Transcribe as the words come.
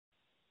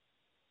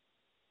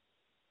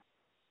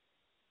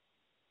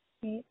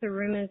Okay, the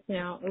room is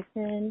now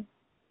open.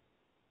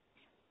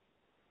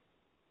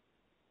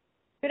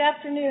 Good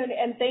afternoon,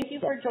 and thank you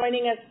for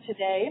joining us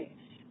today.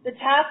 The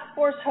task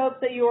force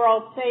hopes that you are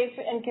all safe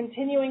and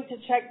continuing to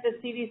check the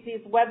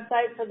CDC's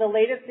website for the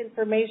latest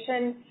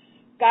information,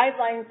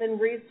 guidelines,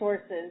 and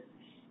resources.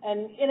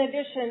 And in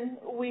addition,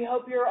 we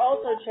hope you're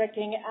also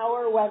checking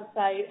our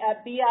website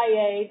at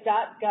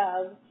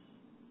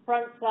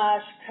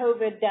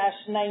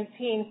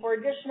BIA.gov/COVID-19 for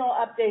additional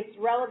updates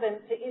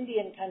relevant to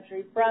Indian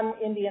country from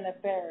Indian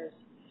Affairs.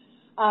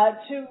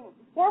 To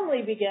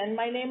formally begin,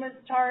 my name is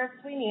Tara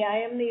Sweeney. I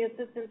am the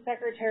Assistant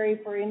Secretary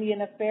for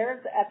Indian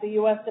Affairs at the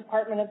U.S.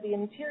 Department of the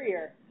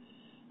Interior.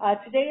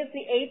 Today is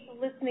the 8th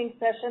listening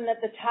session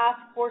that the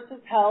task force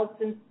has held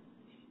since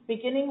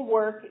beginning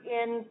work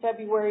in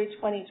February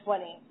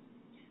 2020.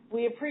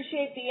 We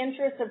appreciate the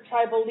interest of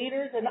tribal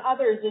leaders and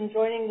others in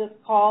joining this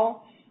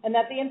call, and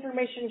that the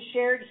information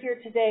shared here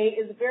today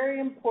is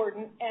very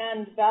important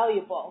and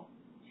valuable.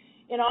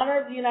 In honor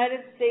of the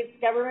United States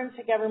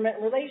government-to-government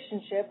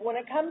relationship, when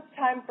it comes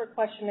time for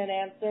question and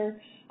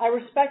answer, I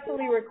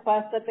respectfully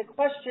request that the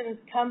questions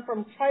come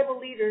from tribal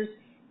leaders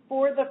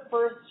for the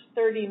first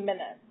 30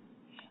 minutes.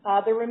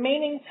 The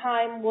remaining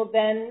time will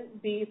then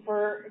be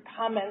for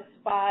comments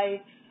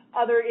by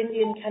other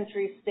Indian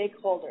country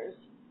stakeholders.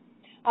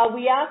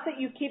 We ask that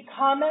you keep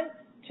comments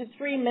to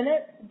 3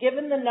 minutes.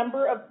 Given the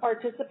number of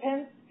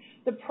participants,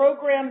 the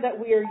program that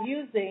we are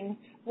using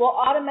will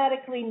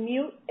automatically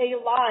mute a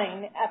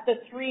line at the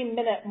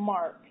 3-minute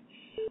mark.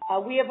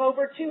 We have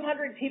over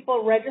 200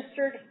 people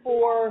registered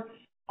for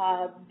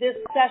this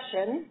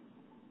session,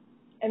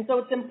 and so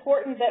it's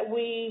important that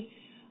we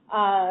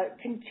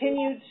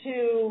continue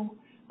to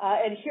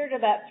adhere to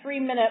that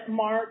 3-minute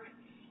mark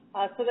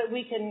so that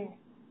we can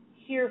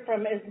hear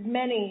from as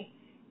many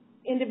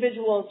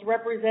individuals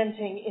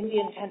representing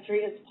Indian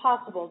country as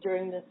possible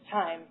during this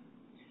time.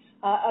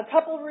 A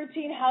couple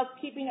routine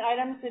housekeeping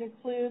items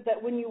include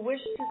that when you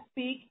wish to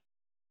speak,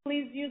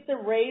 please use the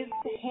raised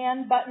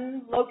hand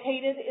button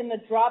located in the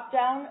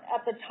drop-down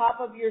at the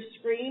top of your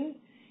screen,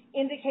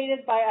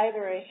 indicated by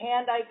either a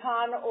hand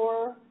icon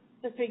or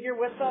the figure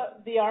with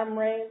the arm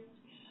raised.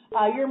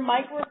 Your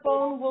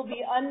microphone will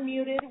be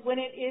unmuted when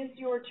it is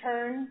your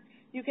turn.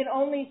 You can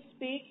only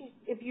speak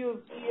if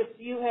you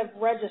have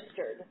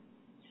registered.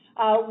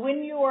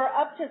 When you are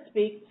up to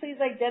speak, please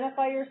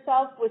identify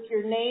yourself with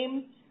your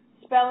name,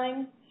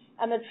 spelling,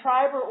 and the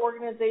tribe or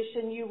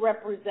organization you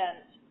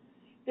represent.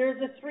 There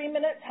is a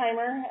 3-minute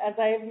timer, as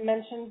I have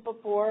mentioned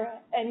before,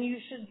 and you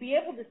should be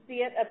able to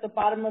see it at the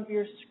bottom of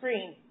your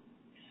screen.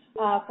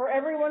 For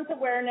everyone's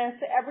awareness,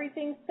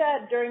 everything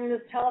said during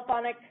this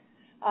telephonic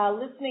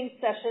listening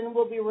session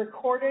will be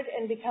recorded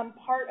and become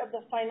part of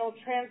the final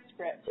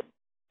transcript.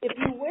 If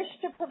you wish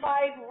to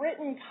provide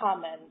written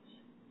comments,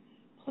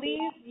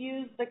 please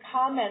use the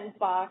comment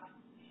box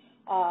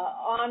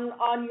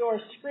on your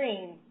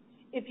screen.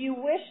 If you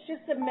wish to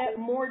submit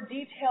more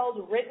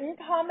detailed written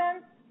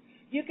comments,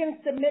 you can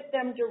submit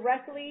them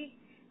directly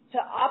to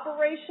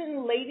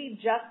Operation Lady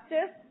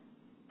Justice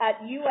at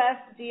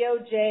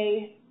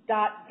usdoj.gov.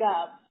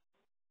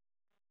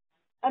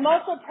 I'm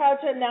also proud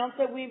to announce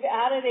that we've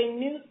added a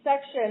new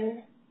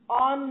section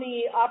on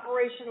the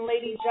Operation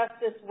Lady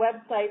Justice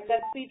website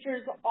that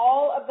features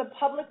all of the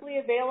publicly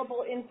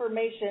available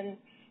information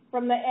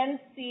from the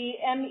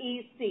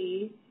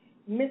NCMEC,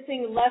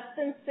 missing less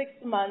than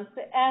 6 months,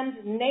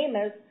 and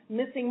NamUs,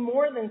 missing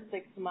more than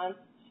 6 months,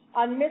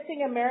 on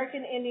missing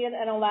American Indian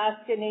and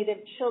Alaska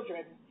Native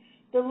children.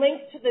 The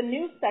link to the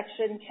new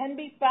section can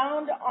be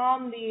found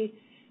on the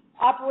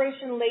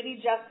Operation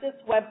Lady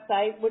Justice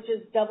website, which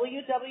is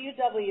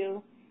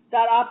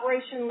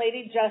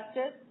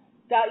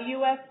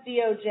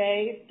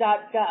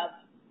www.operationladyjustice.usdoj.gov.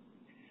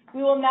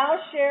 We will now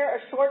share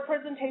a short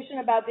presentation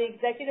about the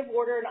executive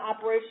order and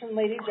Operation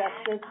Lady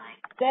Justice,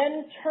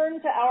 then turn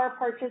to our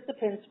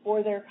participants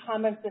for their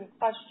comments and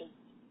questions.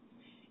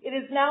 It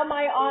is now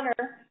my honor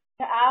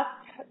to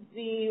ask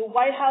the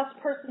White House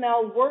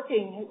personnel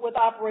working with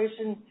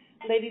Operation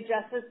Lady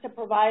Justice to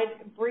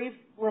provide brief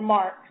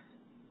remarks.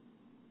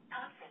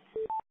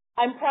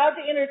 I'm proud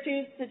to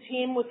introduce the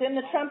team within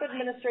the Trump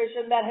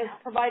administration that has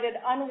provided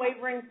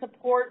unwavering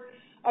support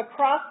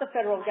across the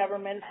federal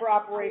government for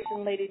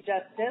Operation Lady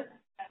Justice.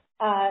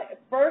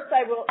 First,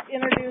 I will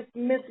introduce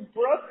Ms.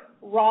 Brooke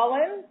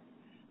Rollins,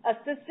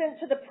 Assistant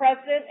to the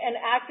President and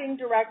Acting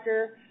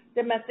Director,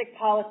 Domestic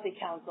Policy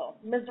Council.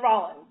 Ms.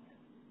 Rollins.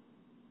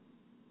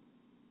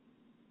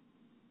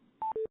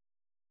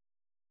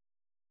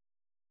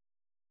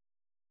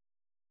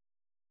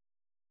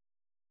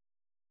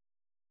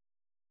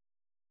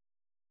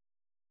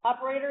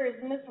 Operator,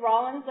 is Ms.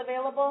 Rollins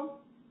available?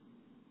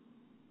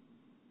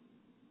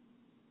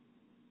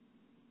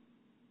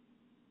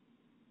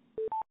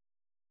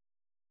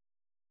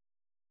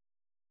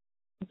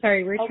 I'm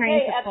sorry, we're trying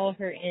to call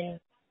her in.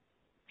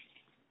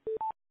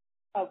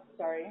 Oh,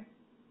 sorry.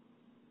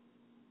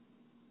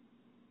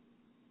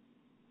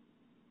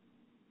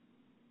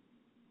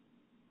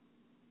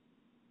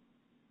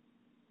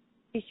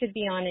 She should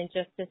be on in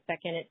just a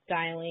second. It's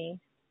dialing.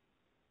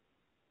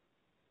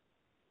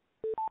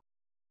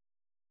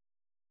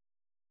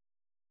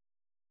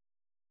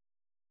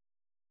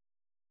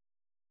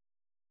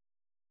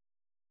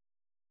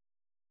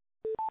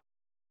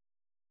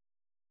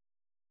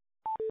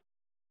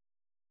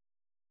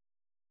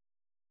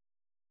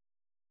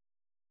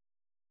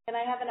 Can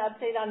I have an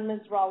update on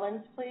Ms.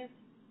 Rollins, please?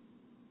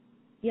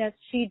 Yes,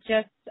 she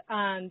just,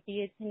 the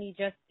attendee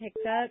just picked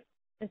up.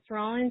 Ms.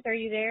 Rollins, are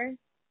you there?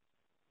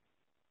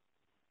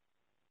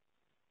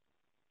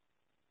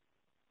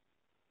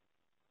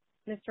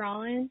 Ms.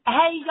 Rollins?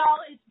 Hey,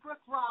 y'all, it's Brooke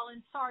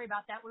Rollins. Sorry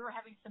about that. We were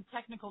having some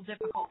technical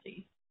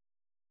difficulties.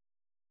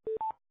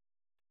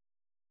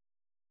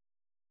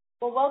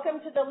 Well,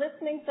 welcome to the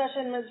listening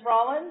session, Ms.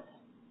 Rollins.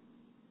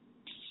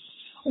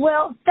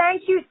 Well,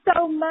 thank you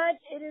so much.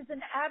 It is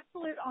an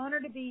absolute honor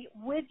to be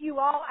with you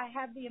all. I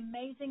have the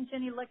amazing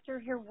Jenny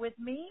Lichter here with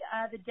me,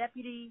 the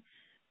deputy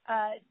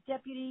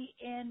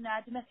in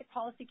Domestic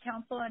Policy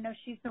Council. I know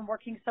she's been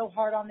working so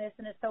hard on this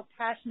and is so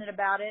passionate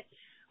about it.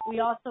 We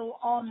also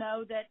all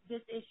know that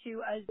this issue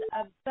is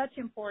of such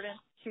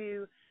importance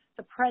to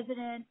the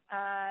president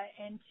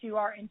and to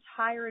our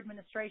entire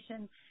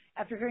administration.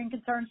 After hearing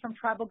concerns from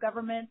tribal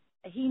governments,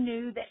 he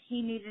knew that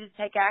he needed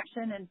to take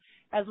action. And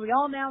as we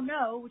all now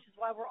know, which is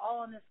why we're all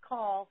on this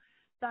call,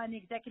 signed the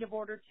executive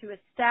order to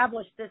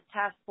establish this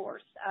task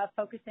force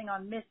focusing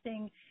on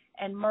missing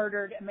and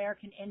murdered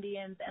American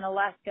Indians and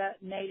Alaska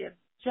Natives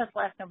just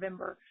last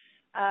November.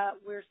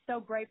 We're so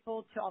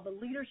grateful to all the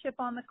leadership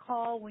on the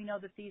call. We know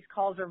that these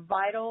calls are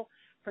vital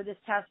for this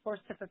task force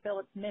to fulfill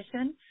its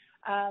mission.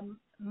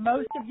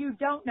 Most of you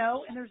don't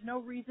know, and there's no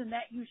reason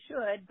that you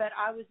should, but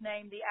I was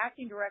named the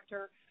acting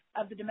director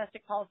of the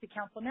Domestic Policy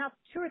Council now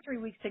 2 or 3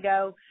 weeks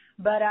ago,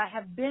 but I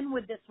have been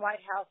with this White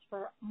House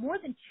for more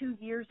than 2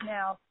 years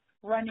now,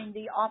 running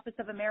the Office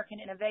of American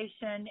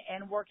Innovation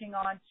and working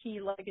on key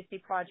legacy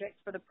projects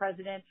for the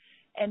president.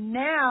 And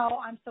now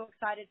I'm so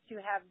excited to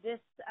have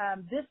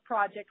this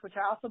project, which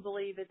I also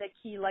believe is a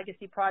key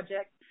legacy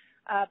project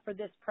for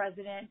this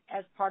president,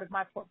 as part of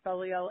my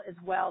portfolio as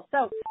well.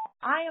 So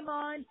I am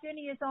on,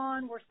 Jenny is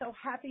on. We're so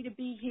happy to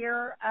be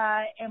here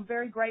and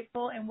very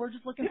grateful, and we're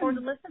just looking forward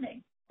to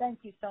listening. Thank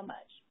you so much.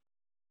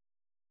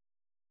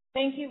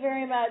 Thank you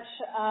very much.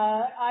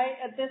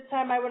 At this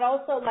time, I would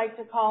also like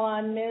to call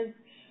on Ms.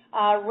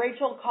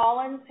 Rachel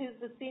Collins, who's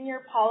the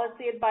Senior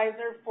Policy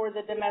Advisor for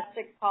the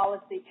Domestic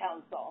Policy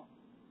Council.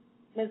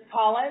 Ms.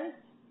 Collins?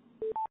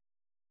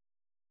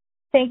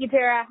 Thank you,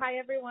 Tara. Hi,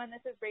 everyone.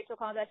 This is Rachel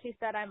Collins. As she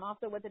said, I'm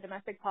also with the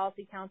Domestic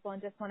Policy Council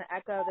and just want to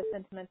echo the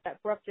sentiments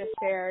that Brooke just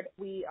shared.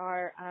 We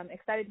are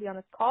excited to be on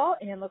this call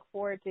and look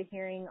forward to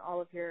hearing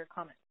all of your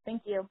comments.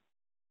 Thank you.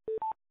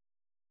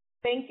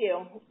 Thank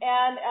you.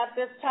 And at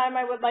this time,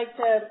 I would like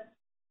to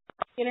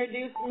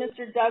introduce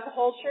Mr. Doug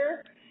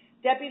Holscher,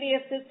 Deputy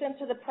Assistant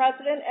to the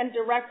President and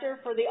Director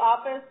for the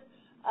Office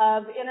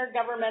of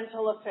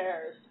Intergovernmental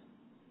Affairs.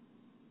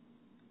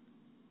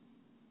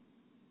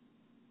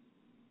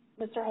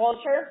 Mr.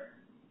 Holscher?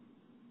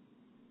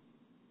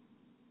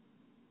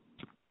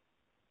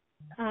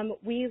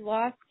 We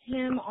lost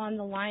him on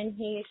the line.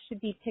 He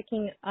should be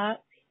picking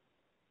up.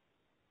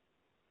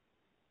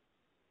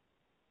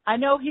 I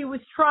know he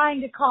was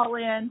trying to call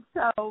in,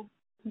 so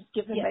just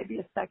give him maybe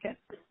a second.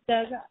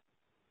 Doug,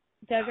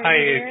 hi,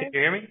 can you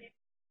hear me?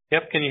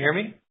 Yep, can you hear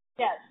me?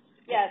 Yes.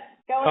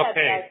 Go ahead,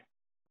 Doug.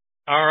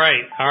 All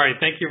right.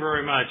 Thank you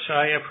very much.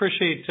 I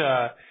appreciate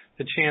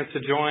the chance to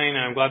join.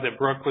 I'm glad that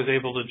Brooke was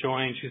able to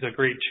join. She's a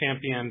great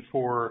champion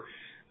for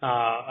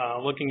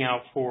looking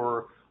out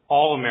for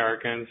all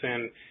Americans.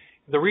 And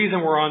the reason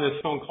we're on this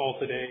phone call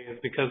today is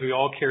because we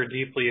all care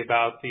deeply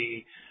about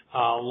the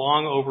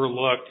long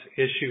overlooked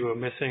issue of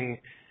missing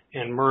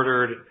and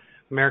murdered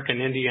American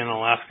Indian and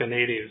Alaska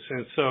Natives.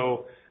 And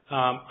so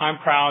I'm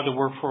proud to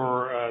work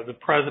for the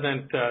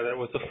president that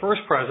was the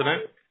first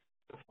president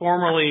to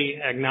formally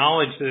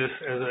acknowledge this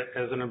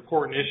as an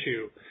important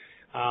issue.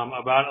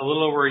 About a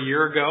little over a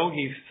year ago,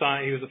 he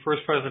was the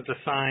first president to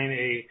sign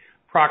a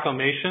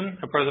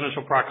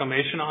presidential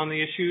proclamation on the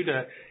issue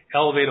to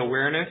elevate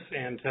awareness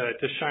and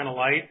to shine a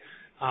light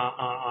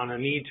on a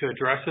need to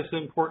address this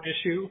important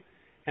issue.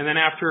 And then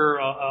after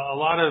a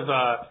lot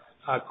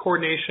of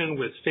coordination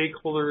with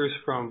stakeholders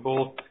from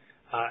both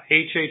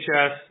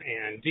HHS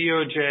and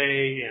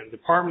DOJ and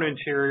Department of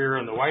Interior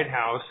and the White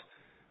House,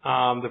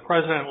 the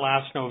president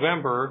last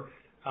November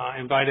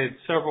invited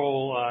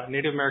several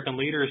Native American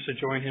leaders to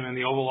join him in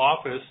the Oval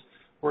Office,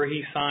 where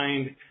he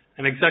signed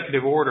an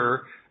executive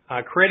order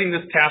creating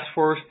this task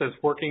force that's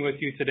working with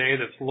you today,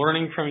 that's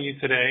learning from you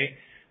today,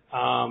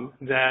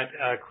 that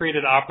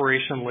created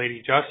Operation Lady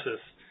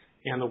Justice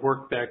and the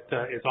work that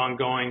is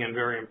ongoing and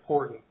very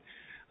important.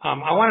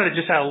 I wanted to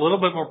just add a little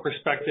bit more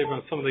perspective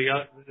on some of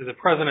the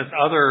president's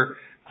other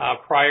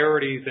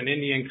priorities in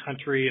Indian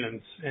country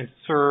and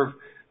serve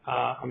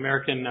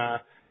American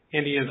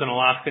Indians and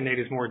Alaska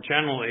Natives more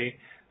generally.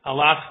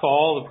 Last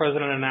fall, the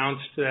president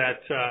announced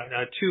that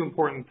two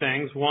important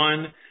things.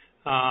 One,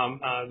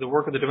 the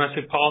work of the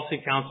Domestic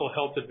Policy Council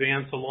helped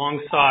advance a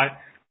long-sought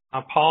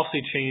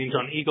policy change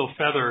on eagle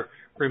feather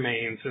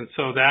remains, and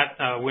so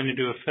that went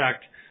into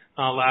effect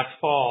last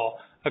fall.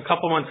 A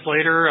couple months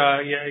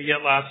later,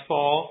 yet last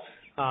fall,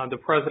 the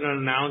president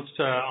announced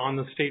on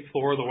the state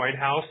floor of the White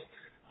House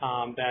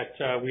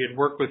that we had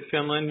worked with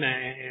Finland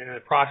in a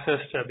process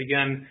to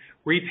begin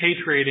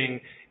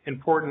repatriating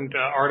important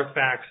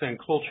artifacts and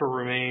cultural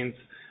remains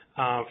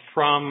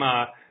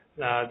that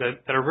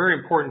are very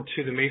important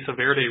to the Mesa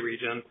Verde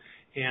region,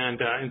 and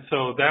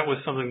so that was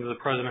something that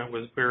the president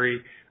was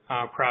very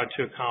proud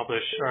to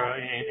accomplish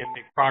and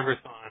make progress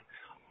on.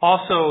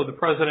 Also, the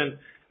president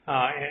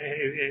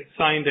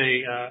signed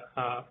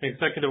an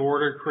executive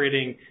order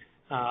creating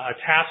a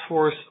task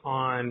force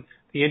on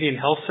the Indian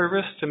Health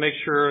Service to make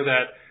sure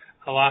that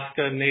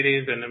Alaska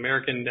Native and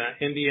American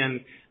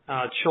Indian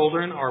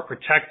children are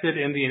protected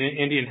in the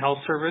Indian Health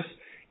Service.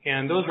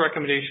 And those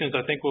recommendations,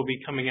 I think, will be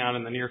coming out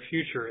in the near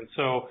future. And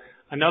so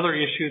another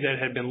issue that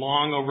had been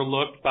long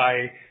overlooked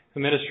by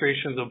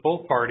administrations of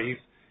both parties,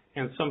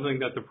 and something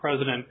that the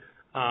president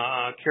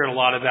cared a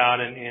lot about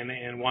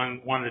and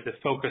wanted to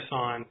focus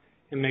on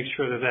and make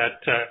sure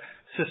that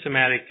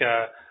systematic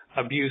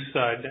abuse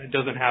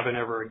doesn't happen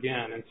ever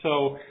again. And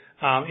so,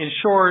 in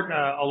short,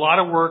 a lot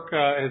of work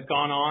has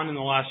gone on in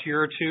the last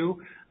year or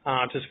two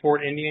to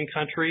support Indian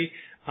country.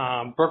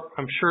 Brooke,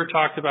 I'm sure,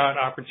 talked about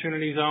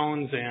opportunity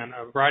zones and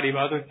a variety of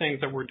other things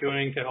that we're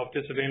doing to help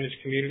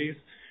disadvantaged communities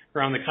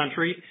around the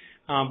country.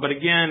 But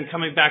again,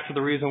 coming back to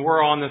the reason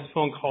we're on this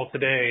phone call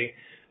today,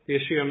 the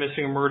issue of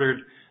missing and murdered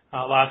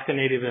Alaska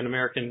Native and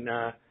American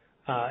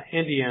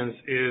Indians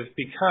is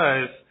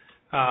because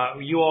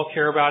you all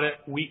care about it.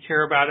 We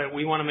care about it.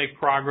 We want to make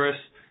progress,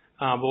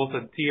 both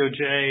at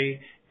DOJ,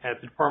 at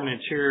the Department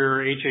of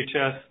Interior,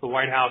 HHS, the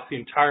White House, the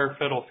entire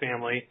federal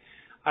family.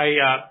 I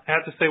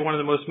have to say one of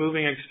the most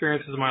moving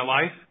experiences of my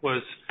life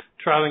was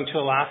traveling to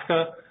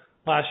Alaska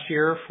last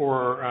year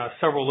for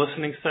several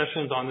listening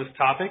sessions on this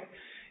topic,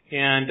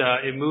 and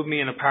it moved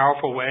me in a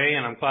powerful way,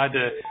 and I'm glad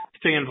to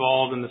stay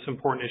involved in this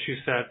important issue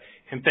set.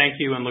 And thank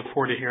you, and look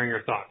forward to hearing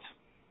your thoughts.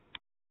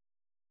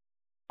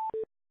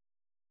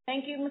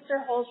 Thank you,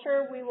 Mr.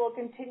 Holscher. We will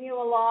continue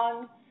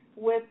along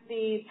with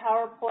the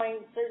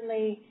PowerPoint.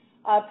 Certainly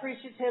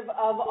appreciative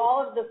of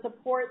all of the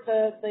support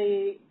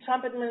the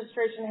Trump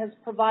administration has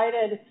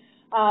provided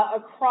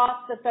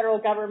across the federal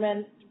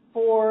government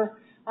for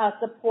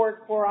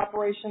support for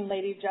Operation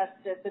Lady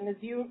Justice. And as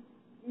you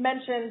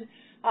mentioned,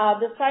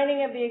 the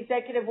signing of the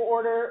Executive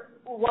Order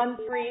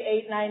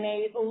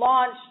 13898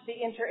 launched the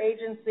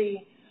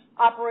interagency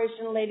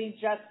Operation Lady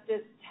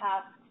Justice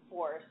Task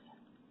Force.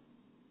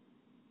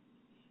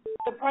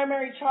 The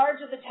primary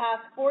charge of the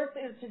task force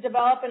is to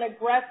develop an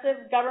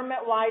aggressive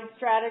government-wide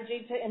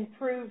strategy to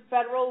improve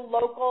federal,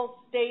 local,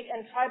 state,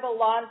 and tribal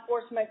law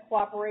enforcement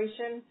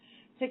cooperation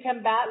to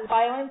combat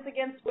violence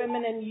against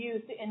women and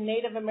youth in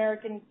Native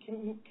American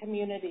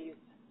communities.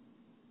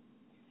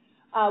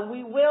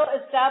 We will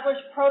establish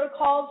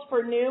protocols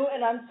for new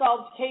and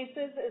unsolved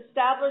cases,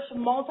 establish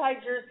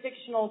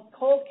multi-jurisdictional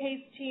cold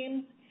case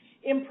teams,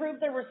 improve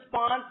the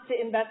response to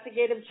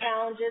investigative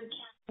challenges,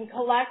 and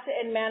collect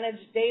and manage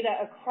data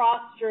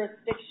across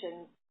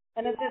jurisdictions.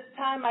 And at this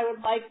time, I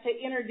would like to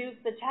introduce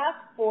the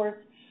task force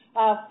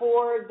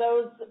for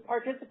those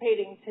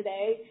participating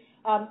today.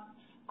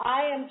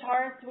 I am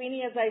Tara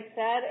Sweeney, as I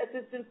said,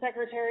 Assistant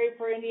Secretary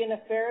for Indian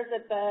Affairs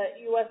at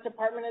the U.S.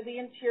 Department of the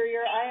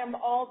Interior. I am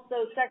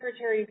also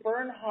Secretary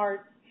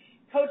Bernhardt's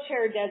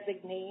co-chair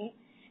designee,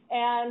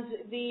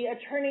 and the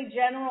Attorney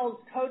General's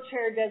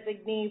co-chair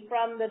designee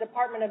from the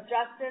Department of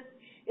Justice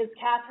is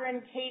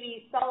Catherine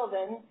Katie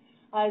Sullivan.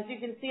 As you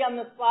can see on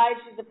the slide,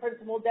 she's the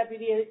Principal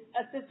Deputy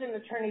Assistant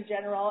Attorney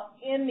General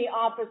in the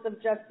Office of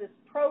Justice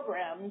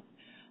Programs.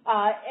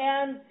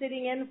 And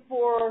sitting in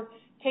for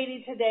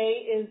Katie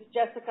today is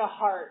Jessica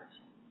Hart.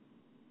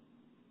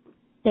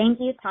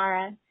 Thank you,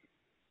 Tara.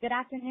 Good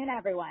afternoon,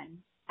 everyone.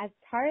 As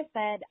Tara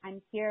said,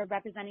 I'm here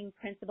representing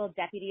Principal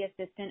Deputy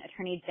Assistant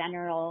Attorney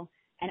General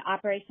and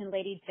Operation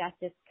Lady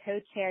Justice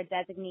Co-Chair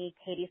Designee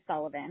Katie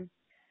Sullivan.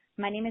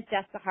 My name is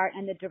Jessica Hart.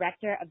 I'm the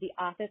Director of the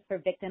Office for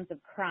Victims of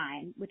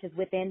Crime, which is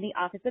within the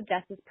Office of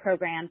Justice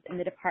Programs in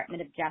the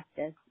Department of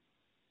Justice.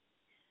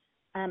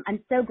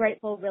 I'm so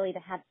grateful, really, to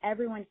have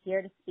everyone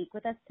here to speak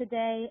with us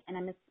today, and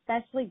I'm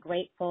especially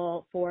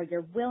grateful for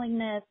your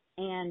willingness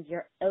and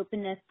your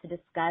openness to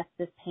discuss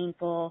this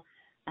painful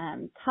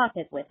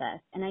topic with us.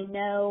 And I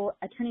know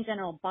Attorney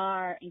General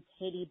Barr and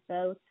Katie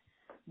both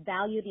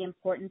value the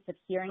importance of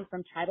hearing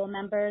from tribal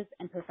members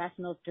and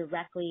professionals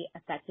directly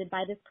affected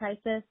by this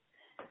crisis.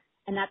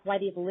 And that's why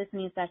these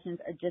listening sessions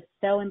are just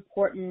so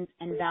important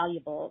and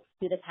valuable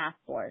to the task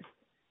force.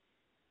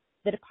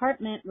 The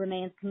department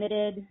remains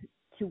committed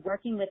to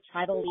working with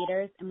tribal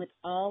leaders and with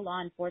all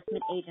law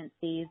enforcement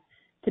agencies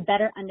to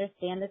better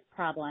understand this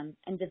problem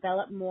and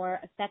develop more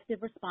effective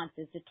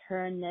responses to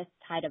turn this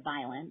tide of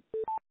violence.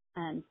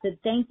 So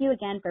thank you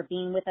again for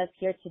being with us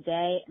here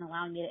today and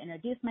allowing me to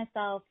introduce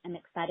myself. I'm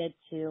excited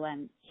to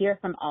hear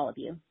from all of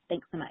you.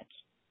 Thanks so much.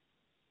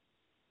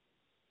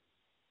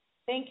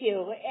 Thank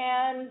you.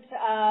 And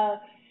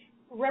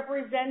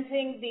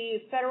representing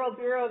the Federal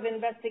Bureau of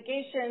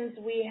Investigations,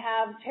 we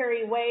have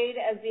Terry Wade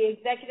as the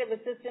Executive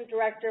Assistant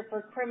Director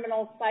for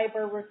Criminal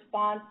Cyber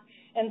Response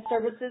and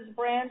Services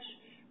Branch.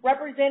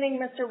 Representing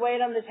Mr.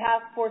 Wade on the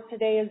task force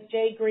today is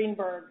Jay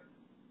Greenberg.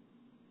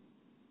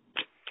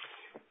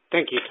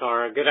 Thank you,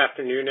 Tara. Good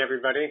afternoon,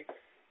 everybody.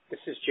 This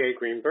is Jay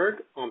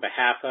Greenberg on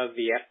behalf of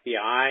the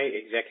FBI,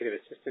 Executive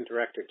Assistant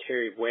Director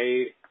Terry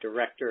Wade,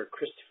 Director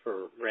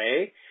Christopher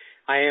Ray.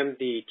 I am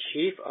the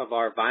chief of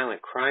our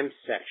violent crimes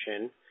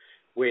section,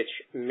 which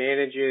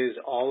manages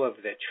all of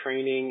the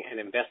training and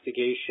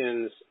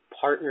investigations,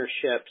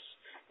 partnerships,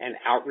 and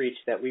outreach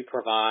that we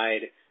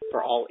provide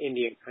for all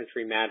Indian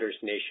country matters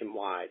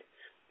nationwide.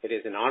 It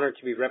is an honor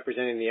to be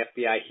representing the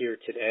FBI here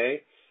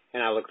today,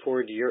 and I look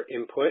forward to your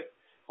input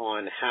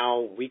on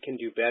how we can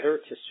do better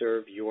to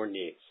serve your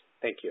needs.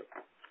 Thank you.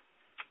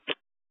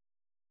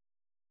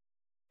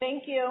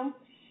 Thank you.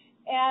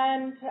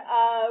 And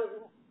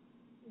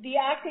the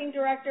Acting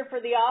Director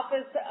for the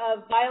Office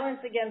of Violence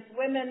Against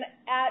Women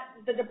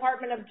at the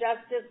Department of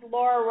Justice,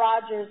 Laura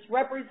Rogers.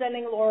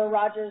 Representing Laura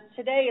Rogers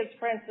today is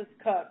Frances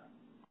Cook.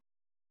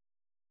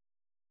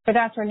 Good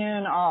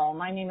afternoon, all.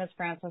 My name is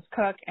Frances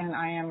Cook, and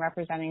I am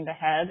representing the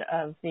head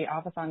of the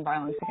Office on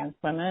Violence Against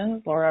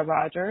Women, Laura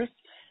Rogers,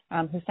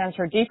 who sends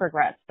her deep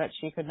regrets that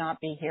she could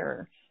not be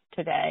here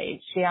today.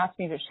 She asked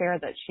me to share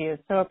that she is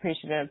so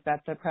appreciative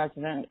that the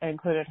President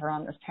included her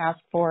on this task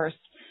force.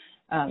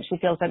 She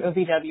feels that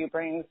OVW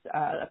brings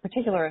a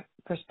particular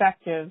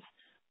perspective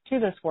to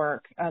this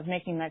work of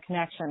making the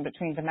connection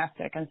between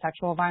domestic and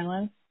sexual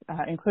violence,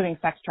 including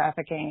sex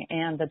trafficking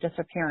and the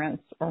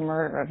disappearance or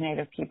murder of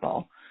Native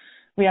people.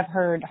 We have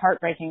heard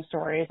heartbreaking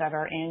stories at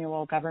our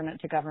annual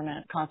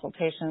government-to-government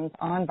consultations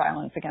on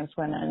violence against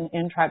women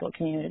in tribal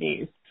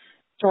communities,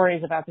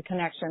 stories about the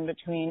connection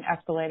between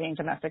escalating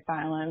domestic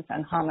violence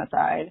and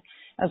homicide,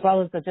 as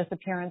well as the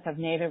disappearance of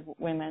Native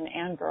women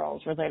and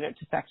girls related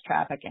to sex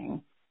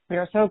trafficking. We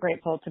are so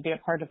grateful to be a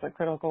part of the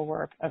critical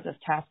work of this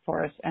task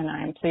force, and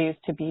I am pleased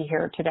to be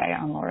here today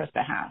on Laura's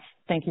behalf.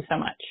 Thank you so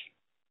much.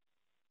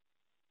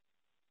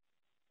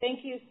 Thank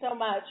you so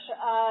much.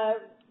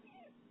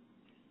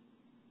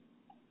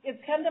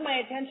 It's come to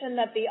my attention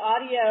that the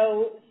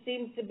audio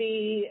seems to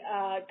be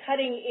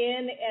cutting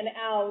in and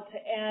out.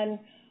 And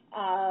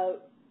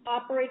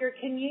operator,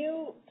 can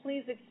you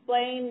please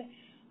explain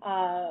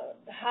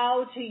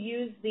how to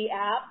use the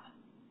app?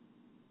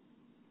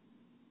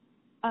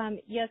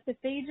 Yes, if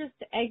they just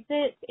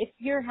exit, if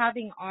you're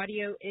having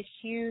audio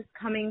issues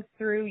coming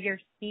through your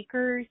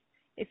speakers,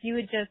 if you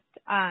would just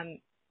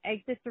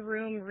exit the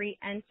room,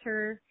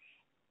 re-enter,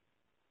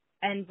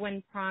 and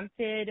when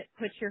prompted,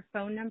 put your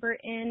phone number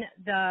in.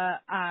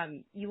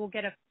 You will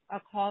get a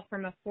call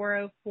from a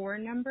 404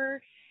 number,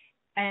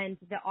 and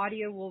the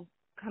audio will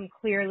come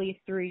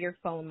clearly through your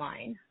phone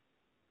line.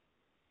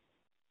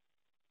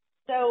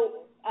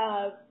 So,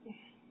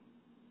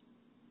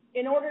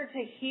 in order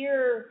to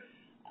hear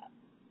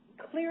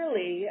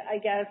clearly, I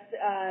guess,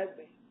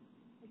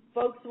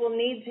 folks will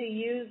need to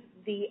use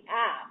the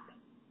app,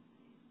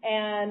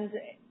 and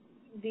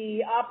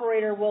the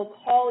operator will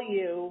call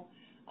you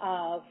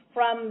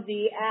from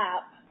the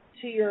app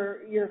to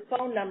your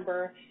phone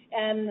number,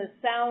 and the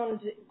sound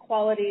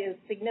quality is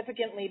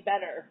significantly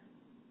better.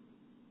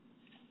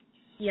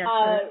 Yes,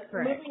 that's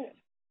correct.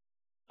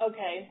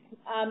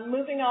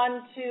 Moving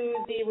on to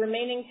the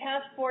remaining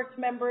task force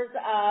members,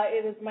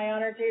 it is my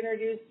honor to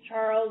introduce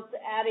Charles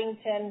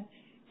Addington,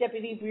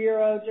 Deputy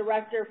Bureau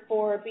Director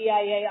for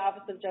BIA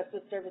Office of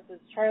Justice Services.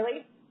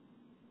 Charlie?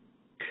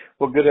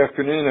 Well, good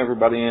afternoon,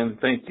 everybody, and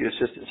thank you,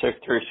 Assistant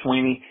Secretary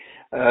Sweeney.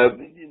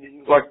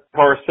 Like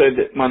Tara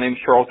said, my name is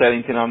Charles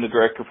Addington. I'm the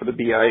Director for the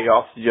BIA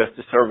Office of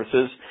Justice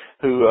Services,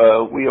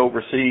 who we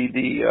oversee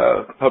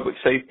the public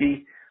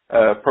safety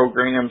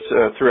programs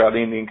throughout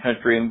Indian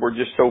country, and we're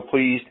just so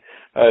pleased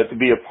to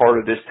be a part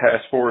of this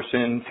task force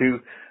and to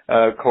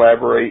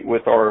collaborate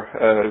with our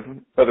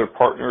other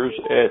partners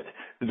at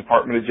the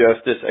Department of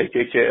Justice,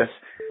 HHS,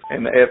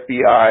 and the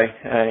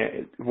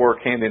FBI,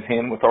 work hand in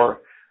hand with our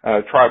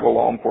tribal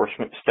law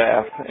enforcement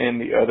staff and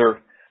the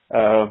other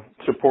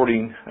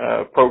supporting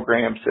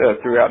programs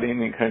throughout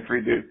Indian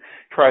country to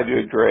try to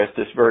address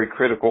this very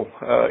critical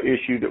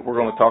issue that we're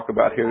going to talk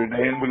about here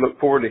today. And we look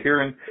forward to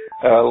hearing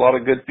a lot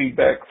of good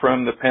feedback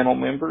from the panel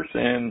members,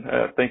 and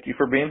thank you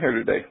for being here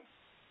today.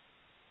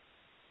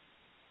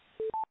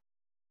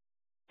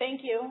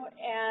 Thank you.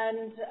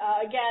 And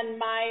again,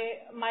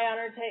 my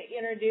honor to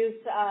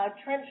introduce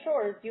Trent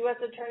Shores, U.S.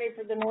 Attorney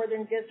for the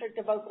Northern District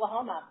of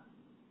Oklahoma.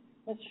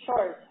 Mr.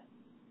 Shores.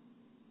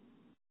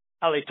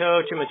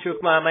 Halito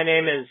Chimachukma. My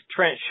name is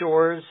Trent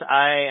Shores.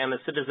 I am a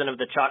citizen of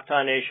the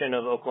Choctaw Nation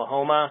of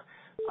Oklahoma.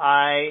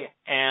 I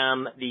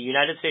am the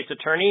United States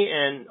Attorney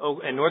in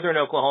Northern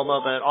Oklahoma,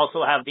 but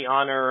also have the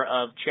honor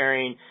of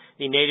chairing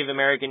the Native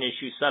American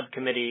Issues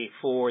Subcommittee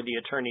for the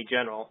Attorney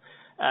General.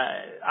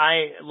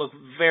 I look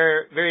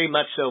very, very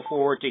much so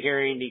forward to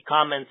hearing the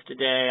comments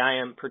today.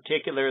 I am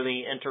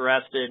particularly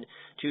interested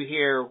to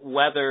hear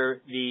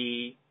whether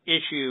the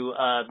issue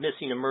of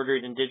missing and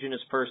murdered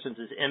Indigenous persons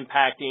is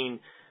impacting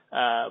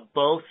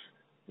both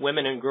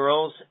women and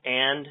girls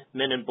and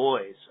men and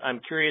boys. I'm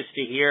curious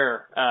to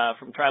hear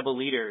from tribal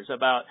leaders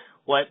about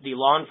what the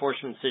law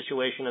enforcement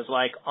situation is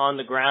like on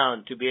the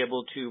ground to be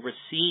able to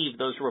receive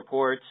those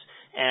reports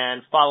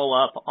and follow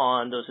up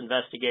on those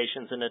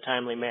investigations in a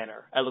timely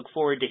manner. I look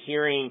forward to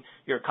hearing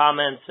your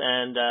comments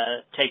and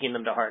taking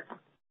them to heart.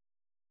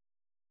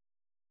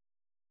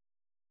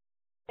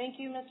 Thank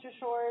you, Mr.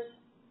 Shores.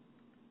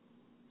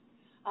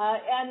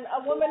 And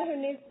a woman who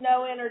needs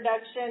no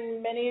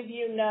introduction, many of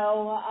you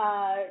know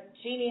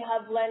Jeannie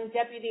Hovland,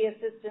 Deputy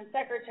Assistant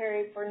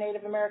Secretary for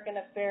Native American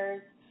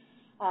Affairs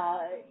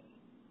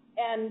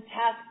and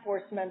Task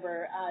Force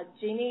member.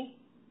 Jeannie?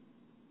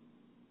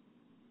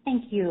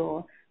 Thank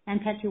you.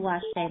 And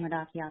Petuwashte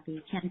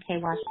Madakiapi,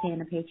 Chante Washte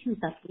and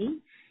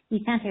Petusaki,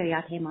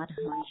 Isantariate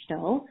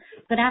Matahansto.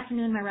 Good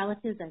afternoon, my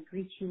relatives. I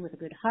greet you with a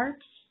good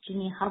heart.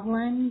 Jeannie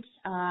Hovland.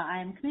 I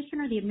am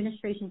Commissioner of the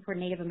Administration for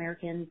Native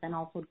Americans and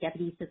also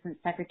Deputy Assistant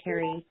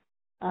Secretary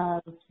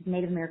of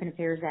Native American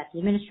Affairs at the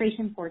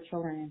Administration for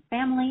Children and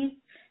Families.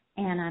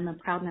 And I'm a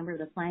proud member of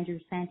the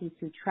Flanders Santee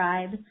Sioux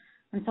Tribe.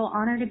 I'm so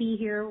honored to be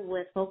here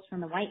with folks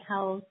from the White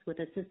House, with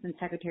Assistant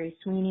Secretary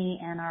Sweeney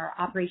and our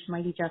Operation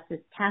Lady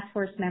Justice Task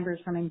Force members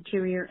from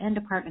Interior and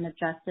Department of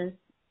Justice.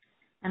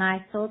 And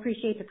I so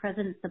appreciate the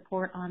President's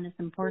support on this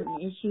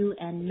important issue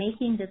and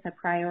making this a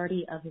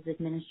priority of his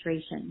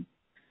administration.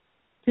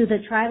 To the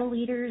tribal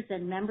leaders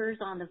and members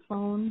on the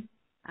phone,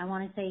 I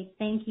want to say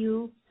thank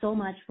you so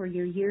much for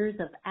your years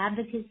of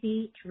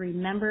advocacy to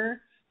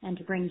remember and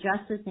to bring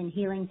justice and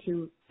healing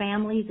to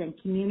families and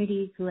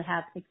communities who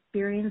have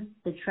experienced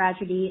the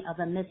tragedy of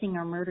a missing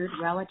or murdered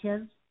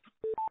relative.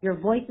 Your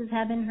voices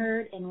have been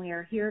heard, and we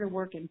are here to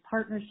work in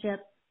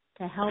partnership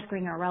to help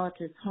bring our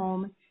relatives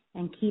home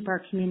and keep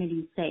our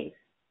communities safe.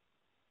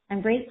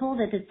 I'm grateful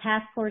that this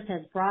task force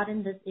has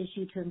broadened this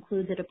issue to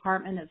include the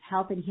Department of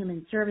Health and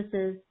Human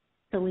Services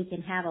so we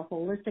can have a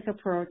holistic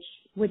approach,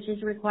 which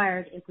is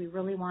required if we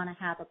really want to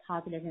have a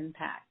positive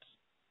impact.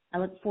 I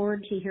look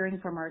forward to hearing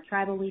from our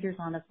tribal leaders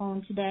on the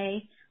phone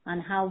today on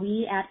how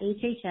we at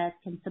HHS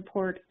can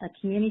support a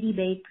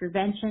community-based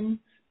prevention,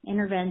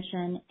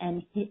 intervention,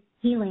 and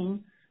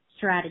healing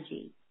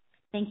strategy.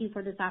 Thank you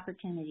for this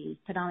opportunity.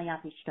 Tadali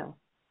Apishto.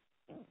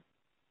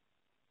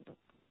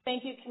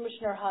 Thank you,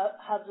 Commissioner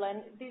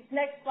Hovland. These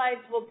next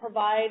slides will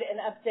provide an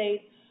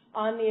update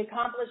on the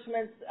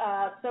accomplishments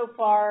so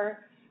far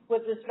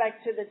with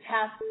respect to the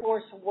task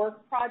force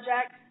work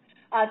project.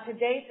 To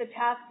date, the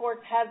task force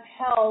has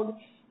held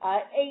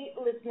 8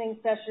 listening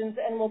sessions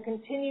and will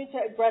continue to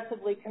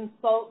aggressively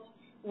consult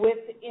with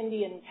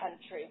Indian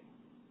country.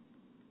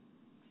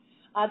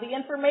 The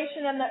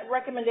information and the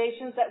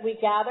recommendations that we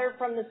gather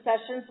from the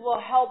sessions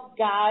will help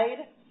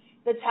guide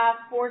the task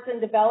force in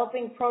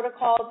developing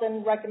protocols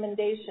and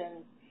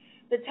recommendations.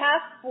 The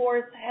task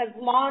force has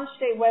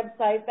launched a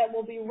website that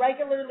will be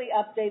regularly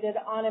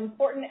updated on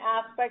important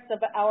aspects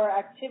of our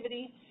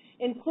activity,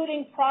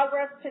 including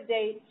progress to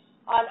date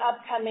on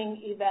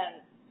upcoming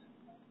events.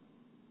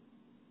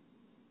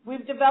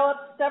 We've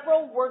developed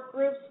several work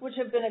groups which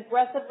have been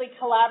aggressively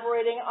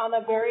collaborating on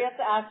the various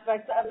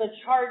aspects of the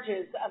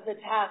charges of the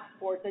task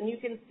force, and you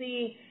can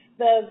see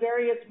the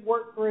various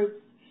work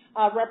groups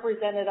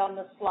represented on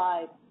the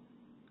slide.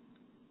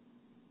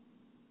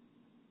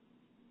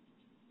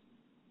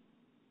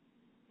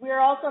 We are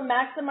also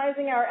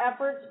maximizing our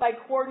efforts by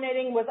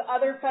coordinating with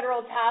other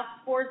federal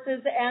task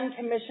forces and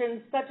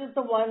commissions, such as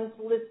the ones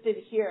listed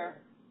here.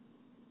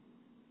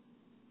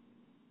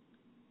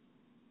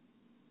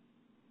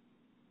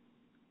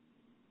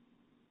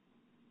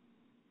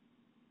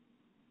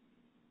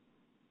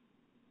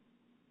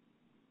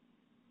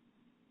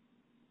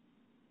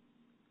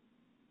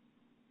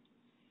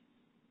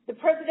 The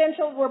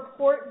presidential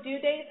report due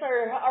dates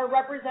are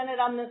represented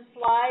on this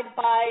slide.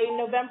 By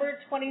November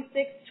 26,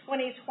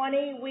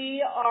 2020,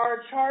 we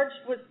are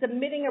charged with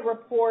submitting a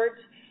report,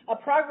 a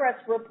progress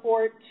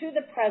report to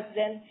the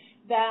president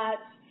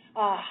that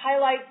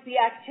highlights the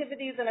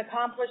activities and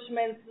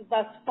accomplishments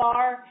thus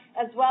far,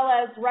 as well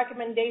as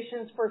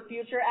recommendations for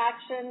future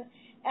action.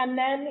 And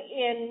then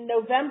in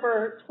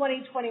November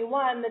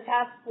 2021, the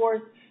task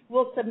force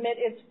will submit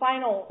its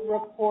final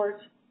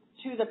report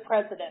to the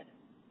president.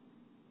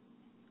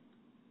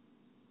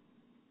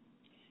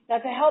 Now,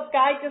 to help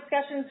guide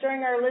discussions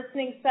during our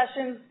listening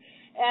sessions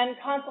and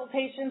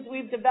consultations,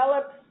 we've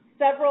developed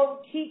several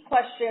key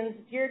questions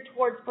geared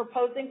towards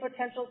proposing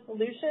potential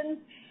solutions.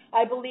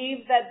 I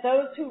believe that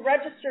those who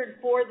registered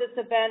for this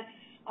event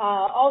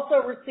also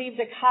received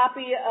a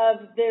copy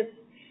of this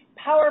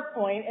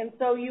PowerPoint, and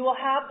so you will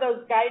have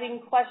those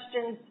guiding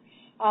questions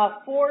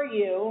for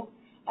you.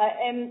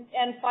 And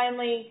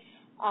finally,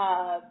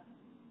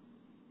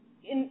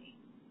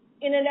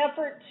 in an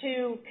effort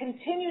to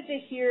continue to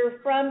hear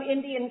from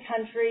Indian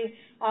country,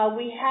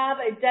 we have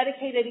a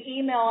dedicated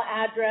email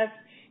address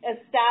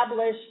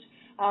established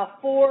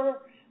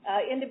for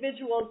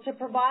individuals to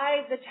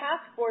provide the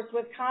task force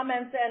with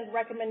comments and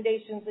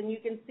recommendations. And you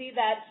can see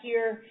that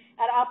here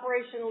at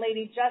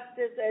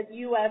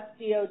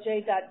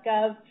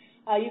operationladyjustice@usdoj.gov.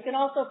 You can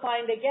also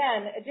find,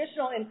 again,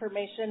 additional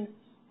information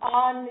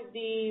on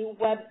the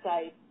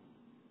website.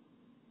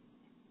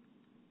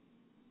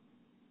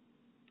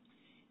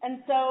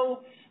 And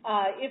so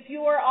if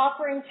you are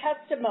offering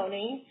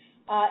testimony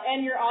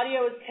and your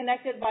audio is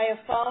connected by a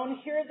phone,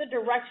 here are the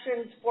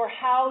directions for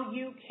how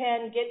you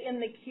can get in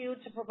the queue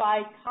to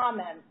provide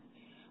comments.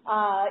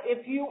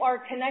 If you are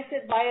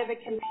connected via the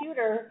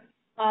computer,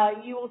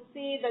 you will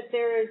see that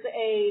there is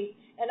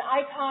an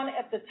icon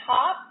at the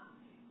top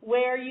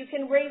where you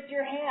can raise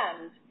your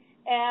hand.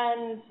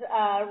 And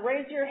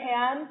raise your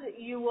hand,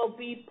 you will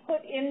be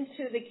put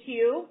into the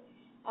queue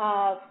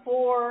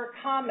for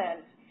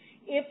comments.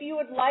 If you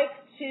would like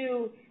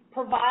to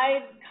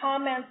provide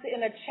comments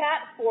in a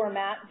chat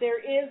format, there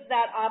is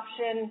that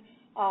option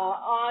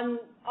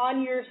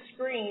on your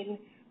screen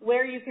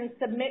where you can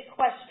submit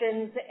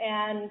questions,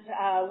 and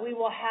we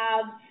will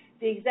have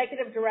the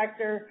Executive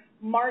Director,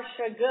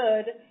 Marcia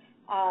Good,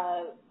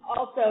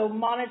 also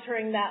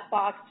monitoring that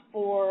box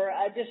for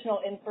additional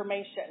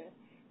information.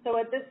 So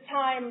at this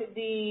time,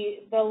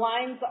 the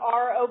lines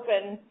are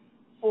open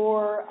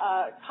for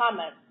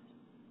comments.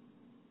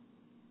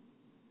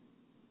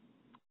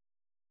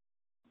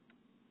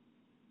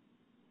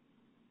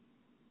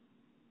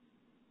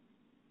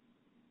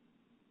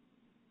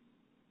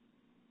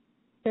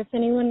 So if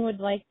anyone would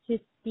like to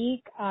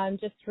speak,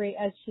 just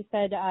as she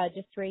said,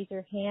 just raise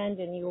your hand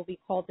and you will be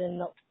called in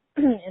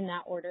in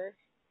that order.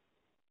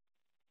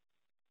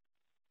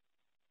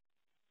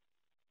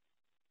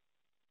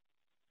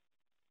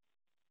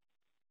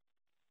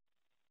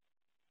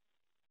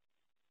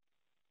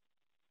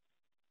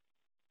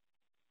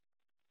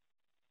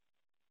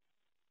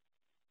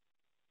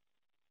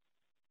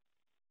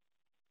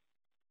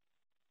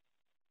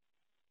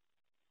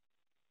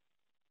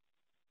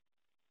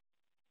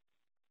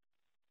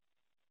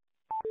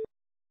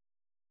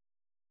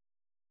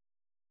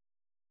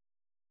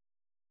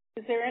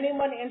 Is there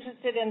anyone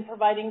interested in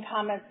providing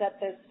comments at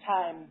this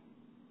time?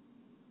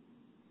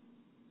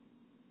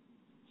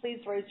 Please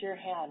raise your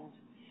hand.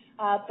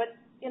 But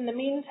in the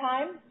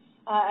meantime,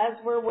 as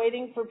we're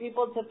waiting for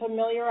people to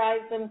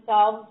familiarize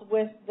themselves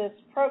with this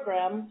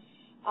program,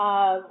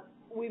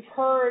 we've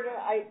heard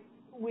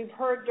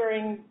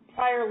during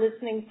prior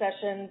listening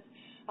sessions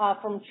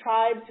from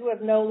tribes who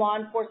have no law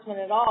enforcement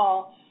at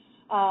all,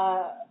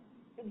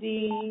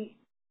 the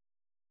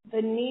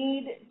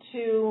need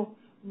to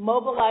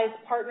mobilize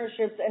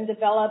partnerships and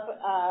develop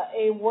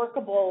a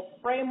workable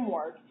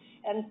framework.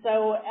 And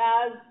so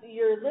as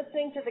you're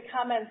listening to the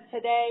comments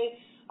today,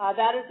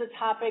 that is a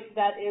topic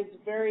that is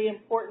very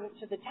important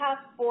to the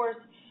task force,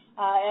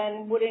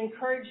 and would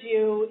encourage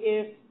you,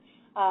 if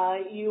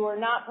you are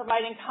not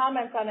providing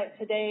comments on it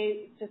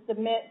today, to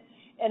submit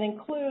and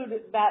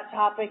include that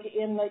topic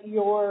in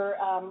your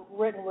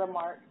written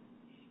remarks.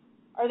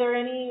 Are there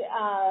any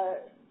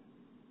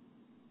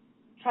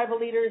tribal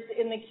leaders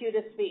in the queue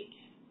to speak?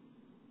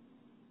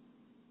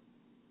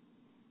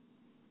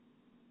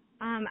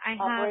 I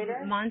Operator?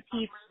 have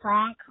Monty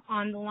Frank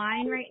on the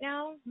line right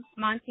now.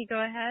 Monty,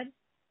 go ahead.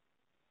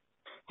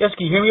 Yes,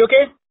 can you hear me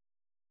okay?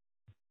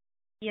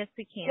 Yes,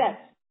 we can. Yes.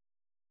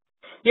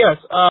 Yes.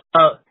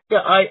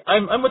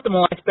 I'm with the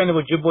Mille Lacs Band of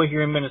Ojibwe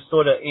here in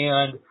Minnesota,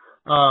 and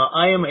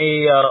I am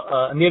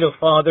a native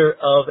father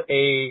of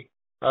a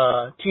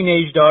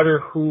teenage daughter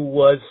who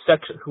was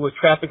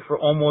trafficked for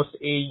almost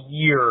a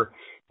year,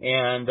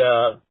 and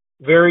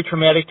very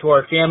traumatic to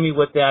our family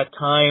with that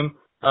time.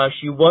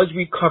 She was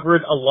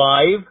recovered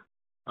alive,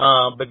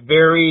 but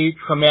very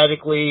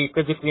traumatically,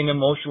 physically and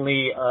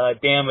emotionally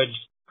damaged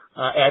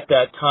at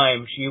that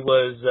time. She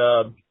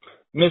was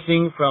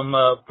missing from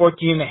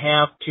 14 and a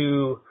half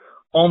to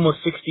almost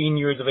 16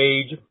 years of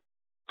age.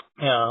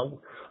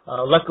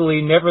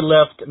 Luckily, never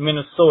left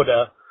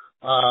Minnesota,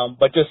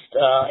 but just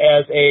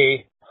as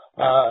a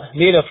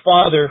Native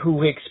father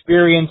who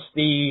experienced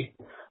the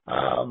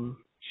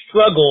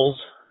struggles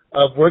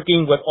of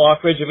working with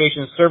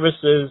off-reservation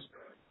services,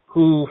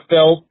 who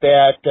felt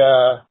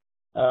that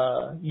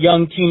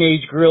young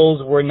teenage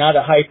girls were not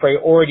a high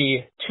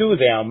priority to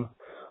them,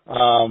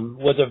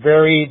 was a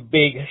very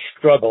big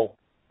struggle.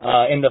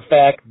 In the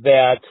fact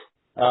that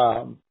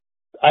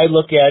I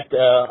look at,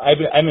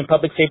 I'm in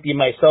public safety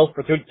myself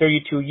for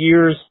 32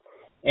 years,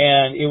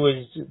 and it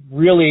was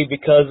really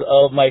because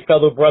of my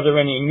fellow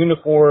brethren in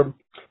uniform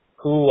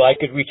who I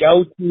could reach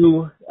out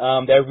to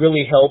that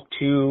really helped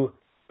to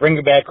bring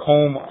her back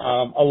home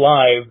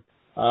alive,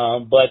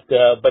 but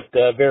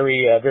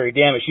very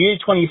damaged. She is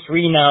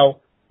 23 now,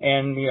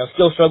 and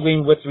still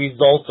struggling with the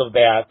results of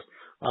that.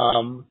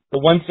 The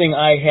one thing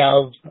I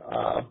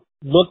have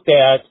looked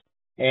at,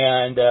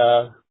 and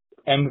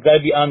we've got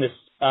to be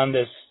on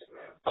this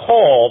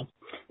call,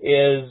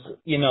 is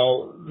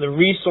the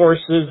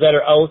resources that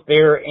are out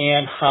there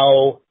and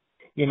how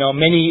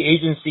many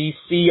agencies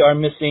see our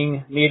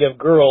missing Native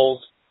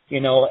girls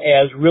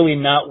as really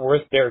not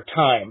worth their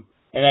time.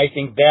 And I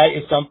think that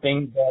is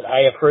something that I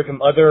have heard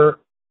from other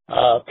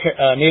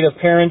Native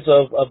parents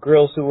of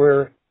girls who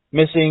were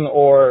missing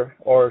or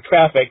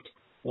trafficked,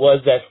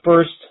 was that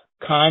first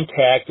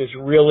contact is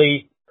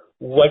really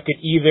what could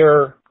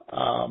either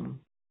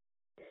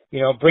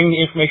bring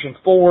the information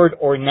forward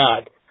or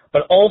not.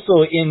 But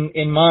also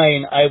in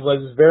mine, I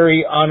was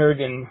very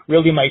honored, and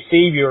really my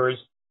saviors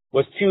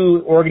was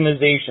two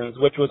organizations,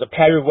 which was a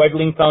Patty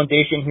Wedling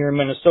Foundation here in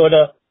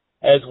Minnesota,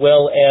 as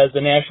well as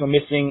the National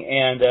Missing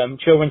and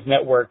Children's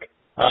Network,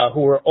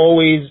 who were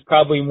always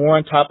probably more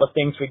on top of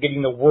things for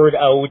getting the word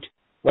out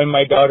when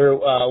my daughter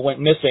went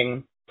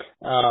missing.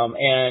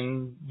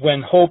 And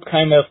when hope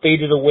kind of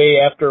faded away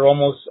after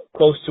almost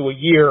close to a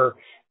year,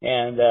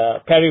 and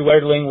Patty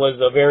Wedling was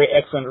a very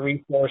excellent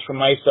resource for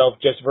myself,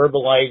 just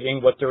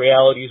verbalizing what the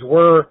realities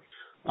were.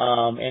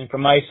 And for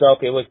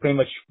myself, it was pretty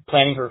much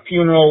planning her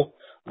funeral.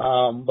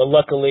 But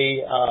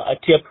luckily, a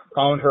tip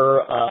found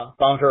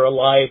her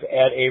alive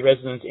at a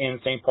residence in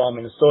St. Paul,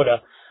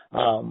 Minnesota.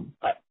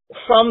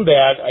 From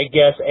that, I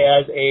guess,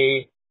 as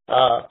a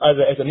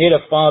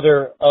native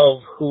father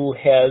who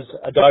has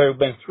a daughter who's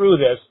been through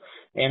this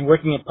and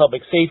working in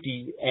public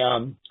safety,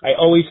 I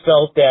always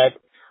felt that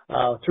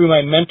through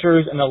my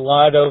mentors and a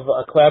lot of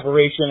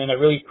collaboration, and I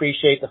really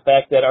appreciate the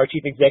fact that our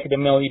Chief Executive,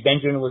 Melanie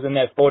Benjamin, was in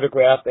that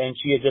photograph, and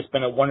she has just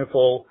been a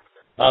wonderful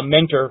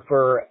mentor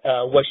for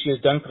what she has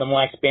done for the Mille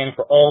Lacs Band and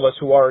for all of us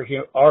who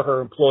are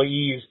her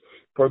employees,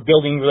 for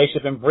building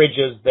relationships and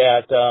bridges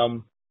that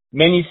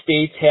many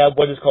states have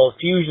what is called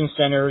fusion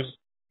centers,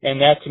 and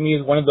that to me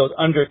is one of those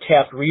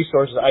under-tapped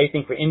resources, I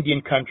think, for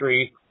Indian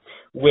country,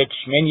 which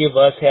many of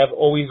us have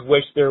always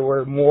wished there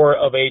were more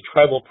of a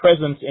tribal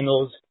presence in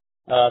those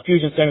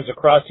fusion centers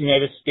across the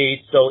United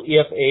States. So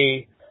if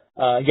a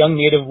young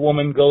Native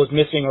woman goes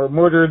missing or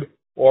murdered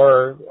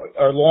or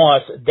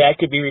lost, that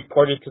could be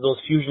reported to those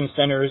fusion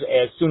centers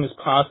as soon as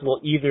possible,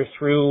 either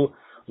through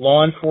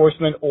law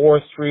enforcement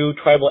or through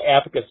tribal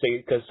advocacy,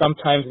 because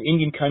sometimes in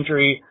Indian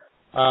country,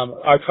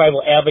 our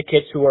tribal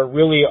advocates, who are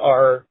really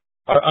our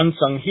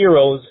unsung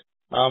heroes,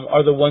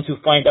 are the ones who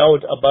find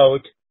out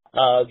about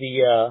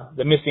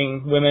the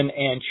missing women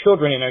and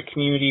children in our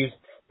communities.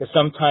 Because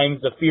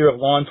sometimes the fear of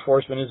law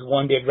enforcement is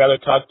one they'd rather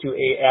talk to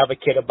a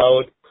advocate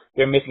about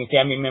their missing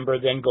family member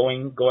than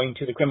going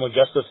to the criminal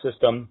justice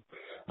system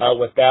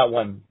with that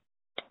one.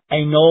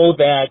 I know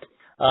that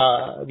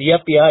the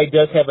FBI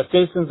does have a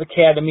Citizens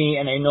Academy,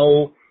 and I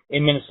know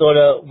in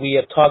Minnesota we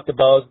have talked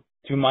about,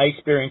 through my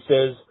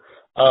experiences,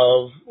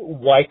 of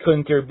why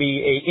couldn't there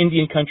be a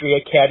Indian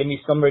Country Academy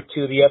similar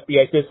to the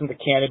FBI Citizens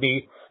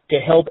Academy to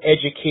help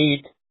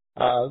educate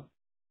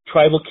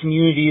tribal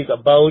communities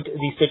about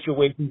these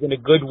situations in a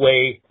good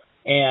way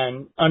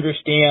and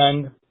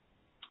understand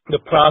the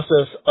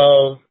process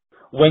of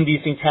when these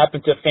things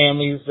happen to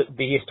families,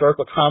 the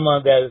historical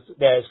trauma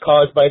that is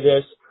caused by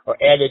this or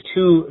added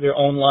to their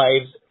own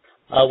lives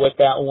with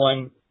that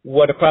one,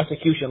 what a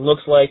prosecution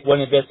looks like, what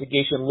an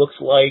investigation looks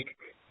like,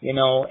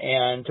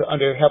 and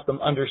to help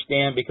them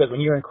understand, because when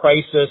you're in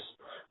crisis,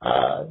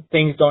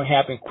 things don't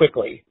happen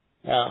quickly.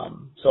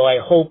 So I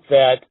hope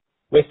that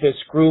with this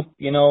group,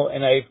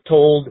 and I've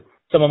told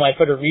some of my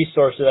federal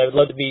resources, I would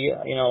love to be,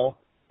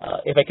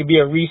 if I could be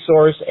a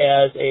resource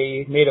as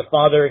a Native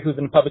father who's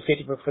in public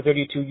safety for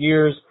 32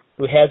 years,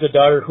 who has a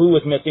daughter who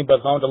was missing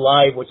but found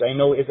alive, which I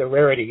know is a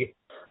rarity.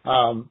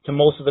 To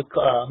most of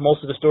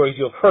the stories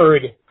you have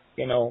heard,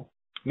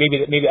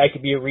 maybe I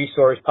could be a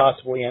resource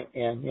possibly, and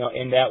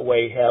in that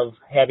way,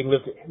 having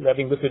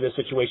lived through this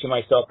situation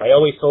myself. I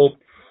always hope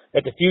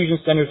that the fusion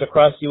centers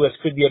across the U.S.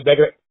 could be a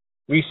better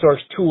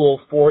resource tool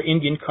for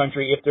Indian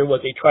country if there was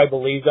a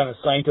tribal liaison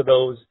assigned to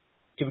those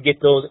to get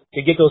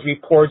those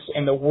reports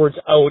and the words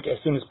out as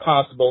soon as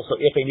possible. So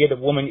if a Native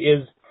woman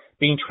is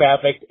being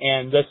trafficked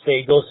and, let's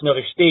say, goes to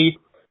another state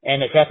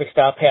and a traffic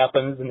stop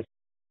happens and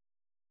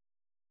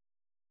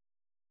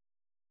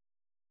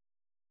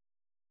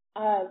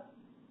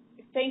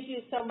thank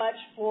you so much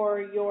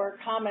for your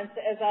comments.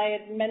 As I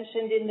had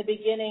mentioned in the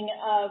beginning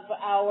of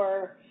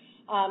our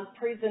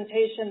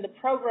presentation, the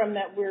program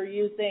that we're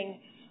using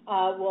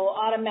will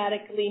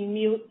automatically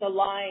mute the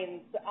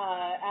lines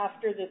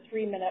after the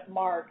 3-minute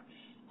mark.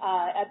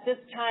 At this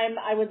time,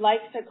 I would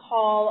like to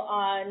call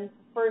on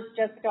first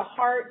Jessica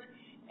Hart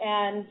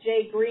and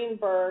Jay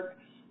Greenberg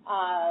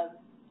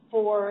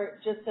for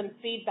just some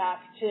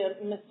feedback to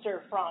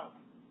Mr. Frank.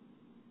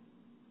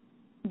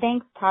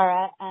 Thanks,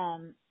 Tara.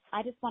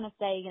 I just want to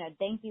say,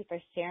 thank you for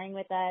sharing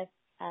with us.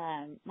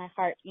 My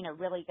heart,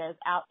 really goes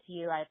out to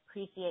you. I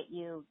appreciate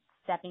you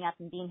stepping up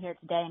and being here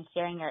today and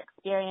sharing your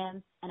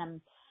experience. And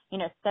I'm,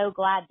 so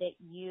glad that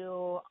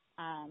you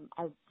are,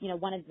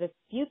 one of the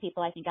few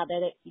people I think out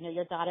there that,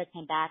 your daughter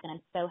came back, and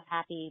I'm so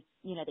happy,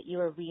 that you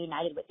were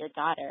reunited with your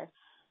daughter.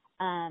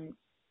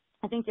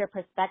 I think your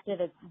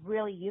perspective is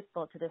really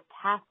useful to this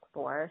task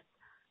force,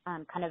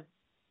 kind of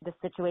the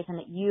situation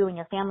that you and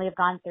your family have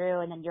gone through,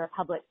 and then your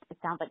it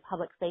sounds like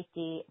public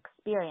safety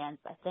experience.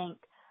 I think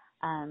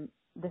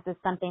this is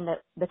something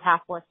that the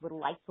task force would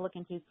like to look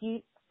into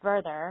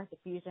further, the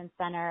Fusion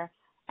Center.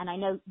 And I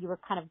know you were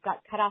kind of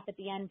got cut off at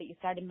the end, but you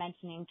started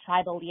mentioning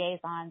tribal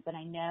liaisons, and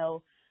I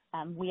know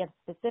we have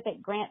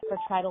specific grants for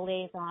tribal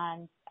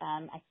liaisons.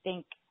 I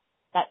think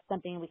that's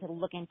something we could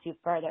look into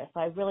further. So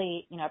I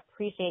really,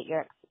 appreciate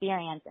your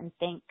experience and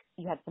think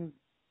you have some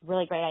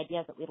really great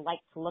ideas that we'd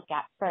like to look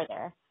at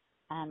further.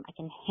 I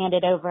can hand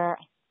it over.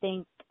 I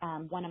think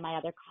one of my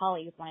other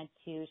colleagues wanted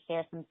to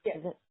share some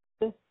specific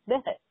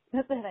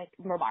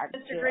remarks.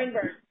 Mr.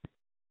 Greenberg.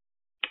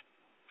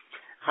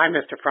 Hi,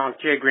 Mr. Frank.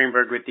 Jay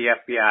Greenberg with the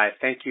FBI.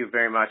 Thank you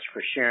very much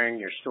for sharing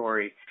your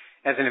story.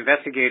 As an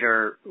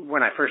investigator,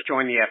 when I first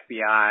joined the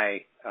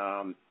FBI,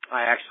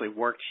 I actually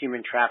worked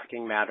human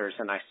trafficking matters,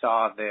 and I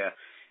saw the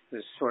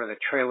sort of the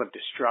trail of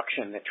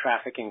destruction that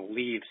trafficking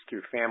leaves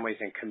through families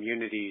and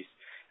communities.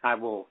 I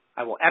will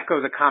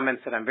echo the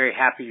comments that I'm very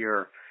happy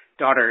your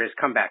daughter has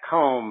come back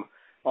home,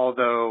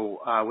 although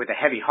with a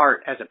heavy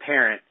heart as a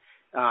parent,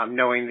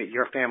 knowing that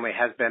your family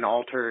has been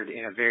altered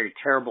in a very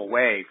terrible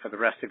way for the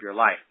rest of your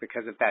life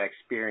because of that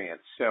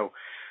experience. So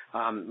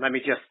let me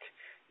just,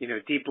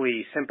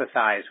 deeply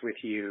sympathize with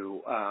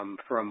you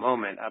for a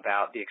moment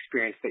about the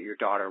experience that your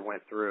daughter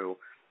went through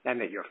and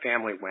that your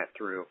family went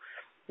through.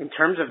 In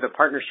terms of the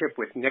partnership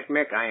with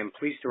NCMEC, I am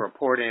pleased to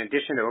report, in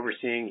addition to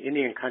overseeing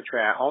Indian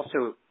country, I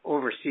also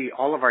oversee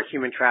all of our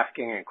human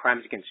trafficking and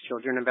crimes against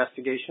children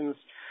investigations.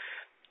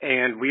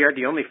 And we are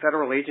the only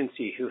federal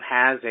agency who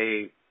has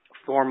a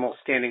formal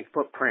standing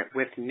footprint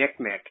with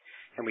NCMEC,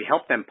 and we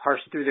help them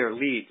parse through their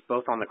leads,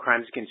 both on the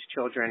crimes against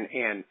children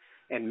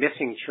and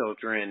missing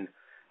children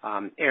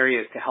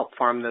areas to help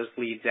farm those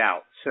leads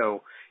out.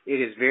 So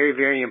it is very,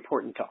 very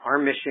important to our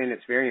mission.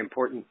 It's very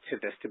important to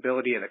the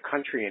stability of the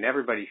country and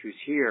everybody who's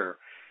here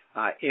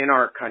in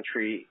our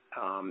country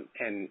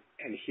and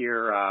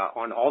here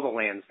on all the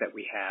lands that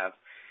we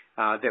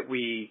have, that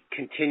we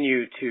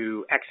continue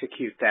to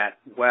execute that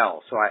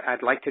well. So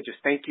I'd like to just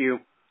thank you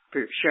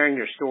for sharing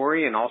your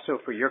story and also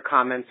for your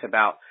comments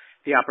about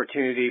the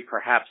opportunity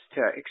perhaps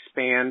to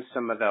expand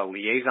some of the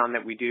liaison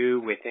that we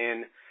do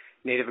within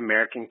Native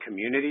American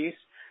communities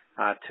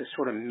to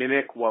sort of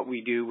mimic what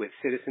we do with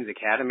Citizens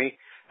Academy.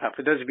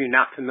 For those of you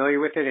not familiar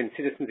with it, in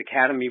Citizens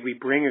Academy, we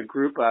bring a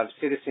group of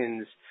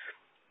citizens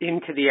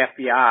into the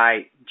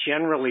FBI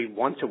generally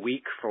once a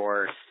week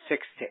for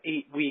 6 to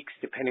 8 weeks,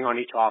 depending on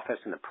each office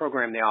and the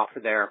program they offer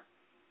there,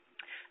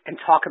 and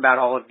talk about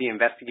all of the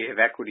investigative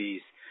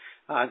equities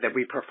that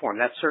we perform.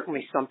 That's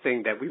certainly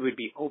something that we would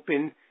be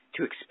open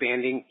to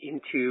expanding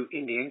into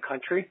Indian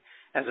country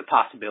as a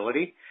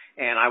possibility.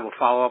 And I will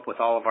follow up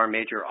with all of our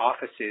major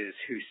offices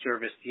who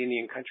service the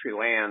Indian country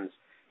lands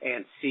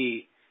and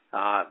see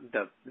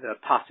the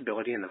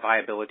possibility and the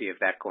viability of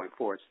that going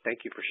forward. So thank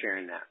you for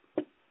sharing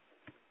that.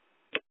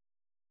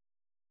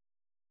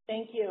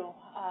 Thank you.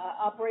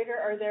 Operator,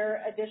 are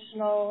there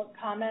additional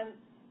comments?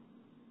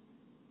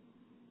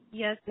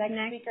 Yes,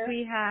 next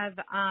we have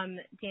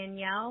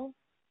Danielle.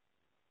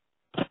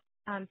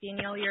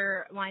 Danielle,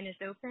 your line is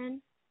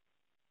open.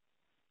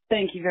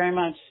 Thank you very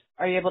much.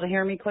 Are you able to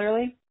hear me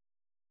clearly?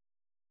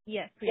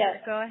 Yes, yes.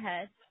 Go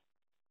ahead.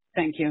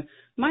 Thank you.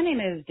 My name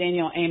is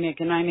Danielle Amick,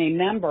 and I'm a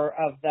member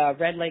of the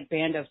Red Lake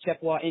Band of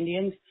Chippewa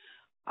Indians.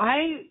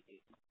 I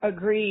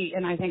agree,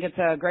 and I think it's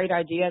a great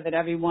idea that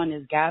everyone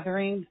is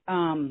gathering.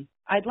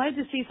 I'd like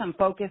to see some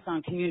focus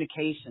on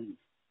communication.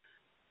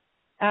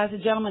 As the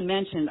gentleman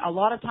mentioned, a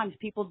lot of times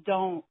people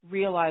don't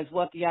realize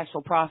what the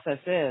actual process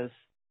is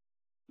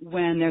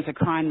when there's a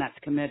crime that's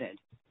committed,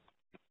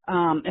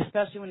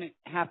 especially when it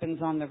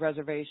happens on the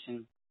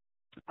reservation.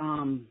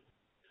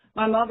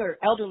 My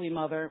elderly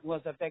mother,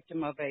 was a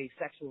victim of a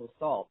sexual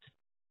assault,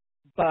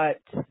 but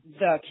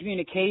the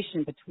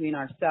communication between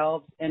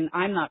ourselves, and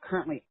I'm not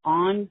currently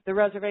on the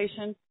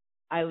reservation,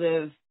 I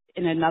live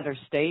in another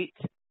state,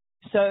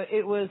 so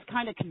it was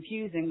kind of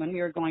confusing when we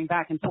were going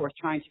back and forth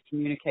trying to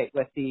communicate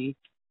with the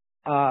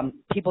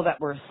people that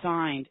were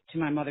assigned to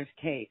my mother's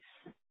case.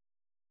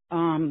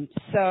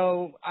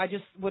 So I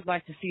just would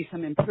like to see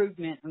some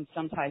improvement and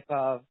some type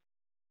of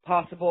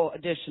possible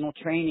additional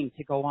training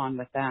to go on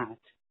with that,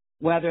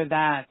 whether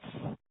that's,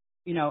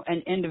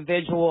 an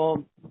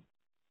individual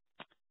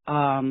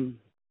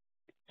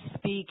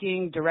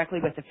speaking directly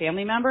with the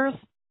family members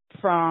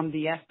from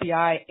the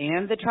FBI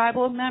and the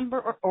tribal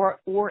member or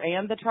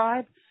the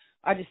tribe.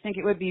 I just think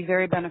it would be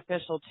very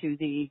beneficial to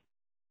the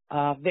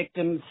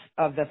victims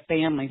of the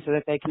family so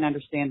that they can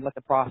understand what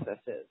the process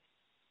is,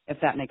 if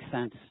that makes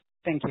sense.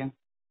 Thank you.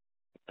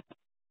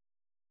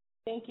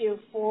 Thank you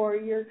for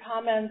your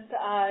comments.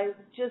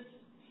 Just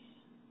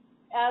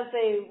as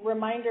a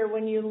reminder,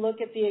 when you look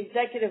at the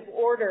executive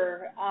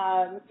order,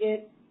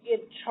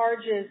 it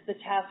charges the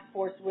task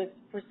force with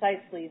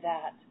precisely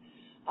that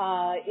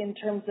in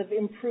terms of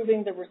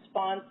improving the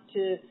response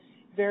to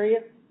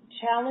various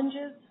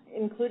challenges,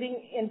 including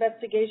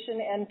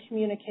investigation and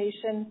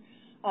communication,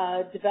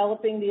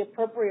 developing the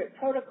appropriate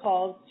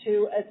protocols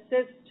to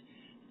assist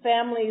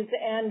families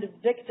and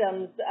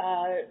victims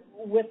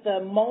with the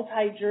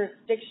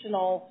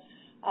multi-jurisdictional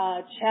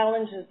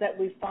challenges that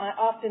we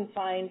often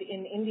find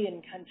in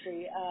Indian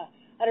country.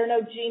 I don't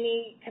know,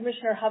 Jeannie,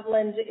 Commissioner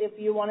Hovland, if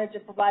you wanted to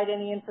provide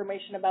any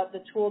information about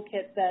the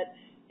toolkit that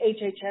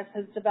HHS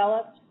has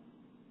developed.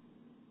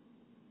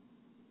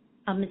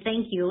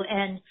 Thank you.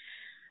 And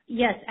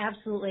yes,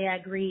 absolutely, I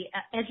agree.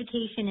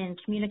 Education and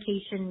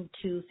communication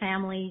to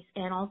families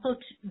and also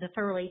to the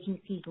federal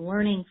agencies,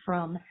 learning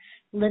from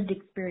lived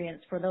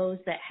experience for those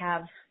that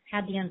have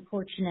had the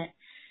unfortunate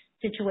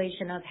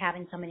situation of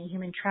having somebody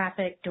human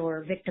trafficked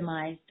or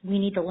victimized. We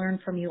need to learn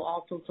from you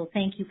also. So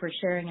thank you for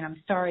sharing, and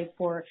I'm sorry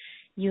for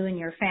you and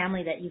your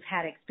family that you've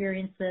had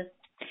experience this.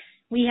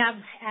 We have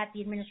at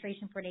the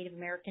Administration for Native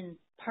Americans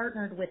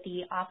partnered with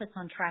the Office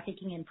on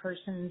Trafficking in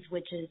Persons,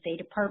 which is a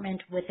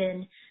department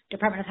within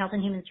Department of Health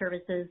and Human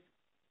Services,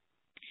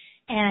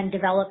 and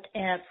developed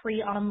a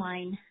free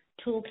online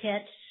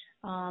toolkit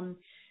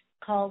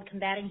called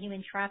Combating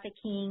Human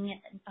Trafficking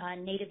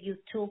Native Youth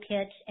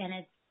Toolkit, and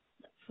it's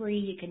free.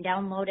 You can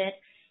download it,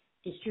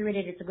 distribute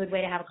it. It's a good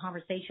way to have a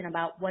conversation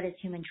about what is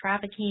human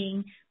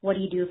trafficking, what do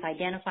you do if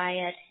identify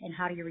it, and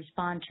how do you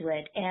respond to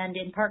it. And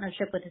in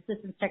partnership with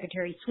Assistant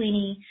Secretary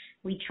Sweeney,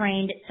 we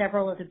trained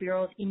several of the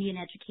Bureau of Indian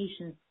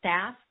Education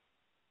staff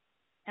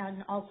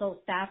and also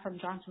staff from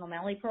Johnson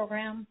O'Malley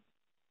program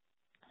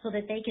so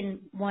that they can,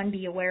 one,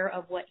 be aware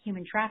of what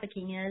human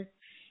trafficking is,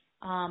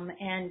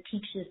 and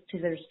teach this to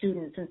their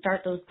students and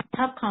start those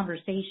tough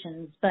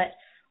conversations, but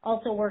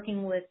also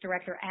working with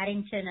Director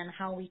Addington and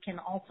how we can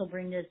also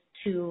bring this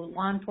to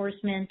law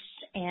enforcement.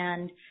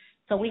 And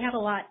so we have a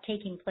lot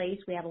taking place.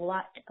 We have a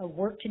lot of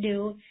work to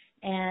do,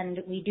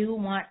 and we do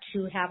want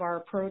to have our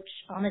approach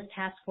on this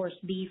task force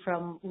be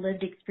from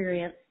lived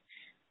experience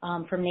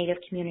from Native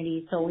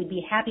communities. So we'd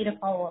be happy to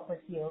follow up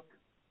with you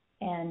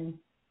and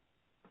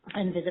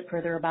visit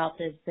further about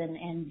this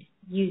and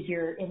use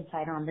your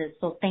insight on this.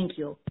 So thank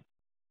you.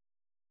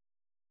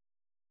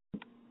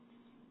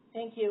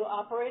 Thank you.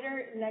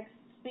 Operator, next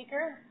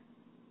speaker.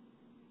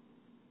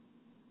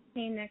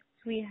 Okay, next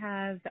we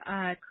have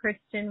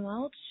Kristen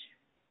Welch.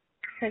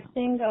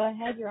 Kristen, go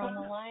ahead. You're on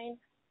the line.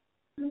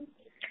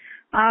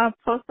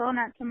 Postal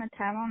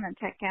Natamatam and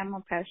Tekam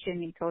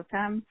Opeshin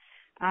Totem.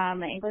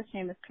 My English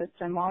name is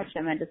Kristen Welch.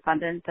 I'm a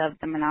descendant of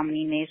the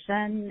Menominee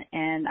Nation,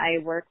 and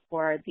I work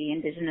for the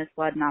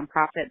Indigenous-led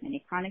nonprofit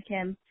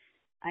Minikonikim.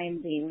 I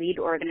am the lead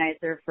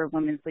organizer for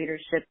Women's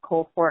Leadership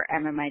Cohort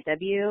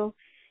MMIW,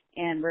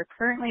 and we're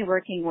currently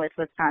working with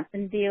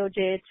Wisconsin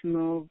DOJ to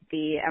move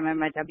the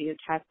MMIW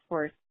task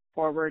force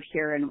forward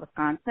here in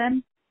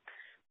Wisconsin.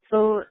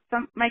 So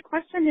my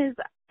question is,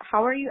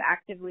 how are you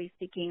actively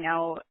seeking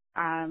out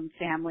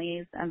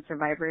families and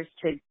survivors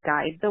to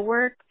guide the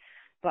work,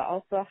 but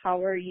also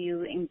how are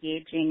you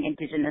engaging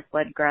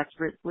Indigenous-led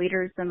grassroots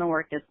leaders in the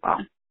work as well?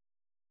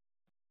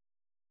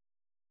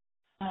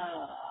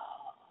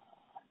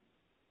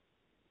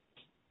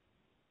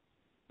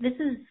 This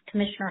is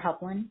Commissioner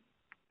Hovland.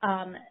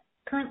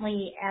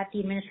 Currently at the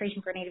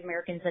Administration for Native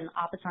Americans and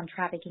Office on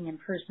Trafficking in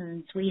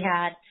Persons, we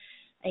had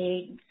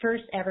a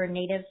first ever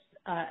Native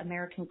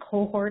American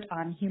cohort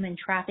on human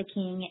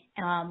trafficking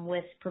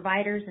with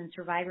providers and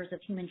survivors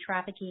of human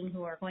trafficking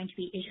who are going to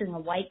be issuing a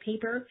white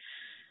paper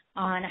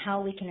on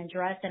how we can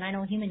address, and I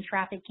know human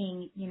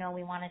trafficking, we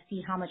want to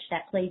see how much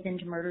that plays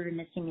into murdered and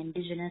missing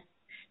Indigenous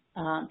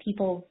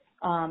people.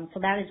 So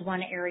that is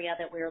one area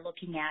that we're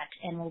looking at,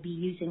 and we'll be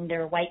using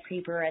their white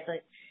paper as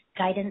a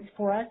guidance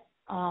for us,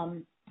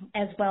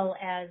 as well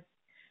as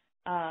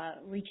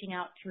reaching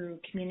out through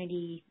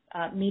community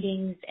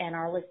meetings and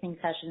our listening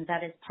sessions.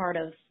 That is part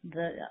of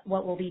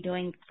what we'll be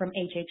doing from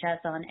HHS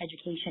on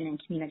education and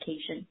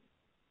communication.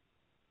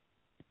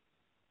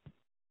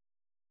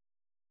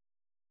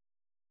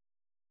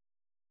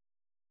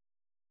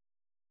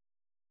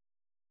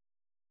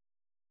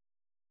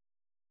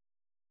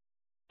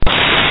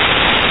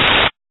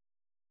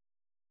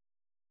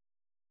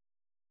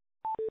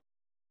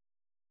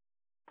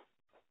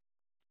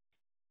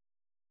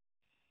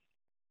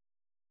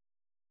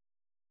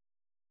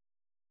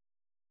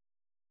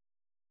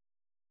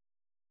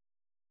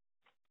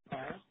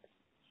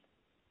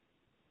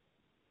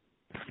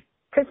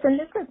 Kristen,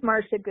 this is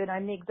Marcia Good.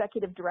 I'm the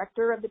executive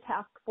director of the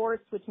task force,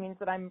 which means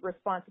that I'm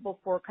responsible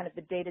for kind of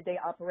the day-to-day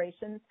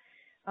operations.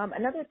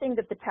 Another thing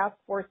that the task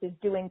force is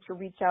doing to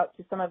reach out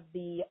to some of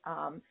the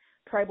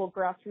tribal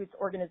grassroots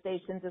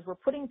organizations is we're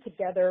putting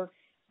together,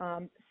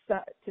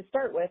 to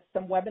start with,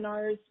 some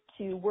webinars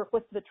to work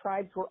with the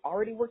tribes who are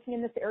already working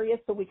in this area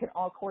so we can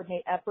all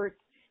coordinate efforts.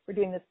 We're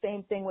doing the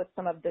same thing with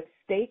some of the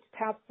state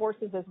task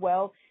forces as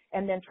well,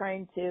 and then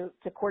trying to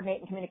coordinate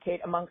and communicate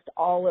amongst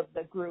all of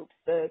the groups,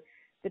 the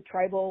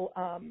tribal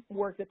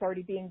work that's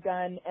already being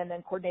done, and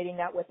then coordinating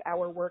that with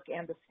our work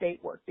and the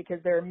state work, because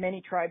there are many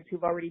tribes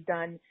who've already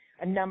done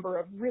a number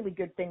of really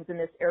good things in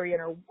this area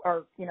and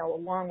are a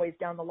long ways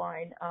down the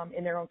line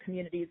in their own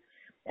communities.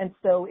 And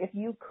so if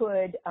you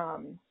could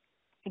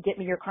get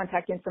me your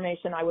contact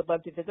information, I would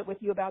love to visit with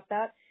you about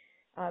that.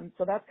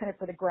 So that's kind of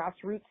for the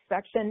grassroots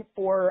section.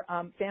 For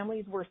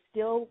families, we're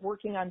still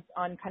working on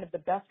kind of the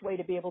best way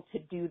to be able to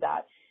do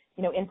that.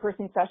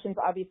 In-person sessions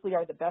obviously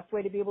are the best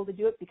way to be able to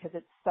do it because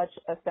it's such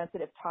a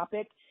sensitive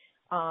topic.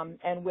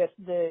 And with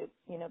the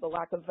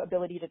lack of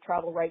ability to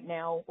travel right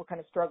now, we're kind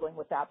of struggling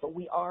with that. But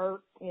we are,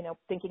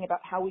 thinking about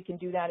how we can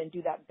do that and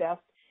do that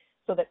best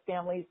so that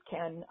families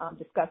can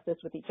discuss this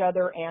with each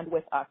other and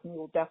with us. And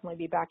we'll definitely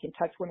be back in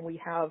touch when we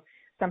have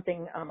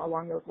something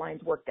along those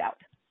lines worked out.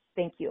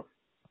 Thank you.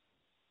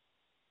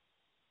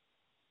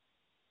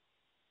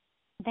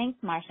 Thanks,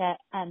 Marcia.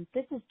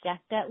 This is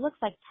Jessica. It looks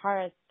like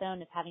Tara's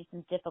phone is having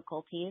some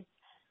difficulties.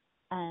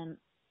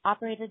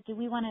 Operator, do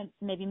we want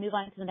to maybe move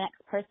on to the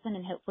next person,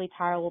 and hopefully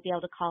Tara will be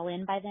able to call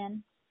in by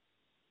then?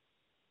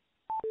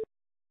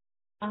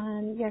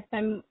 Yes,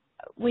 I'm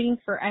waiting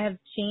I have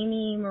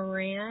Jamie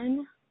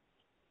Moran.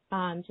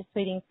 Just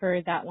waiting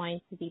for that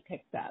line to be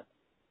picked up.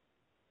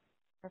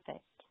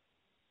 Perfect.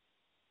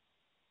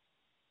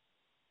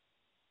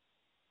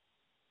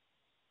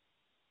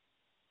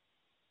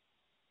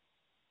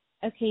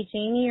 Okay,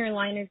 Jamie, your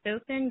line is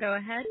open. Go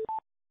ahead.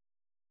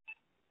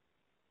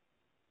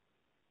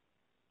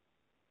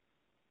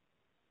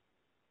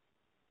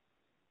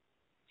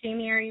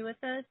 Jamie, are you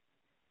with us?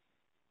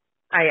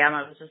 I am.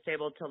 I was just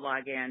able to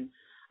log in.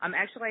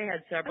 Actually, I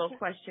had several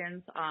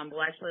questions.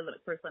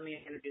 First, let me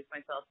introduce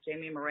myself.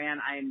 Jamie Moran.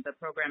 I'm the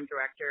program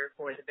director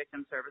for the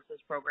Victim Services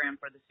Program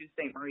for the Sault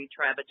Ste. Marie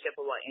Tribe of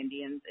Chippewa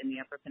Indians in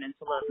the Upper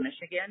Peninsula of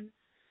Michigan.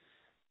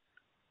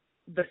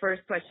 The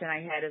first question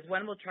I had is,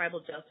 when will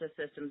tribal justice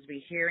systems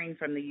be hearing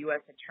from the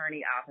U.S.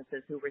 attorney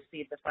offices who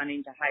received the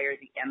funding to hire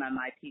the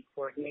MMIP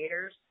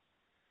coordinators?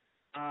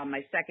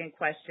 My second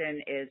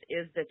question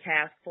is the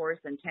task force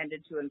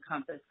intended to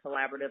encompass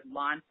collaborative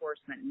law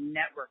enforcement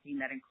networking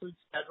that includes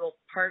federal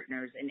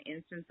partners in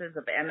instances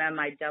of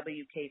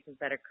MMIW cases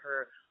that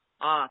occur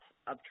off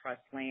of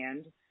trust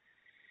land?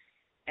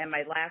 And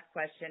my last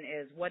question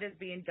is, what is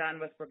being done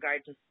with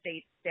regard to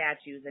state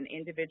statutes and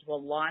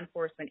individual law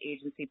enforcement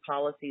agency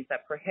policies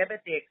that prohibit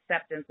the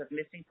acceptance of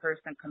missing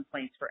person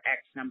complaints for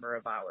X number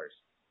of hours?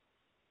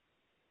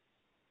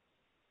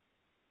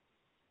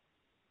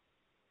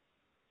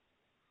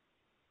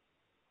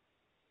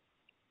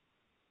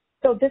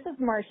 So this is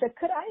Marcia.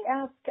 Could I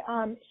ask,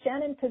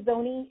 Shannon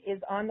Pizzoni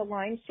is on the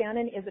line.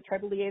 Shannon is a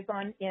tribal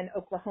liaison in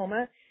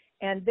Oklahoma,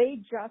 and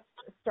they just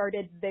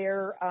started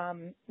their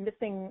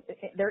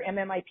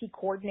MMIP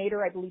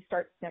coordinator, I believe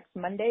starts next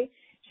Monday.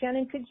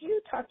 Shannon, could you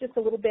talk just a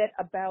little bit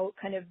about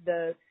kind of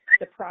the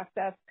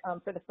process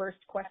for the first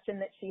question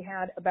that she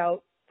had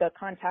about the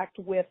contact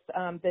with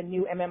the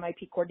new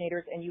MMIP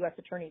coordinators and U.S.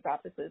 attorneys'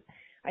 offices?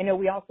 I know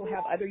we also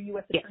have other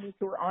U.S. attorneys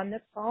who are on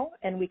this call,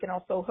 and we can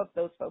also hook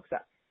those folks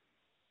up.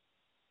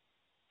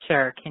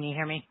 Sure. Can you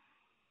hear me?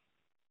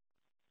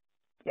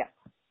 Yes.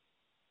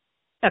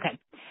 Okay.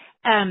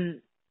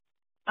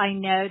 I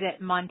know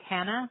that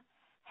Montana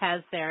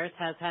has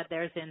had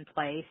theirs in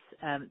place.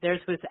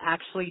 Theirs was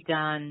actually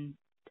done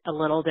a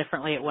little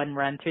differently. It wasn't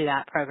run through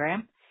that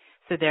program.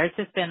 So theirs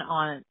has been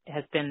on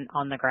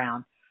the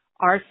ground.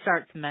 Ours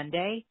starts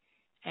Monday,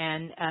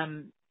 and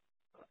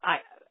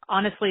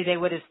honestly, they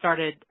would have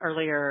started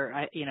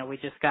earlier. We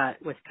just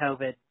got with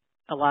COVID,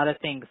 a lot of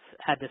things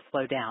had to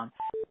slow down.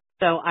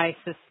 So I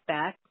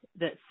suspect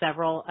that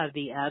several of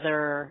the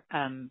other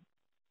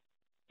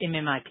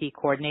MMIP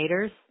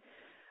coordinators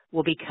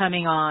will be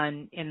coming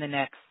on in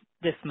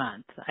this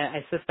month.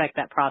 I suspect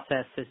that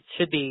process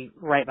should be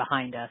right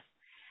behind us.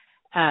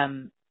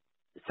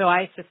 So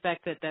I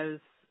suspect that those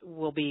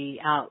will be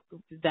out.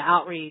 The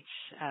outreach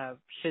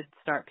should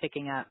start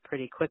picking up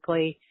pretty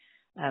quickly.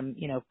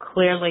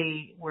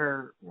 Clearly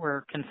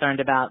we're concerned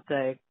about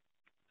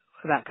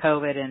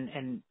COVID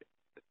and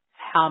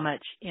how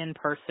much in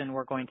person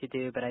we're going to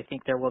do, but I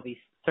think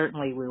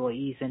we will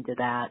ease into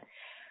that.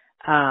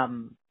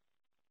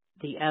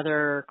 The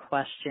other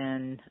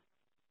question,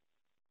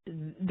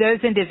 those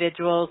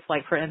individuals,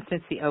 like for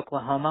instance, the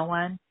Oklahoma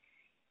one,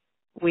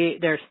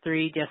 there's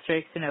 3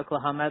 districts in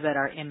Oklahoma that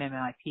our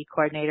MMIP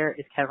coordinator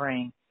is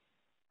covering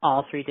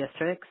all 3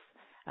 districts.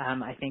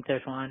 I think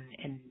there's one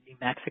in New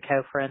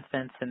Mexico, for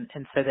instance, and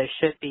so they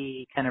should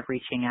be kind of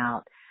reaching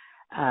out.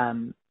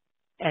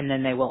 And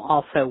then they will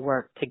also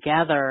work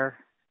together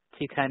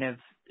to kind of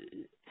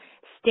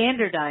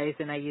standardize,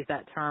 and I use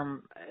that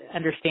term,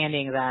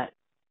 understanding that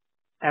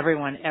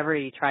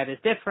every tribe is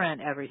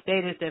different, every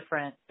state is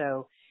different,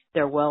 so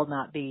there will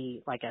not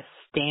be like a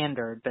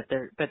standard, but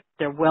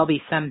there will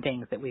be some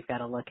things that we've got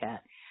to look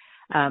at.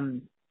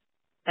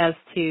 As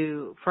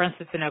to, for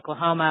instance, in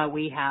Oklahoma,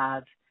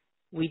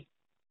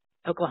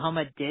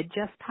 Oklahoma did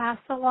just pass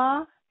a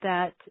law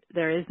that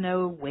there is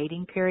no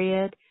waiting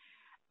period.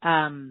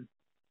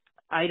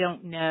 I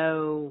don't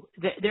know.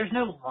 There's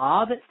no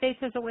law that states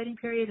there's a waiting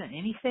period in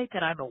any state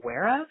that I'm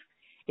aware of.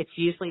 It's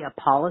usually a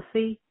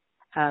policy.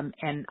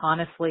 And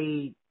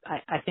honestly,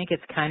 I think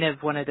it's kind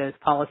of one of those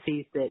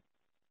policies that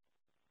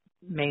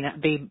may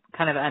not be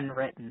kind of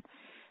unwritten.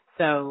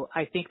 So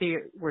I think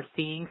we're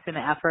seeing some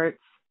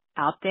efforts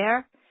out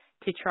there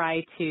to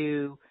try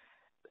to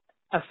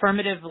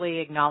affirmatively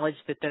acknowledge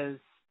that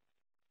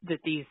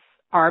these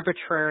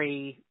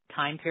arbitrary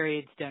time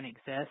periods don't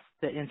exist,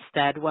 that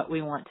instead what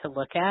we want to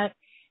look at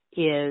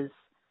is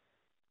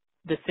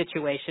the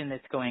situation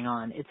that's going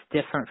on. It's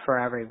different for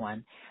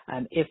everyone.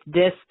 If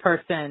this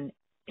person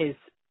is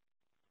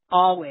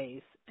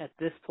always at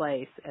this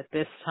place at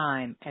this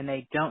time and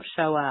they don't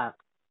show up,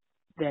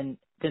 then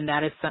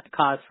that is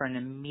cause for an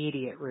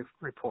immediate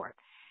report.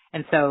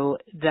 And so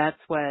that's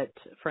what,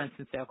 for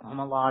instance, the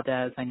Oklahoma law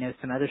does. I know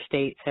some other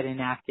states had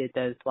enacted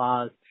those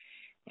laws.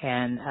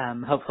 And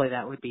hopefully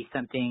that would be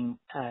something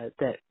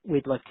that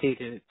we'd look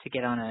to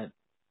get on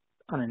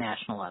a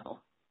national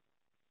level.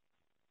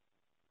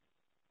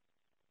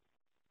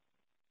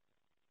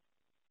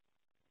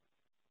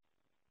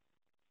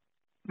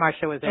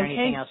 Marcia, was there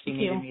anything else you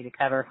needed me to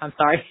cover? I'm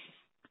sorry.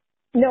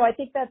 No, I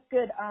think that's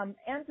good.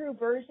 Andrew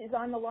Burge is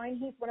on the line.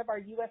 He's one of our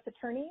U.S.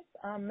 attorneys.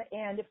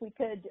 And if we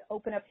could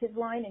open up his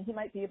line, and he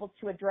might be able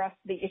to address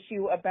the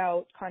issue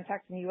about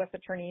contacting U.S.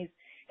 attorneys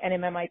and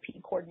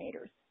MMIP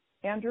coordinators.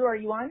 Andrew, are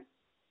you on?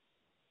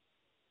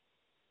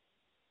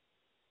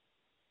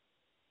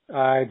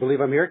 I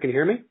believe I'm here. Can you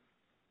hear me?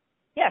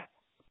 Yes.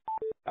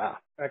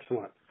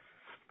 Excellent.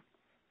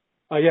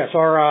 Yes,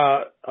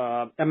 our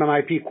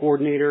MMIP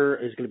coordinator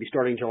is going to be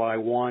starting July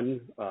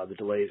 1. The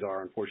delays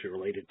are unfortunately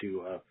related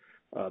to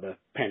the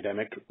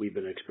pandemic we've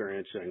been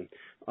experiencing,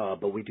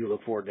 but we do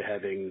look forward to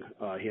having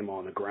him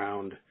on the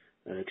ground.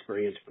 An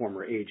experienced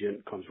former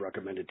agent comes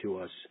recommended to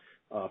us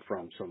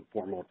from some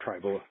former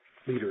tribal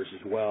leaders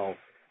as well.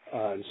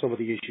 And some of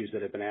the issues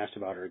that have been asked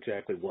about are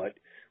exactly what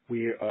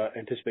we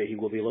anticipate he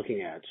will be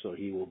looking at. So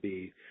he will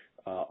be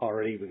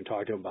already, we've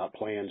talked to him about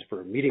plans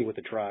for meeting with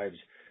the tribes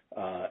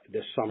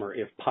this summer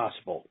if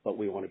possible, but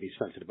we want to be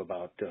sensitive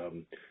about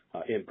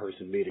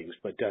in-person meetings.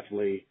 But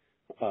definitely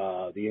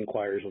the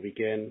inquiries will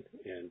begin,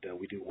 and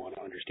we do want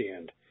to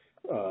understand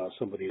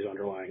some of these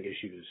underlying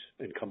issues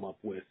and come up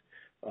with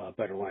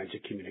better lines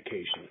of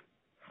communication.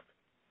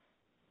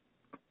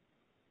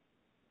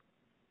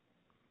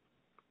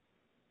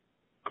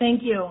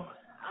 Thank you.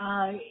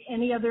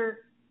 Any other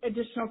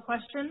additional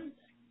questions?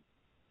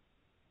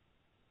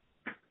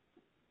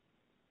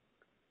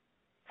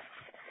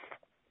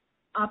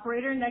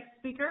 Operator, next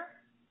speaker.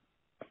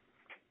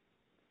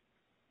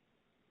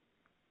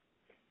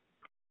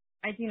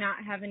 I do not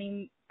have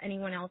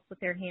anyone else with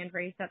their hand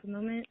raised at the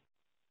moment.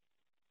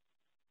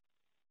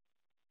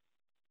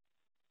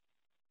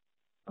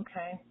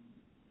 Okay.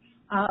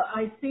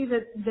 I see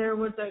that there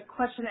was a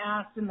question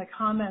asked in the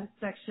comments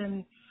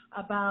section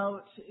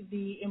about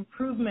the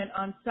improvement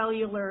on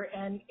cellular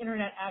and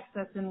internet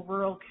access in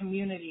rural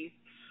communities.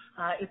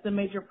 It's a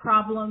major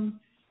problem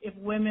if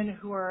women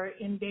who are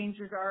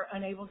endangered are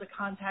unable to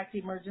contact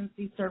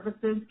emergency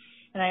services,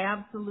 and I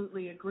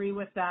absolutely agree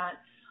with that.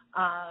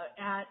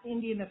 At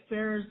Indian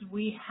Affairs,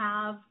 we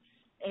have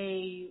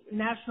a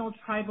National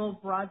Tribal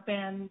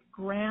Broadband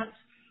Grant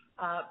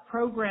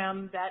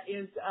program that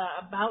is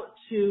about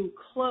to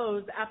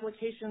close.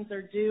 Applications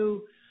are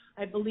due,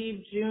 I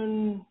believe,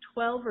 June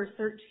 12 or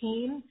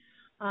 13,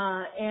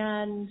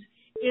 and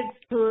it's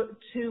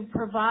to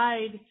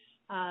provide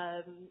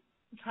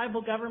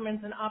tribal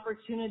governments an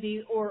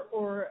opportunity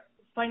or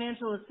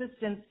financial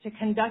assistance to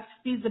conduct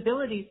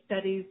feasibility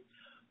studies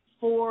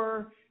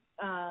for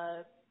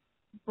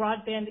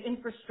broadband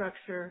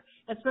infrastructure,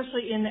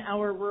 especially in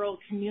our rural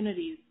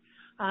communities.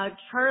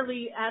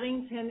 Charlie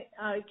Addington,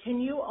 can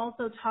you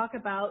also talk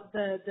about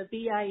the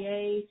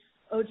BIA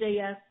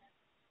OJS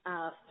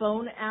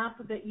phone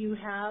app that you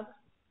have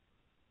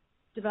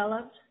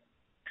developed?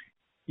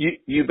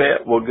 You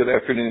bet. Well, good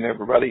afternoon,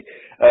 everybody.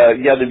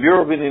 The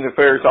Bureau of Indian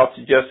Affairs, Office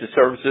of Justice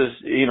Services,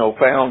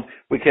 found,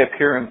 we kept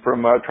hearing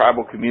from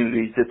tribal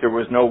communities that there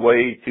was no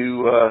way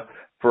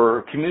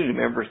for community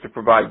members to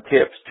provide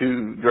tips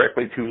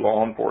directly to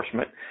law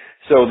enforcement.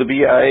 So the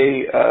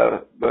BIA,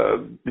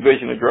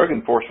 Division of Drug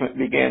Enforcement,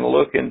 began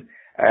looking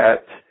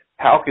at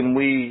how can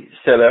we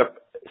set up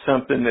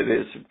something that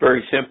is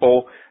very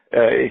simple,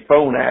 a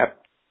phone app,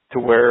 to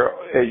where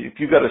if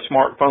you've got a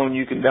smartphone,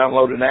 you can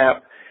download an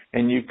app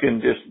and you can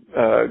just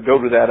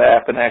go to that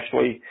app and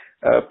actually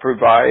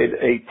provide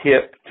a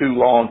tip to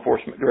law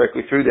enforcement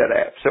directly through that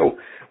app. So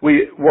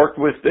we worked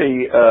with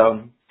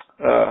the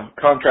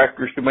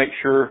contractors to make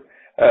sure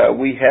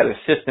we had a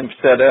system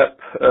set up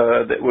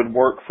that would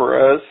work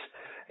for us.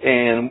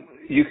 And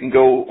you can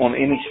go on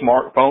any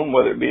smartphone,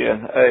 whether it be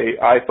an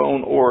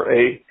iPhone or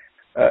a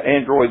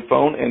Android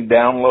phone, and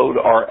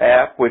download our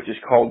app, which is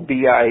called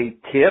BIA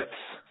Tips.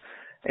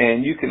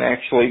 And you can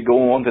actually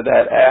go onto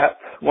that app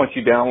once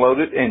you download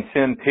it and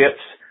send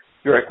tips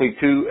directly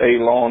to a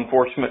law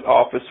enforcement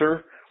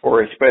officer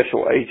or a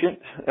special agent.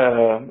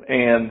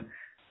 And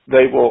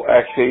they will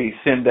actually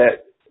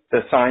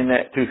assign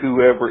that to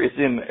whoever is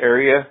in the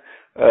area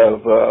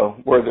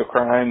of where the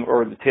crime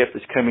or the tip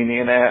is coming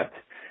in at.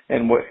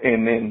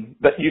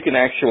 But you can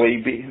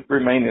actually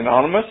remain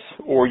anonymous,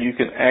 or you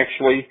can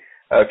actually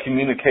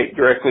communicate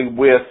directly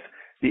with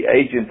the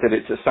agent that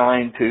it's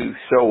assigned to.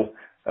 So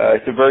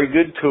it's a very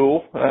good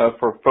tool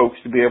for folks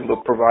to be able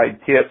to provide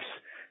tips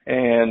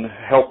and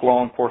help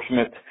law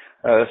enforcement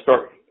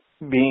start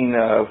being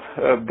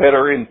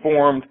better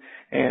informed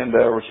and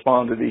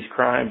respond to these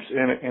crimes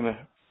in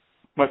a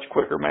much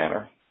quicker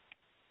manner.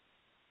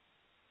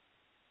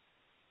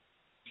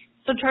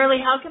 So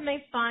Charlie, how can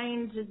they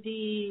find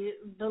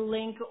the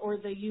link or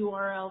the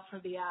URL for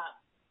the app?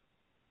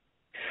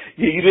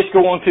 You just go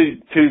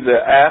onto the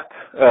app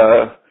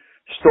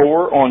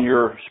store on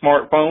your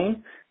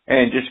smartphone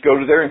and just go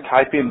to there and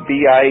type in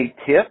BIA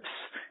Tips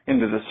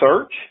into the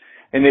search,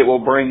 and it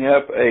will bring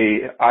up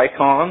a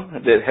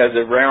icon that has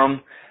a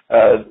round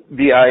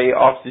BIA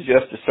Office of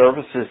Justice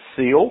Services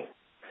seal,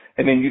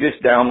 and then you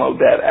just download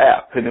that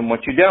app. And then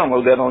once you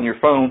download that on your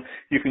phone,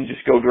 you can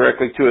just go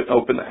directly to it and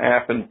open the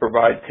app and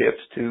provide tips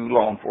to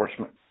law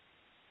enforcement.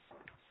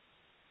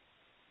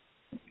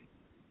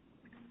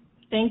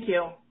 Thank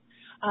you.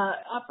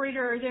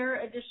 Operator, are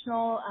there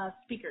additional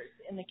speakers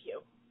in the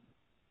queue?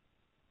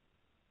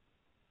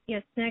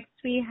 Yes, next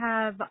we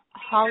have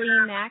Holly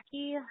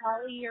Mackey.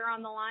 Holly, you're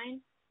on the line.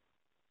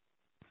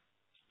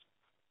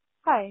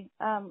 Hi,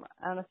 I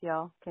don't know if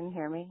y'all can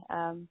hear me.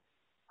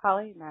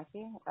 Holly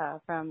Mackey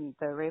from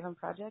the Raven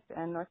Project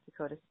and North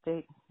Dakota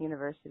State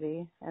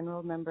University,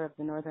 enrolled member of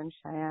the Northern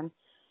Cheyenne.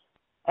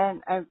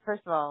 And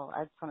first of all,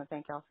 I just want to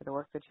thank y'all for the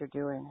work that you're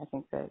doing. I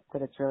think that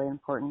it's really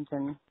important,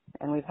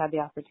 and we've had the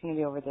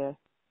opportunity over the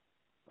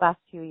last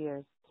few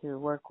years to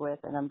work with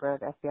a number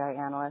of FBI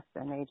analysts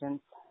and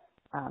agents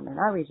in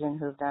our region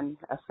who've done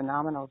a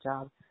phenomenal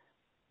job.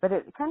 But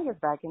it kind of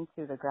gets back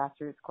into the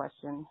grassroots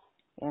question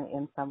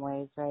in some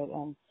ways, right?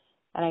 And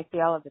I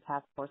see all of the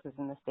task forces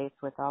in the states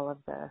with all of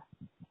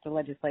the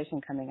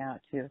legislation coming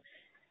out to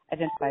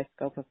identify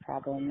scope of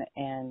problem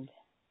and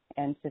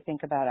to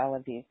think about all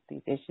of these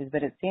issues.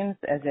 But it seems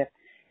as if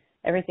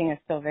everything is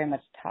still very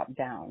much top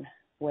down,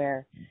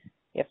 where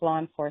if law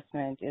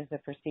enforcement is a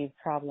perceived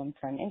problem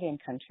from Indian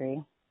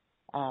country,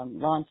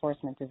 law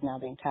enforcement is now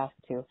being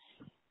tasked to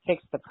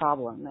fix the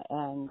problem.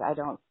 And I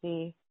don't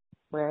see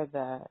where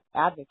the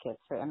advocates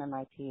for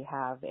MMIP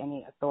have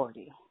any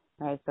authority,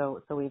 right?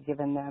 So we've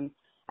given them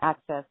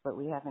access, but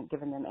we haven't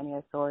given them any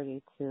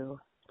authority to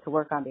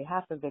work on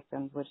behalf of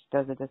victims, which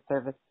does a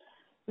disservice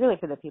really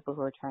to the people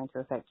who are trying to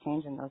affect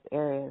change in those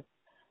areas.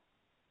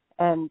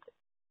 And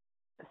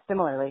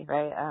similarly,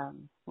 right,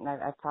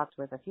 I've talked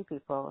with a few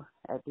people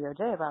at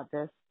DOJ about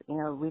this. You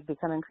know, we've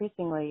become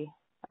increasingly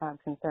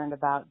concerned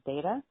about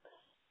data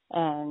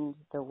and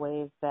the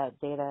ways that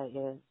data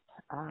is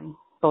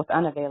both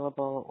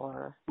unavailable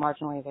or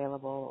marginally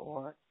available,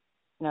 or,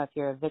 you know, if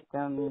you're a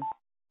victim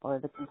or a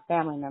victim's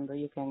family member,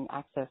 you can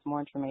access more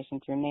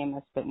information through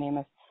NamUs, but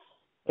NamUs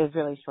is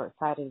really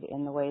short-sighted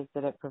in the ways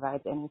that it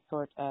provides any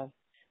sort of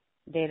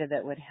data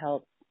that would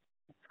help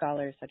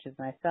scholars such as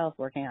myself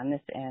working on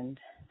this end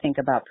think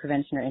about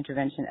prevention or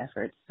intervention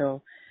efforts.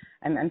 So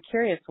I'm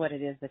curious what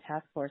it is the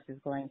task force is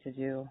going to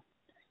do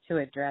to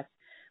address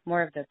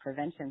more of the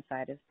prevention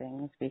side of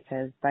things,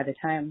 because by the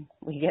time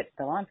we get to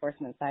the law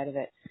enforcement side of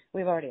it,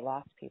 we've already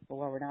lost people,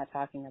 where we're not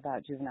talking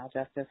about juvenile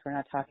justice, we're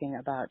not talking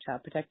about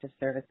child protective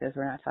services,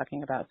 we're not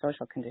talking about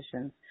social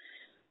conditions,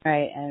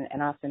 right?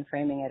 And often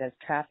framing it as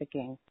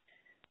trafficking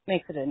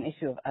makes it an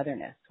issue of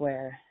otherness,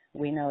 where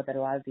we know that a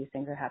lot of these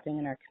things are happening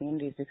in our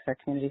communities because our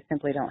communities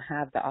simply don't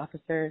have the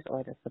officers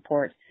or the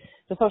support,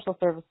 the social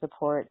service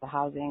support, the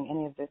housing,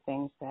 any of the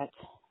things that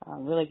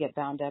really get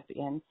bound up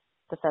in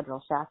the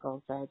federal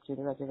shackles, right, through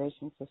the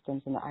reservation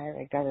systems and the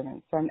IRA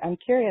government. So I'm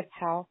curious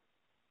how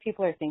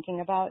people are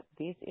thinking about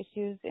these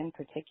issues in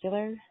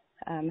particular,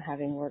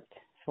 having worked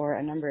for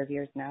a number of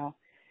years now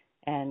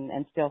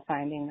and still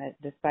finding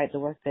that despite the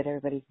work that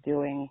everybody's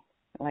doing,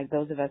 like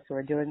those of us who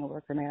are doing the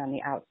work remain on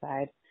the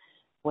outside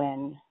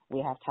when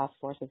we have task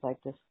forces like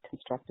this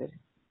constructed.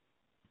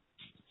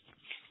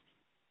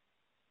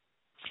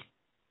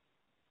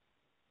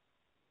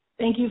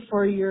 Thank you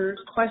for your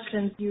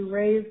questions. You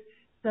raised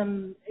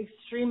some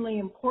extremely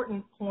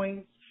important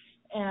points,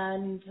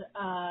 and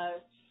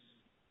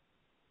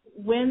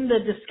when the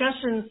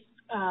discussions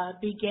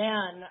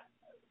began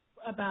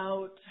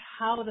about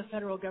how the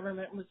federal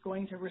government was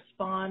going to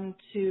respond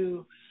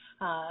to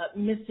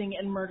missing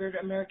and murdered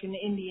American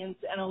Indians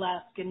and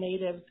Alaska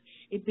Natives,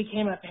 it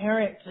became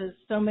apparent to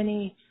so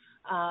many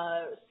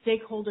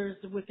stakeholders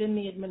within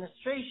the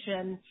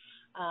administration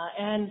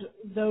and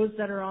those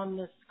that are on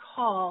this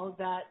call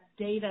that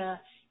data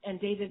and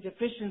data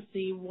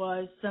deficiency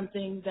was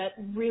something that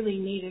really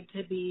needed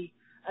to be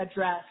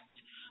addressed.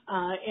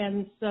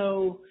 And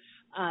so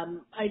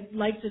I'd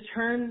like to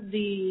turn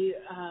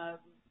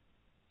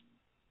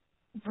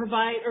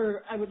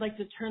I would like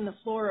to turn the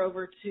floor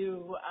over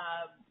to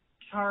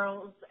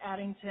Charles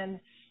Addington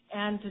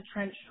and to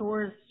Trent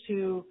Shores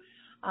to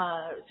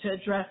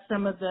address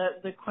some of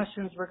the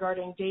questions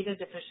regarding data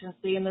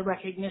deficiency and the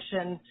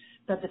recognition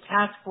that the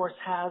task force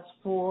has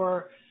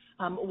for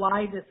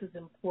why this is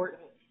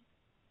important.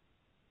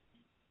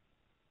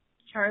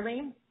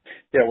 Charlie?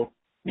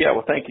 Yeah,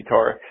 well, thank you,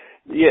 Tara.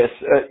 Yes,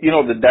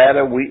 the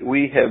data,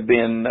 we have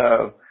been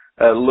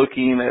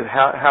looking at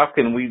how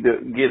can we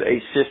get a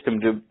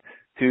system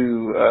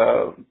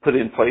to put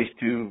in place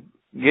to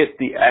get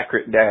the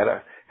accurate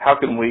data. How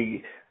can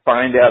we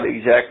find out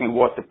exactly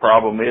what the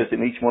problem is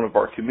in each one of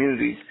our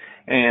communities?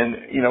 And,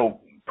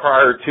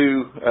 prior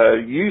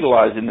to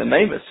utilizing the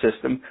NamUs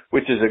system,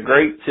 which is a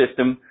great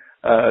system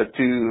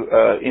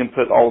to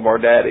input all of our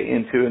data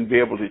into and be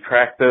able to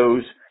track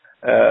those,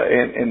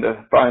 and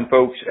the fine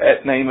folks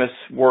at NamUs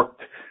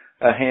worked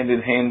hand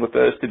in hand with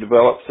us to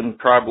develop some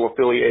tribal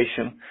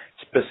affiliation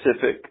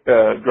specific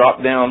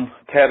drop down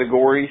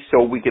categories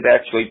so we could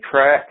actually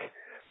track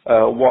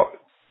what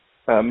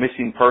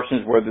missing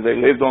persons, whether they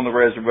lived on the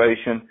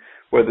reservation,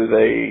 whether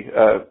they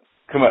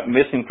come up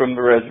missing from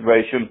the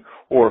reservation,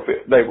 or if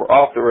they were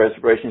off the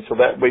reservation, so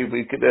that way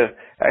we could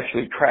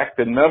actually track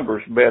the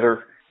numbers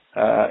better.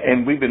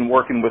 And we've been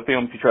working with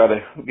them to try to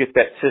get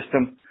that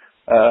system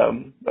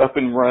up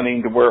and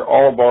running to where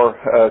all of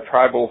our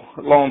tribal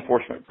law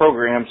enforcement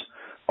programs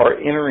are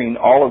entering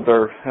all of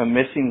their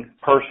missing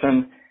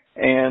person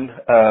and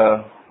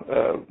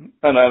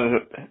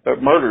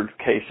murdered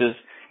cases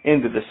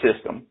into the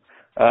system.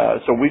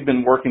 So we've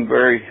been working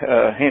very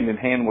hand in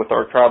hand with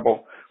our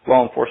tribal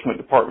law enforcement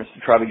departments to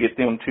try to get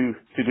them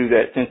to do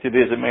that, since it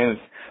is a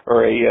managed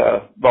or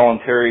a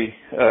voluntary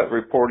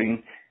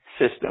reporting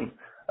system.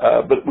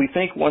 But we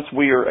think once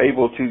we are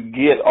able to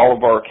get all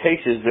of our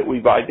cases that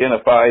we've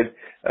identified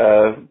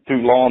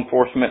through law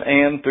enforcement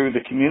and through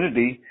the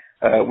community,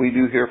 we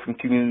do hear from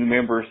community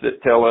members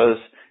that tell us,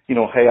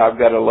 hey, I've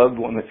got a loved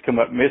one that's come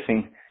up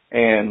missing,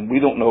 and we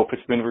don't know if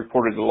it's been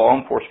reported to law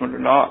enforcement or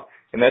not.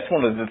 And that's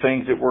one of the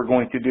things that we're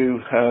going to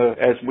do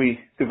as we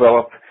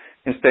develop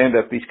and stand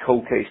up these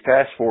cold case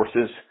task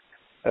forces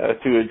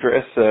to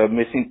address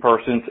missing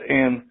persons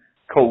and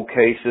cold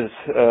cases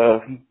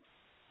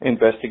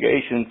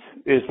investigations,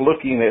 is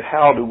looking at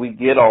how do we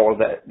get all of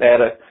that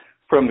data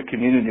from the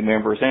community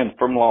members and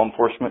from law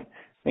enforcement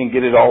and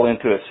get it all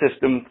into a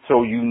system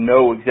so you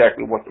know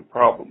exactly what the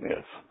problem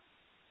is.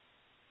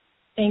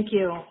 Thank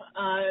you.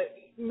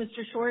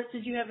 Mr. Shores,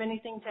 did you have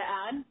anything to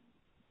add?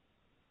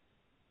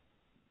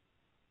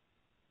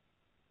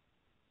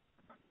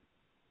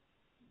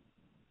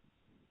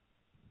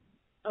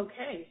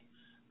 Okay.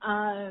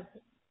 I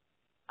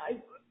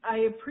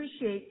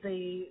appreciate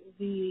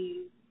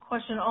the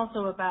question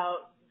also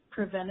about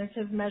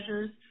preventative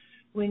measures.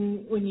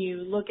 When you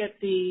look at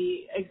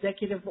the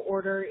executive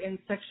order in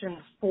section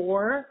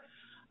 4,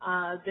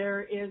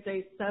 there is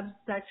a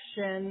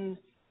subsection,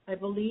 I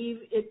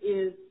believe it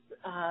is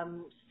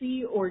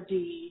C or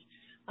D,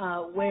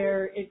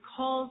 where it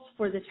calls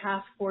for the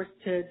task force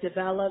to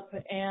develop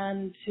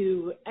and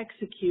to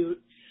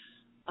execute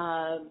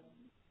an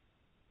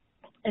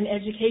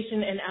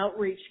education and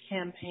outreach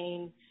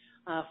campaign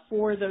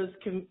for those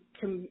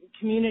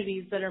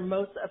communities that are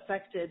most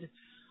affected,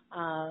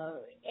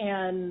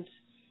 and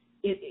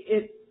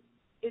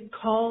it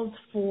calls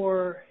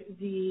for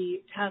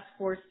the task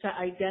force to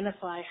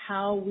identify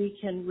how we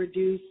can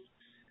reduce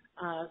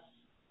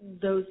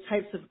those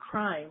types of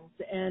crimes.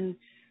 And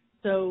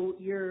so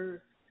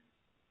your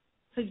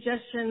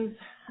suggestions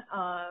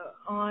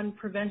on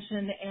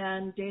prevention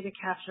and data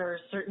capture are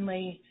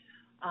certainly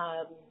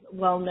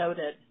well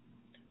noted.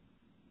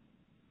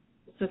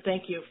 So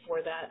thank you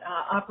for that.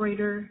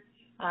 Operator,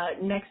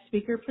 next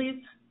speaker,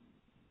 please.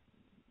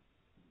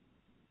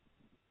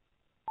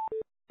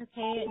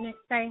 Okay,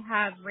 next I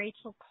have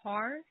Rachel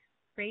Carr.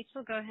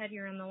 Rachel, go ahead.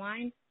 You're on the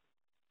line.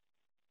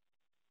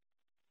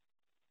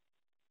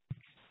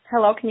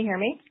 Hello, can you hear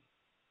me?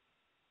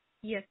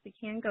 Yes, we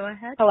can. Go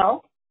ahead.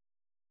 Hello?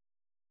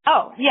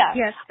 Oh, yeah.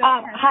 Yes, go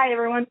ahead. Hi,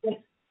 everyone.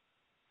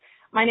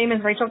 My name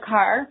is Rachel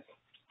Carr.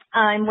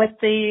 I'm with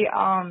the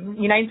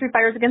United Through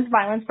Fires Against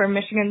Violence for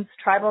Michigan's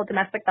Tribal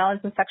Domestic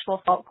Violence and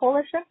Sexual Assault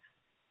Coalition.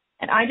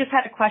 And I just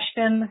had a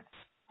question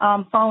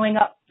following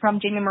up from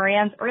Jamie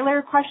Moran's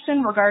earlier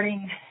question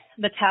regarding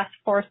the task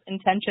force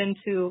intention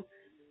to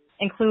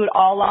include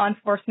all law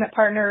enforcement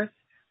partners,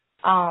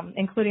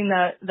 including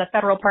the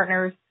federal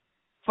partners,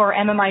 for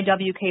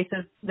MMIW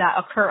cases that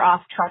occur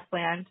off trust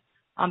land,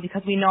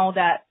 because we know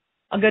that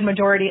a good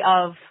majority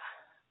of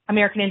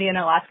American Indian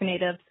and Alaska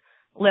Natives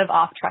live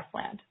off trust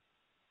land.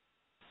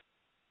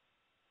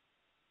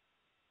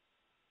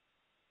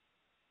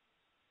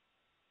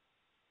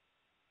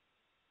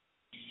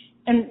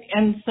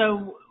 And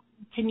so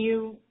can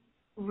you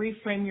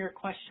reframe your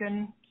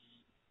question?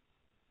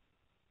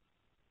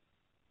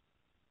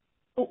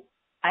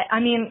 I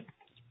mean,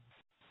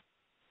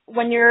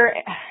 when you're,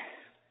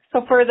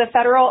 so for the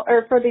federal,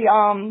 or for the,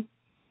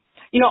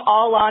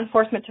 all law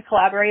enforcement to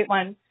collaborate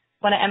when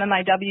an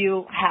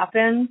MMIW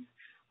happens,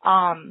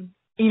 and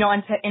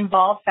to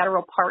involve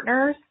federal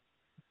partners,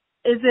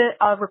 is it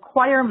a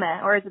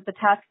requirement, or is it the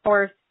task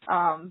force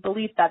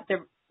belief that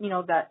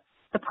that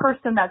the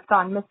person that's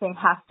gone missing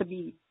has to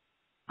be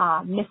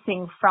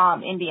missing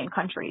from Indian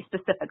country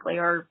specifically,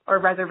 or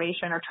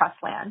reservation or trust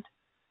land?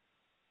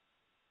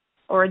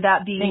 Or would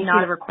that be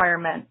not a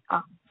requirement?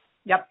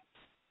 Yep.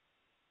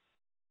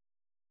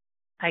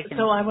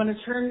 So I want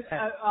to turn,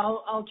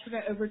 I'll turn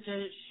it over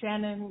to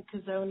Shannon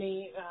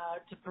Kazoni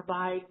to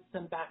provide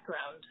some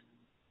background.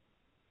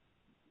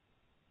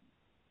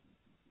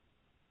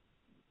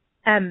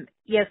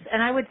 Yes,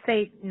 and I would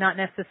say not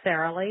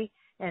necessarily,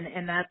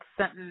 and that's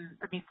something,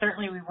 I mean,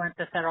 certainly we want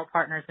the federal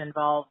partners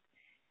involved,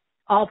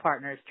 all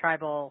partners,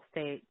 tribal,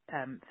 state,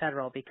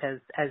 federal, because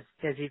as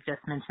you've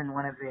just mentioned,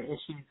 one of the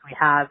issues we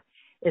have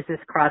is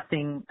this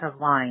crossing of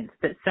lines.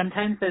 But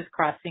sometimes those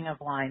crossing of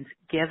lines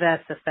give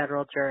us a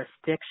federal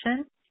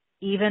jurisdiction,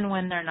 even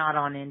when they're not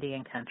on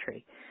Indian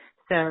country.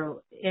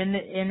 So in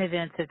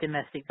events of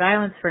domestic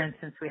violence, for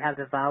instance, we have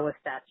the VAWA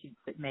statutes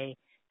that may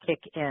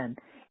kick in.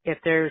 if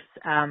there's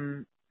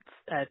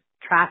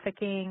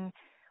trafficking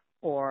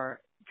or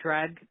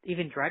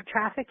even drug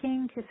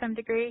trafficking to some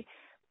degree,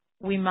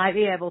 we might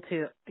be able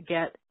to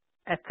get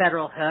a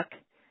federal hook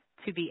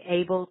to be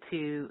able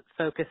to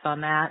focus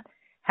on that.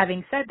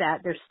 Having said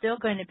that, there's still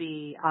going to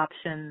be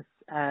options,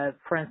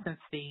 for instance,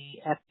 the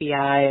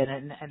FBI,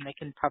 and they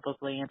can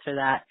probably answer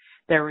that,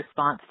 their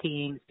response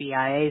teams,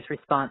 BIA's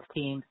response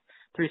teams,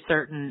 through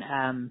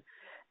certain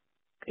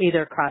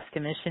either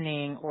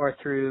cross-commissioning or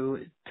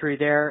through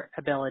their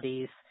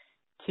abilities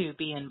to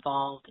be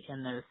involved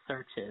in those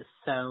searches.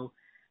 So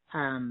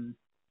I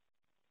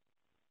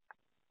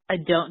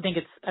don't think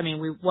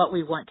what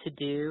we want to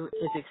do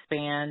is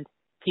expand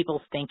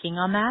people's thinking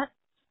on that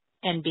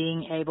and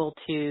being able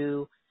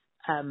to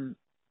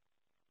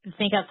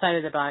think outside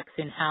of the box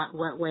in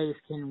what ways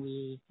can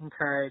we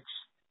encourage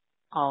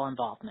all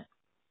involvement.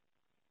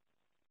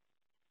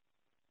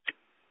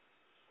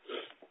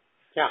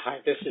 Yeah, hi,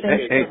 this is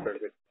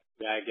Jason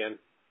again.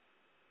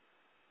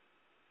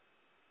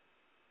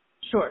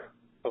 Sure.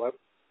 Hello.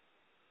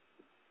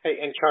 Hey,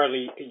 and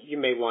Charlie, you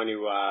may want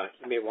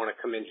to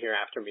come in here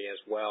after me as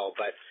well.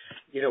 But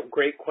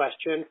great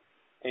question.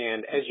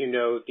 And as you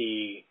know,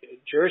 the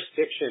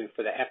jurisdiction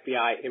for the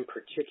FBI in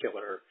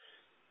particular,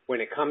 when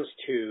it comes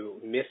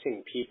to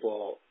missing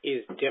people,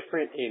 is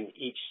different in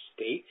each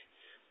state,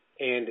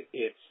 and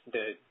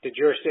the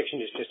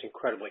jurisdiction is just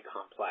incredibly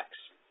complex.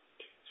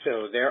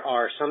 So there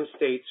are some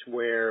states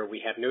where we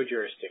have no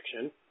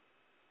jurisdiction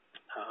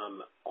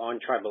on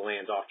tribal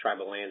lands, off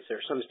tribal lands. There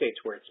are some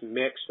states where it's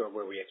mixed or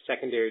where we have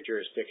secondary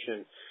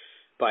jurisdiction.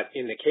 But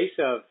in the case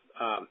of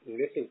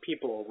missing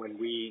people, when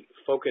we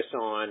focus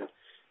on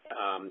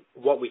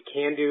what we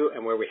can do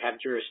and where we have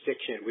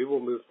jurisdiction, we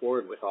will move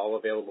forward with all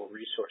available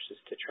resources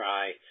to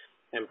try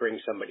and bring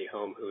somebody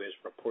home who is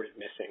reported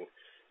missing.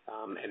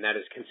 And that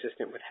is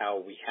consistent with how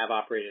we have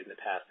operated in the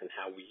past and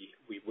how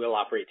we will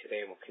operate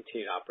today and will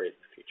continue to operate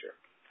in the future.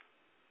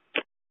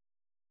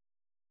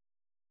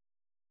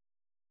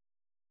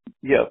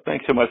 Yeah,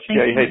 thanks so much,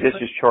 Jay. Hey, this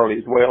is Charlie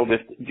as well.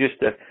 Just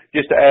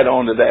to add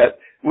on to that,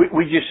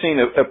 we just seen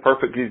a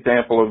perfect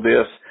example of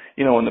this.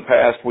 In the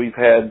past we've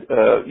had,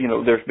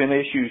 there's been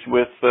issues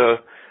with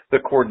the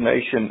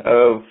coordination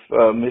of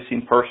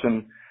missing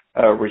person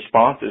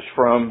responses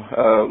from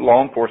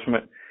law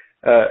enforcement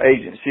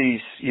agencies,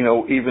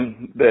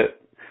 even that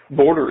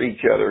border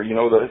each other.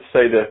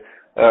 Say the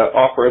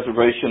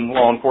off-reservation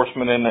law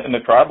enforcement and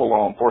the tribal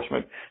law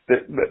enforcement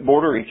that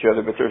border each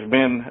other. But there's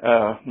been,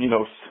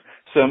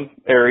 some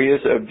areas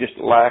of just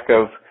lack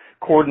of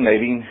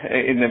coordinating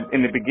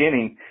in the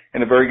beginning.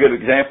 And a very good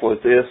example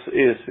of this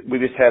is we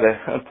just had an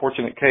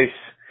unfortunate case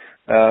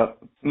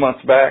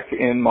months back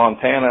in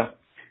Montana,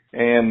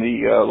 and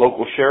the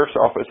local sheriff's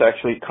office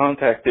actually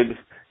contacted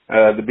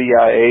the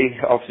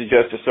BIA, Office of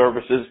Justice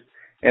Services,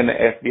 and the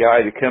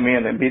FBI to come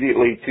in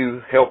immediately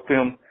to help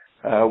them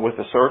with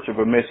the search of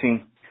a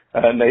missing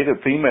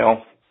Native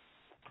female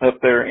up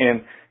there.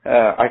 And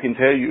I can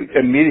tell you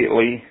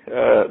immediately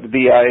the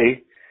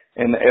BIA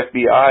and the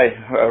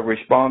FBI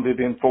responded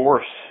in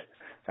force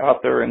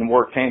out there and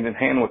worked hand in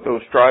hand with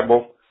those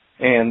tribal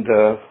and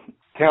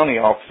county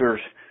officers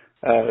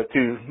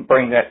to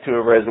bring that to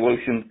a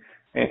resolution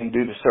and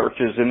do the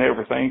searches and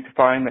everything to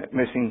find that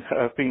missing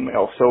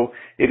female. So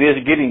it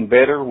is getting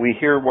better. We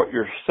hear what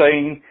you're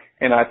saying,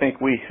 and I think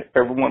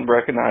everyone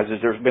recognizes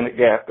there's been a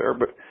gap there,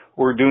 but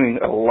we're doing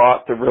a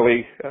lot to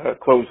really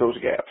close those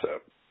gaps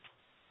up.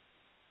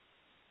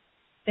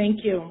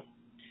 Thank you.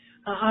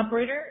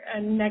 Operator,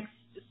 and next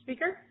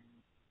speaker.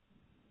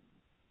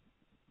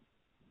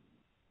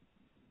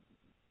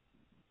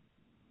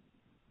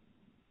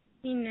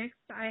 Next,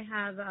 I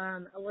have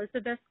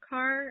Elizabeth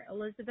Carr.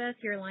 Elizabeth,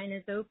 your line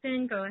is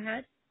open. Go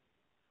ahead.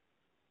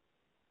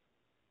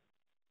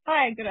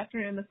 Hi, good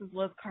afternoon. This is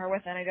Liz Carr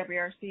with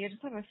NAWRC. I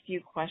just have a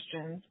few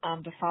questions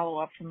to follow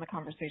up from the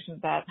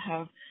conversations that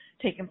have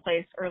taken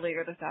place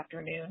earlier this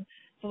afternoon.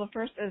 So the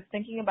first is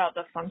thinking about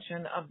the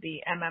function of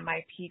the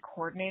MMIP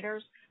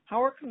coordinators.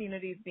 How are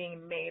communities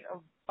being made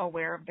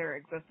aware of their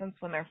existence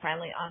when they're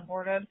finally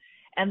onboarded?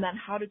 And then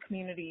how do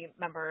community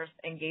members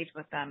engage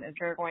with them? Is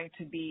there going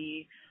to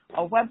be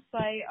a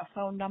website, a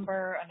phone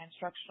number, an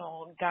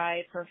instructional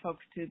guide for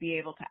folks to be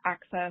able to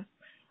access?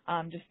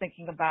 Just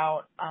thinking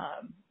about,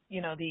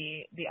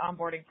 the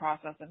onboarding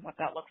process and what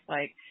that looks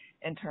like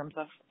in terms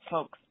of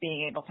folks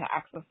being able to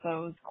access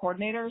those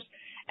coordinators.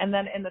 And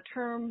then in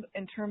terms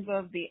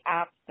of the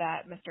app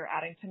that Mr.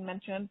 Addington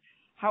mentioned,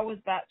 how is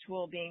that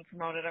tool being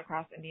promoted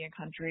across Indian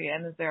country?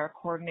 And is there a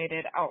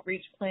coordinated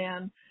outreach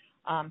plan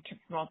to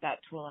promote that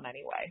tool in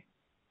any way?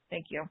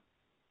 Thank you.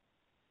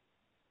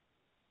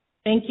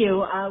 Thank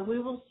you. We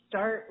will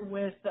start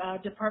with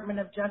Department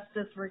of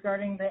Justice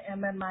regarding the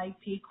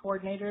MMIP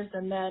coordinators,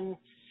 and then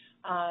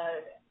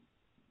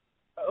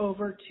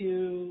over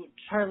to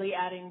Charlie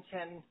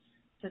Addington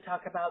to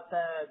talk about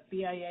the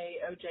BIA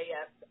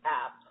OJS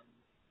app.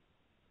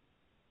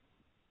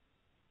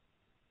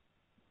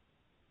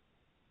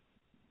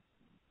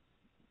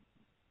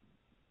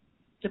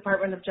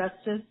 Department of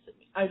Justice,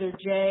 either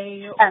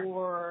Jay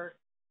or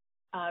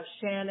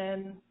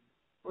Shannon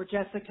or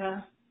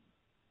Jessica?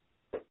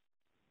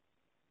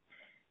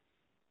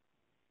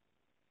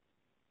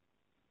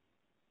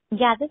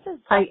 Yeah, this is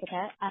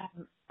Jessica.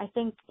 I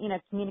think,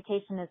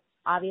 communication is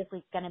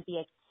obviously going to be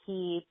a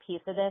key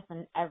piece of this,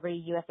 and every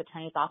U.S.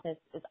 Attorney's Office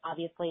is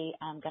obviously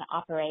going to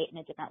operate in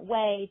a different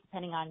way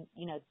depending on,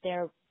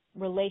 their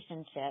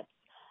relationships.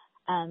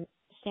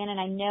 Shannon,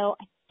 I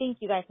think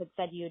you guys had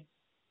said you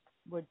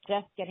were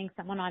just getting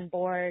someone on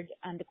board,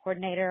 the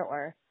coordinator,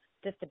 or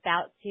just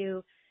about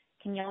to.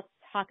 Can y'all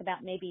talk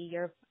about maybe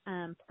your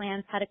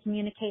plans, how to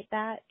communicate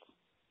that?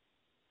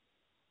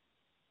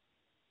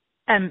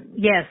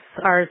 Yes,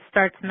 ours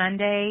starts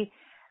Monday.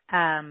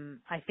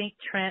 I think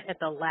Trent at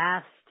the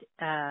last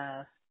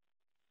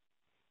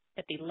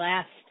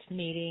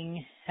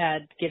meeting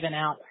had given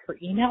out her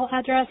email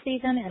address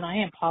even, and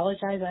I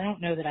apologize, I don't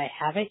know that I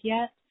have it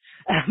yet.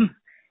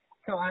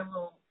 So I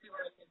will see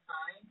what I can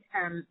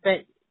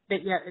find.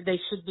 But yeah, you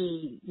should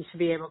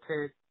be able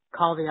to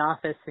call the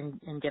office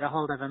and get a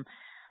hold of them.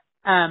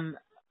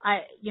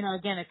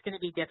 Again, it's going to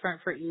be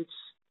different for each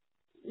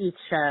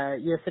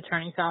U.S.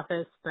 Attorney's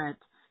Office, but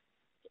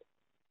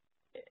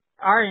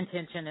our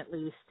intention, at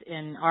least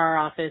in our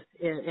office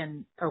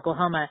in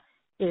Oklahoma,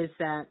 is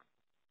that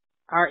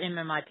our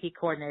MMIP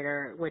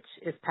coordinator, which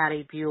is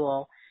Patty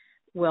Buell,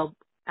 will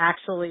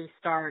actually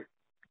start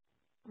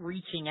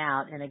reaching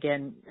out. And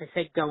again, I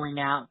say going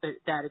out, but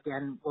that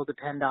again will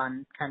depend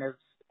on kind of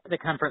the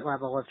comfort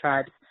level of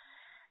tribes.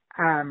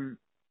 And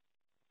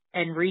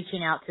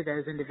reaching out to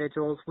those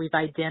individuals. We've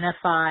tried to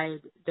identify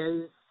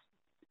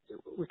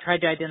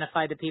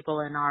the people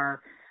in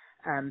our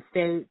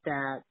state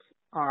that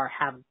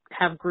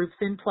have groups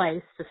in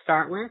place to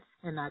start with,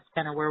 and that's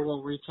kind of where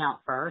we'll reach out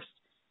first.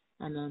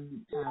 And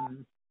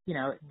then,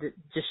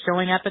 just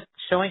showing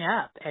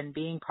up and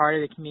being part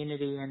of the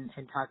community and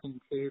talking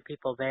to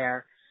people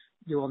there,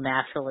 you will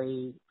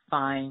naturally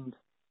find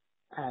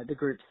the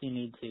groups you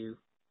need to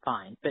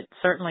find. But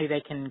certainly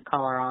they can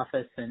call our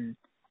office and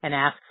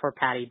ask for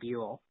Patty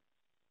Buell.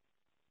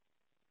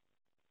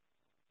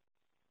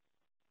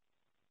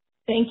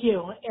 Thank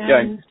you.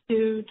 And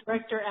to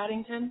Director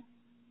Addington?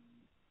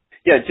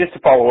 Yeah, just to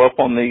follow up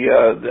on the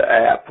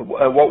app,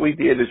 what we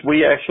did is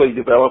we actually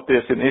developed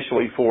this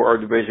initially for our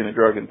Division of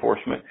Drug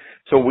Enforcement.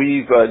 So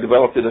we've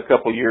developed it a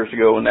couple of years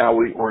ago, and now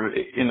we're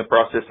in the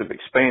process of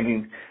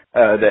expanding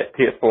that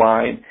tip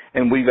line,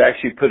 and we've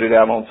actually put it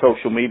out on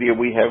social media.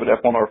 We have it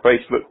up on our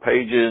Facebook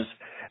pages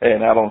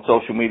and out on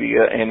social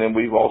media, and then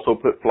we've also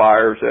put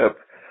flyers up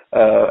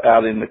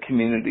out in the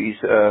communities.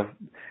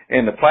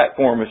 And the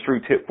platform is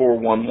through Tip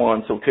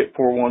 411. So Tip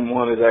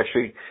 411 has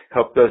actually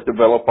helped us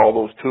develop all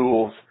those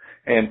tools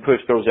and push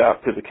those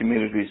out to the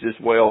communities as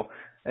well.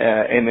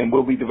 And then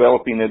we'll be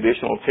developing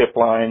additional tip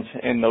lines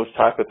and those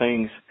type of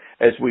things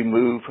as we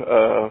move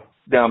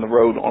down the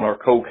road on our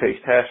cold case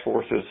task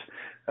forces.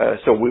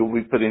 So we'll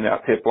be putting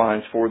out tip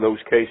lines for those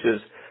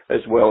cases as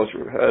well as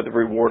the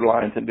reward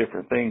lines and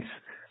different things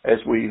as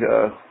we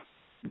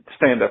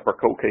stand up our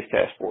cold case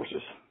task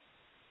forces.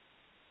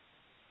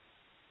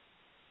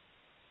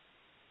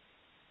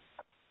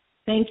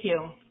 Thank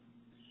you.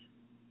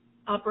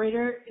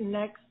 Operator,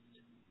 next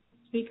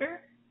speaker.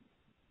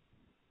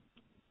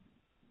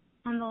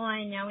 On the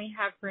line now we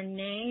have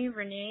Renee.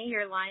 Renee,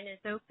 your line is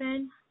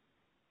open.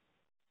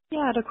 Yeah,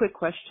 I had a quick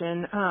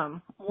question.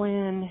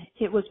 When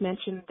it was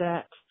mentioned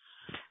that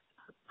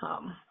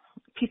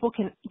people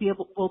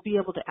will be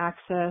able to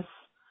access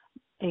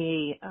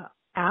a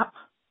app,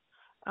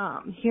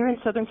 here in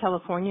Southern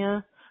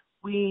California,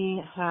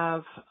 we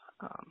have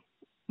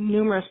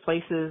numerous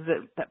places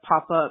that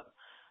pop up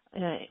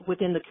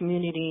within the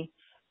community,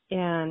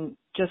 and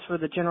just for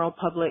the general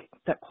public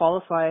that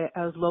qualify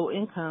as low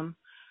income,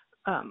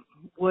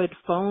 would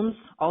phones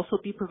also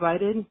be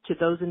provided to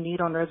those in need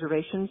on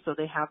reservations so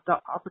they have the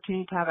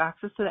opportunity to have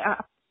access to the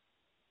app?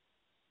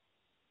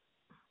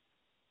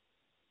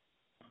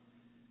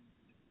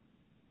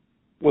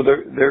 Well,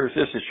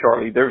 this is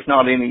Charlie. There's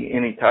not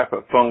any type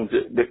of phones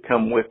that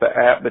come with the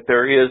app, but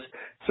there is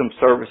some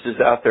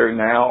services out there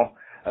now.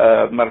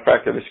 Matter of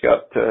fact, I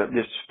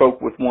just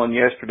spoke with one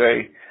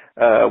yesterday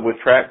with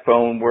Track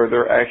Phone, where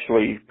they're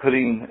actually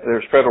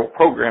there's federal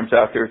programs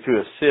out there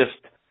to assist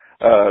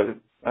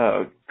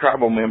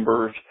tribal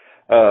members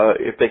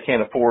if they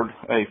can't afford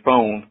a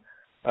phone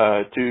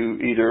to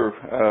either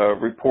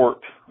report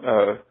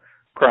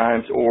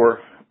crimes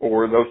or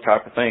those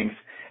type of things.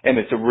 And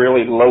it's a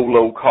really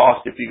low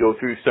cost if you go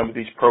through some of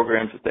these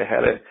programs that they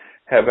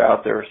have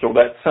out there. So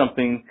that's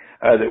something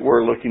that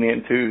we're looking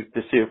into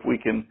to see if we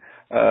can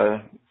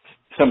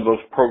some of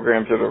those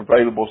programs that are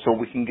available so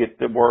we can get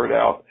the word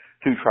out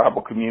to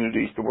tribal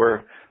communities to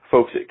where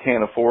folks that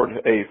can't afford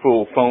a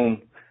full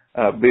phone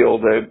bill,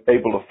 they're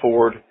able to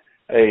afford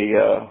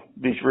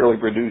these really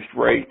reduced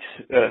rates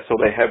so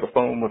they have a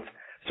phone with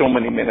so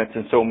many minutes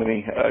and so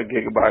many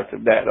gigabytes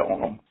of data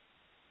on them.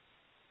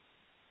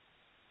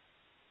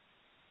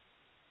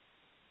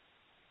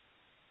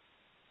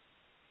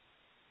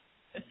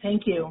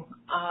 Thank you.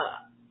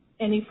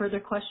 Any further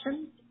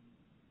questions?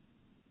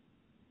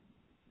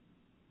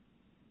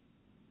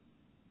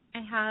 I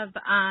have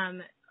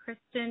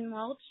Kristen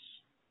Welch.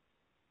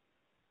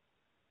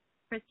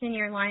 Kristen,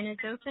 your line is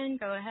open.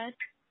 Go ahead.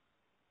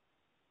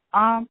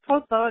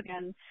 Hello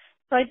again.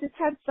 So I just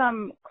had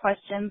some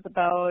questions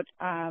about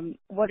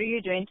what are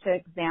you doing to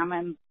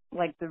examine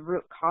like the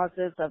root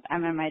causes of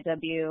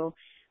MMIW,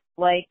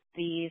 like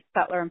the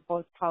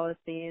settler-imposed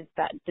policies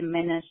that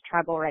diminish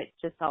tribal rights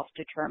to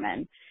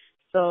self-determine.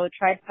 So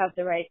tribes have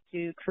the right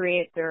to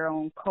create their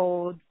own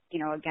codes,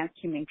 against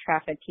human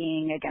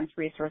trafficking, against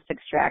resource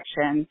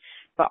extraction,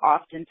 but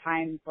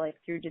oftentimes, like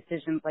through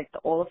decisions like the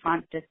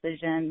Oliphant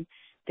decision,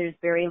 there's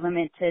very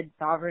limited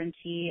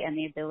sovereignty and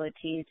the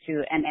ability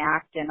to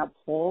enact and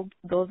uphold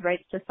those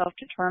rights to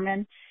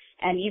self-determine.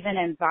 And even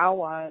in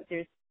VAWA,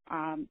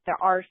 there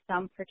are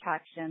some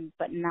protections,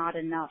 but not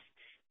enough.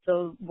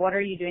 So what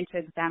are you doing to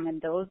examine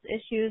those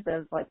issues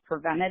as like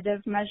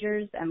preventative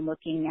measures and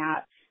looking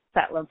at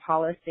settler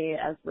policy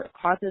as root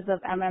causes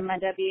of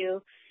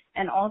MMIW?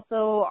 And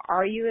also,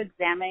 are you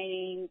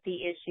examining the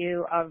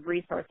issue of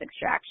resource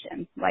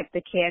extraction, like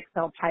the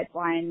KXL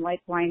pipeline, like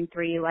Line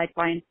 3, like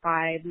Line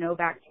 5,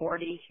 Novak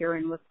 40 here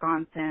in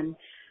Wisconsin,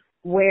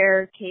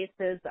 where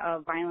cases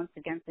of violence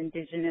against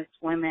Indigenous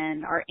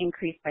women are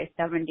increased by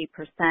 70%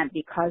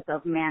 because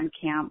of man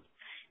camps?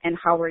 And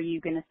how are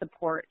you going to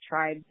support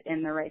tribes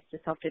in their rights to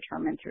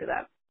self-determine through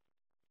that?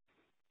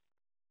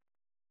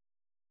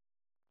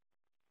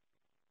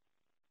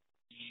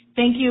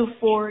 Thank you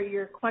for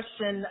your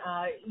question.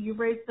 You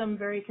raised some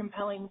very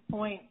compelling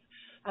points.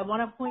 I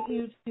want to point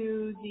you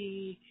to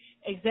the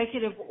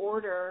executive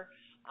order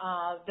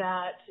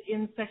that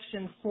in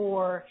Section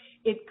 4,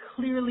 it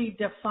clearly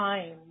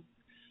defines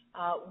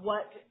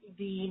what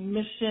the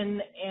mission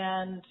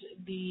and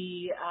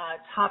the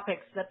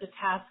topics that the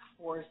task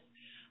force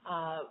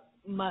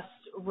must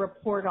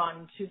report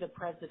on to the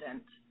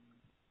president.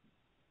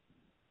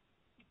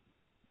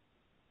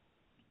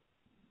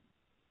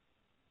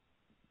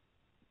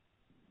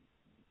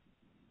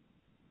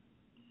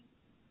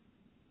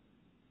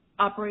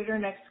 Operator,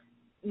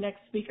 next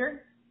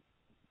speaker.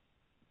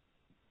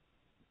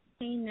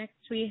 Okay, next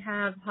we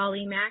have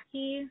Holly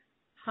Mackey.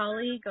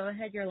 Holly, go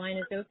ahead. Your line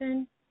is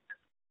open.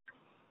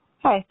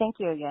 Hi, thank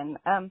you again.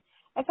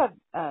 I've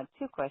had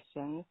two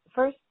questions.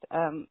 First,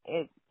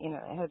 it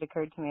had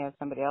occurred to me as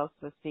somebody else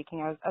was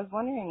speaking. I was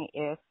wondering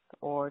if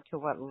or to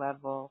what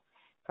level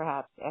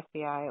perhaps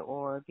FBI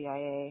or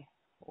BIA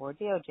or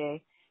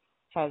DOJ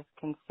has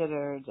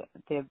considered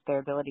their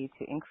ability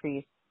to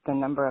increase the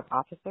number of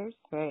officers,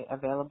 right,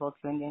 available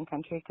to Indian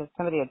country, because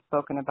somebody had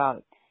spoken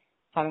about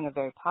having a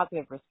very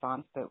positive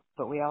response,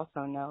 but we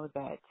also know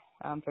that,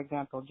 for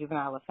example,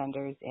 juvenile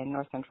offenders in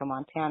north central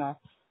Montana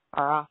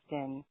are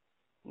often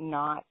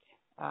not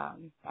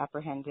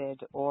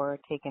apprehended or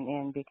taken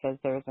in because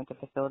there isn't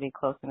a facility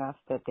close enough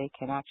that they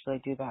can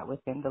actually do that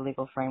within the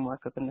legal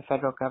framework within the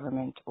federal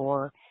government.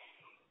 Or,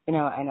 I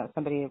know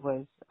somebody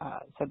was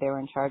said they were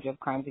in charge of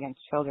crimes against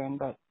children,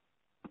 but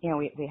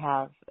we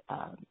have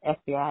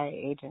FBI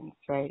agents,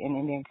 right, in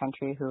Indian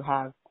country who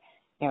have,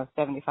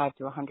 75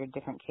 to 100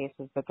 different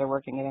cases that they're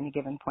working at any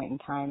given point in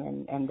time,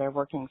 and they're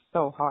working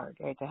so hard,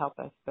 right, to help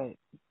us, but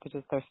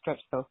they're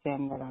stretched so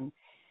thin that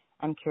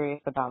I'm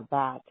curious about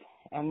that.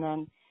 And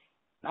then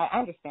I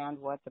understand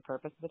what the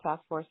purpose of the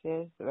task force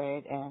is,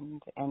 right,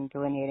 and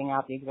delineating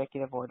out the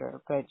executive order,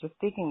 but just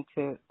speaking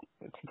to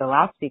the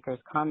last speaker's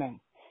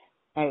comments,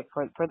 right,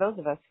 for those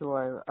of us who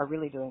are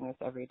really doing this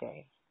every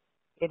day,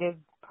 it is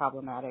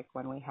problematic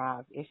when we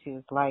have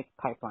issues like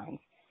pipelines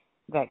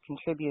that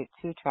contribute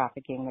to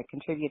trafficking, that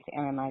contribute to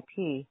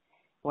MMIP,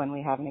 when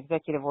we have an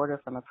executive order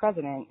from a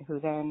president who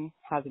then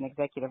has an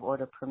executive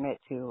order permit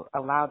to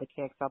allow the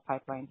KXL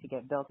pipeline to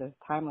get built as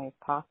timely as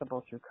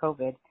possible through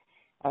COVID,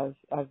 as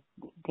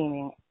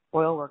deeming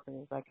oil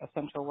workers like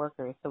essential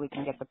workers so we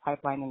can get the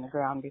pipeline in the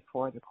ground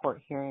before the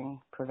court hearing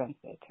prevents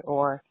it.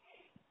 Or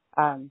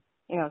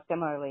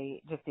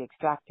similarly, just the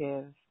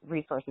extractive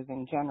resources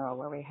in general,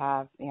 where we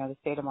have, the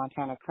state of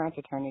Montana current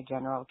attorney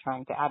general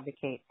trying to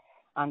advocate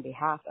on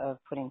behalf of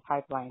putting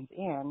pipelines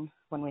in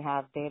when we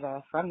have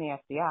data from the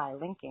FBI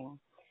linking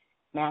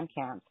man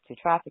camps to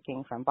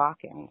trafficking from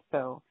Bakken.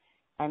 So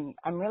I'm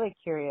really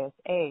curious,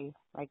 A,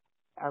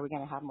 are we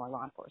going to have more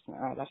law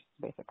enforcement, right? That's just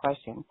a basic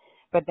question.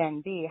 But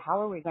then B, how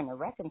are we going to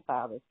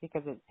reconcile this?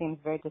 Because it seems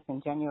very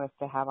disingenuous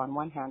to have on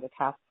one hand a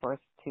task force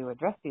to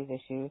address these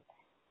issues,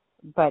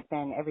 but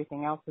then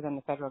everything else within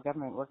the federal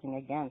government working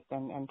against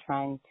and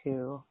trying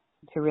to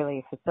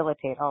really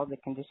facilitate all the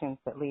conditions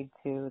that lead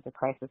to the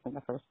crisis in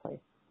the first place.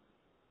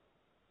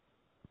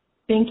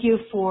 Thank you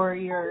for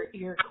your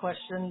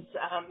questions,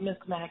 Ms.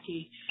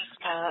 Mackey.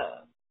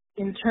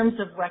 In terms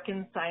of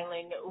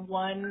reconciling,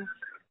 one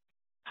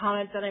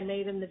comment that I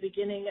made in the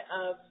beginning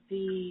of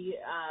the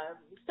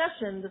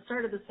session, the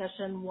start of the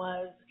session,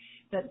 was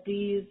that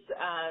these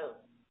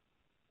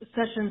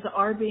sessions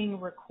are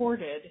being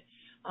recorded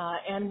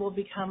and will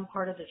become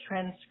part of the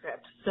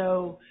transcript.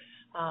 So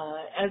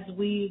as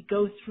we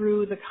go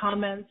through the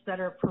comments that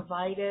are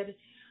provided,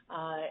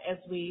 as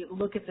we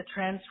look at the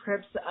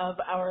transcripts of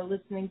our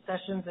listening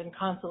sessions and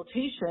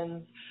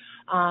consultations,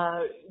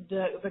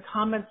 The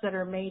comments that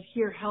are made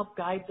here help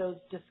guide those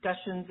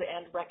discussions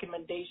and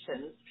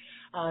recommendations.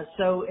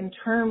 So in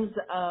terms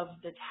of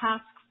the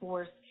task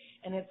force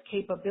and its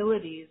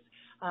capabilities,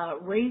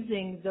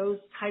 raising those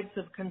types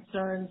of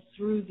concerns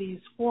through these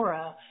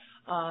fora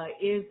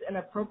is an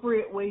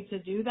appropriate way to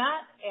do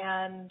that,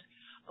 and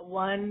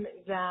one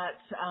that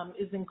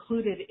is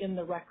included in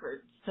the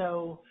record.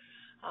 So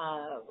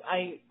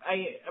I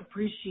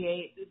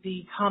appreciate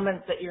the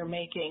comments that you're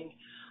making.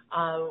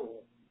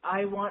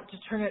 I want to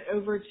turn it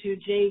over to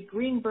Jay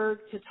Greenberg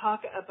to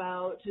talk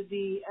about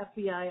the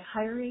FBI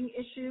hiring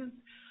issues,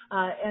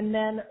 and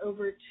then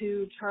over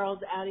to Charles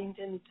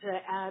Addington to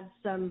add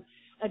some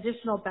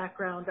additional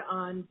background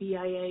on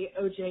BIA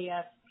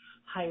OJS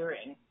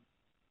hiring.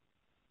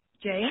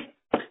 Jay?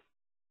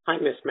 Hi,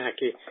 Ms.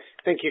 Mackey.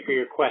 Thank you for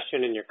your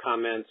question and your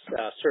comments.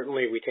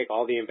 Certainly, we take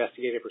all the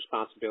investigative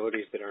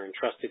responsibilities that are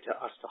entrusted to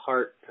us to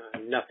heart,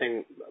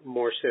 nothing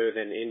more so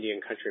than Indian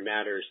Country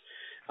Matters.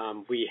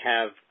 We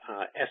have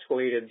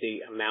escalated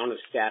the amount of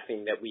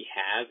staffing that we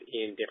have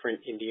in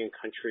different Indian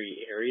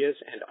Country areas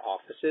and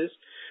offices,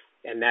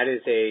 and that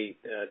is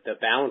the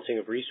balancing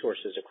of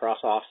resources across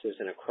offices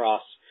and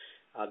across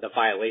the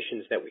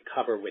violations that we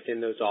cover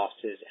within those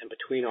offices and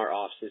between our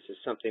offices is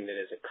something that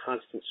is a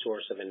constant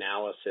source of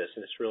analysis,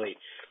 and it's really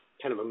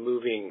kind of a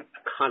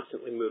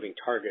constantly moving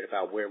target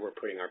about where we're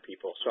putting our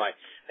people. So I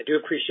do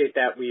appreciate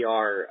that. We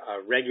are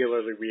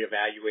regularly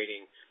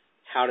reevaluating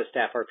how to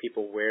staff our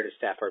people, where to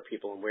staff our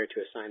people, and where to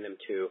assign them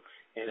to,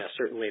 and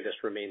certainly this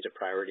remains a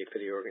priority for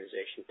the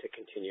organization to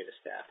continue to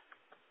staff.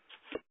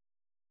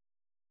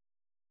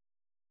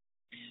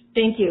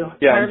 Thank you.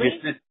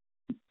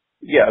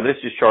 Yeah, this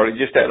is Charlie.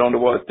 Just add on to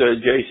what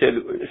Jay said,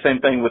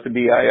 same thing with the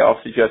BIA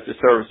Office of Justice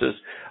Services.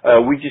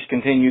 We just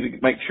continue to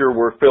make sure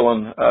we're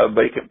filling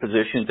vacant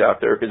positions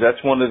out there, because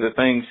that's one of the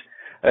things,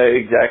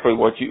 exactly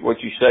what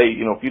you say.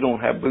 You know, if you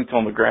don't have boots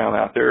on the ground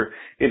out there,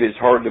 it is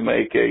hard to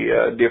make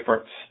a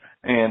difference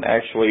and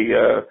actually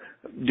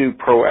do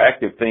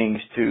proactive things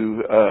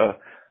to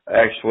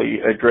actually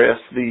address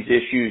these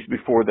issues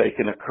before they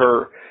can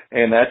occur.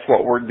 And that's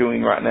what we're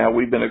doing right now.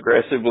 We've been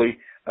aggressively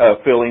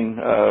filling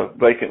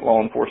vacant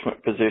law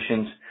enforcement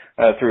positions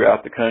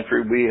throughout the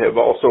country. We have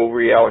also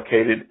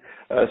reallocated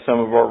some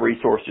of our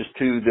resources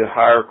to the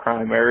higher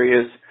crime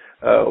areas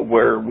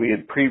where we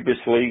had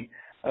previously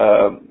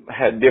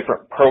had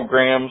different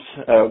programs.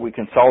 We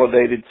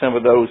consolidated some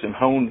of those and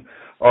honed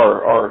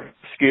our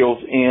skills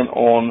in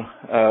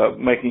on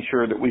making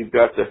sure that we've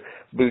got the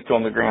boots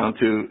on the ground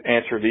to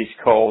answer these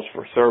calls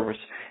for service.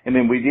 And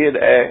then we did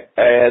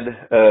add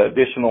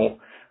additional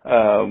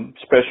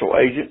special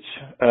agents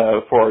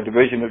for our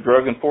Division of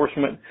Drug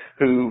Enforcement,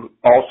 who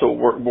also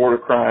work border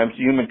crimes,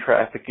 human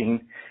trafficking,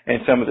 and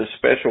some of the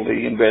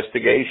specialty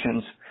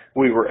investigations.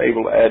 We were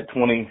able to add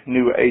 20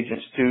 new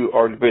agents to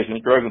our Division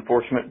of Drug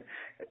Enforcement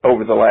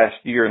over the last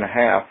year and a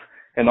half,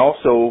 and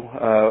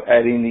also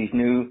adding these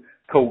new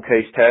cold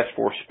case task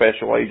force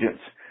special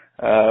agents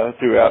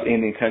throughout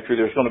Indian Country.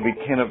 There's going to be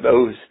 10 of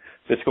those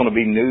that's going to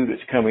be new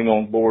that's coming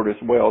on board as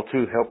well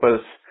to help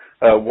us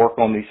work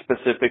on these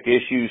specific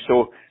issues.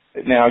 So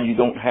now you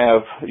don't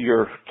have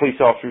your police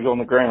officers on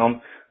the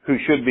ground who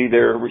should be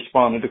there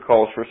responding to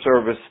calls for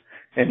service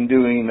and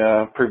doing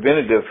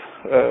preventative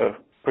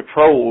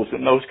patrols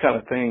and those kind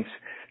of things,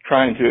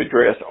 trying to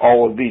address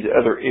all of these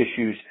other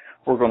issues.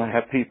 We're going to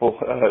have people,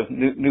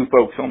 new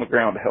folks on the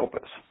ground to help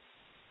us.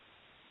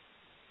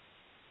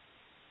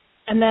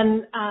 And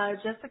then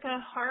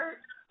Jessica Hart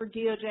for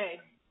DOJ.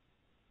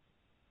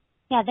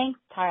 Yeah, thanks,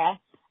 Tara.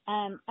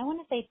 I want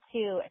to say,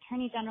 too,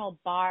 Attorney General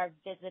Barr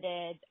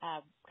visited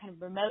kind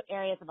of remote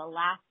areas of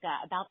Alaska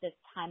about this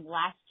time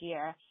last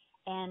year,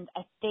 and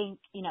I think,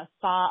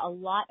 saw a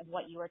lot of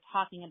what you were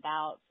talking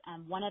about.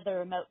 One of the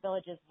remote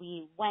villages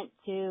we went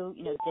to,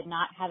 did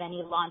not have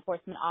any law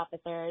enforcement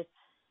officers,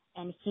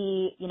 and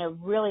he,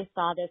 really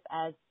saw this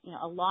as,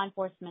 a law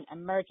enforcement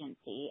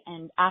emergency.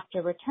 And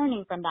after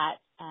returning from that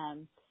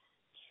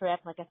trip,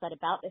 like I said,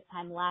 about this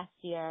time last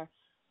year,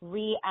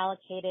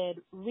 reallocated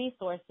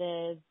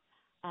resources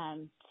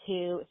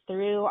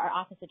through our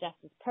Office of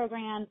Justice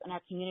programs and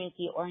our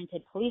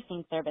community-oriented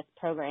policing service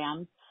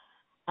programs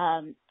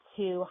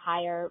to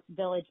hire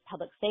village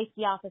public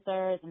safety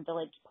officers and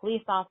village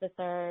police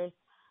officers.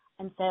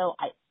 And so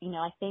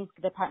I think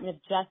the Department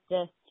of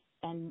Justice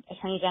and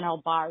Attorney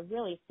General Barr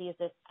really sees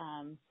this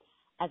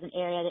as an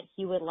area that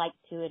he would like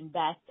to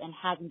invest and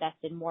has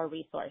invested more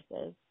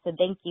resources. So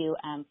thank you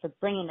for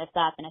bringing this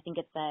up, and I think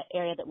it's an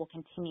area that we'll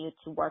continue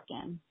to work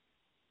in.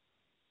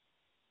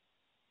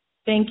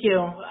 Thank you.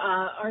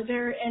 Are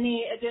there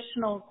any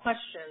additional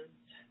questions?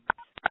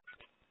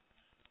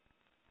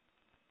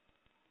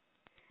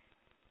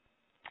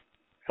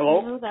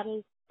 Hello? That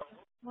is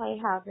all I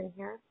have in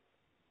here.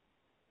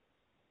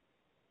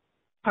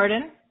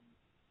 Pardon?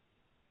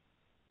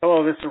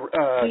 Hello, this is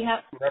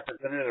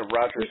Representative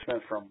Roger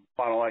Smith from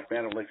Fond du Lac,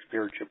 Band of Lake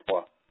Superior,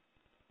 Chippewa.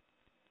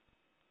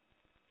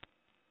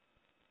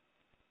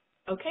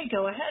 Okay,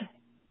 go ahead.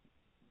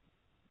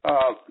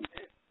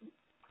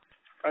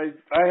 I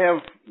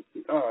have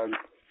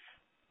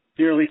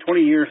nearly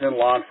 20 years in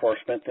law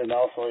enforcement and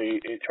also a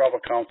tribal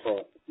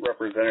council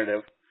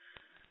representative.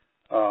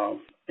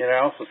 And I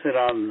also sit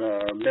on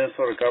the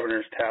Minnesota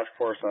Governor's Task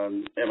Force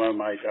on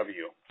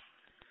MMIW.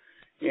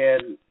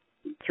 And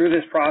through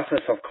this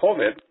process of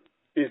COVID,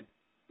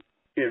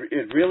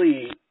 it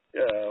really,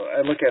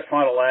 I look at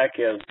Fond du Lac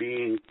as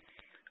being,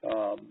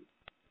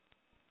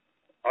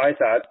 I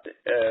thought,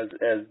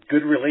 as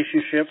good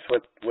relationships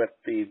with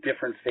the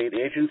different state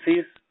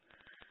agencies.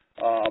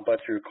 But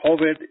through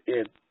COVID,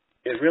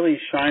 it really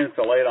shines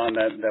the light on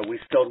that we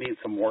still need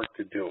some work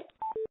to do.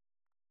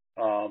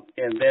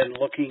 And then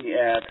looking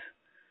at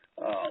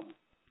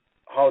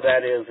how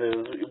that is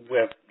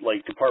with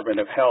like Department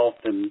of Health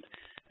and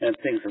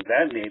things of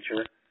that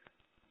nature.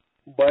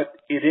 But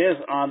it is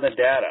on the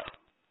data,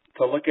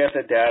 to look at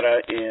the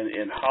data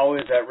and how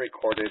is that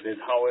recorded and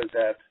how is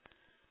that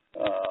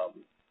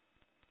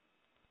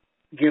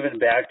given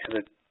back to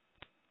the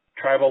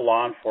tribal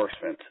law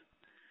enforcement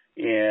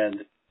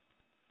and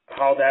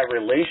how that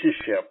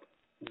relationship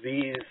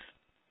these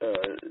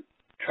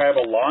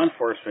tribal law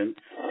enforcement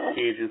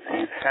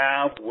agencies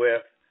have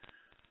with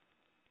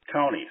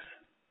counties.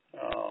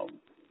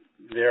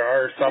 There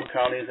are some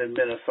counties in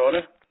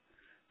Minnesota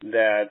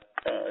that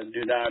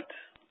do not,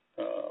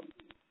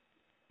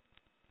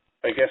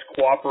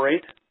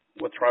 cooperate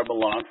with tribal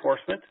law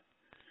enforcement.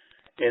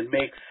 It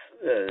makes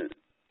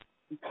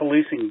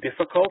policing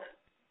difficult,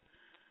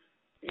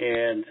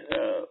 and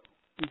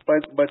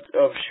but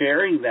of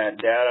sharing that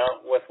data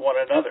with one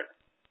another.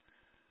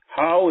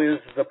 How is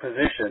the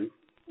position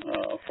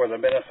for the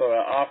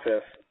Minnesota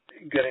office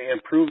going to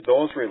improve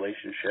those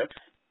relationships?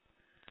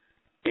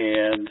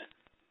 And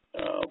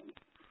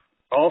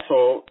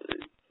also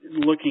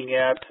looking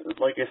at,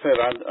 like I said,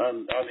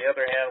 on the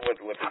other hand,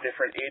 with the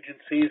different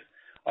agencies,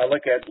 I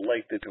look at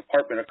like the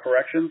Department of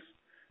Corrections.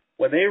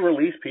 When they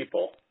release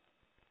people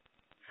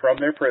from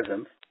their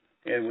prisons,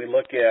 and we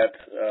look at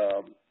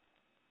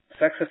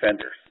sex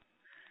offenders,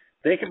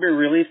 they can be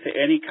released to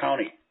any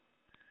county.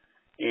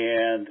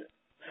 And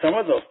some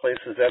of those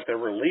places that they're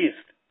released,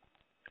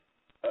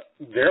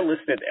 their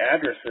listed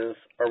addresses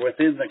are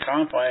within the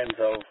confines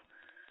of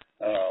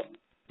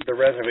the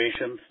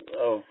reservations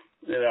of,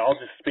 I'll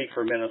just speak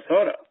for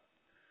Minnesota.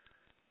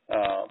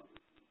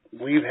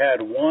 We've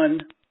had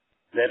one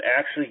that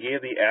actually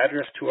gave the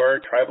address to our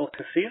tribal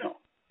casino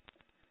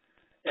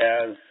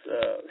as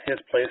his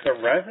place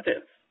of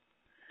residence.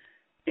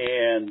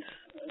 And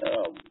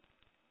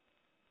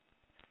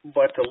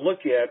but to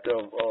look at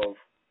of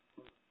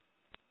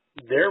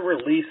they're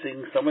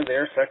releasing some of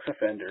their sex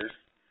offenders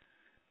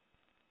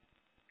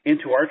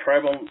into our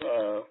tribal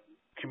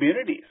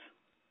communities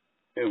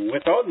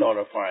without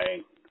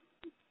notifying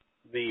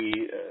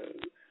the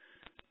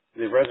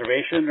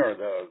reservation or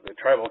the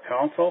tribal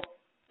council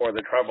or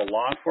the tribal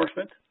law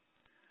enforcement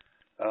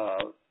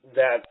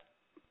that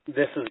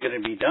this is going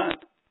to be done.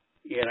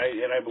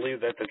 And I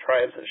believe that the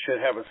tribes should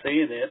have a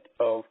say in it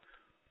of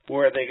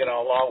where are they going to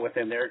allow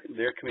within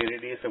their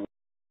communities. And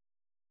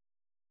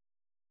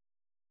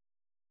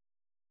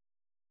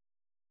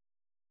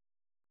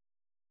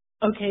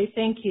okay,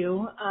 thank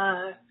you.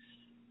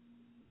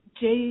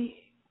 Jay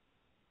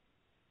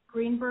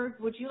Greenberg,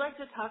 would you like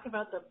to talk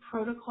about the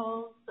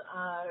protocols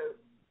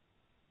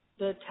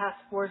the task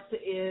force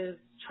is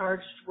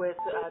charged with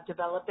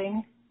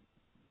developing?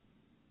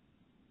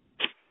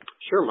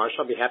 Sure, Marsh,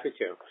 I'll be happy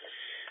to.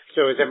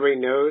 So as everybody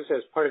knows,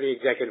 as part of the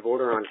executive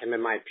order on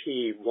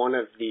MMIP, one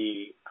of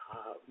the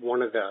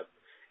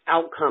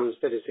outcomes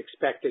that is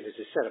expected is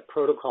a set of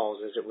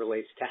protocols as it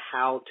relates to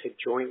how to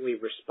jointly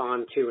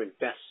respond to and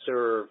best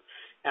serve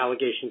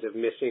allegations of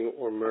missing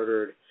or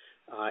murdered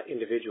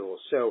individuals.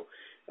 So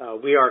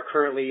we are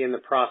currently in the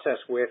process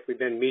we've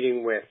been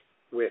meeting with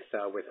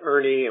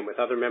Ernie and with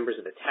other members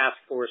of the task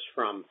force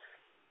from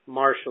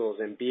marshals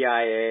and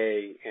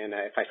BIA, and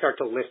if I start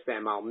to list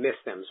them, I'll miss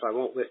them, so I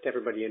won't list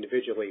everybody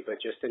individually, but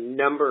just a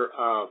number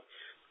of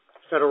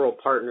federal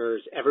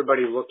partners,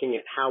 everybody looking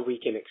at how we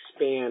can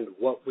expand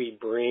what we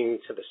bring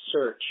to the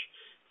search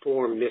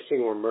for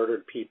missing or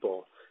murdered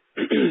people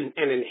and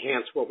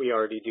enhance what we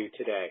already do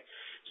today.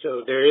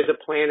 So there is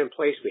a plan in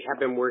place. We have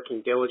been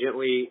working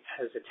diligently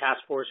as a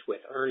task force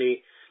with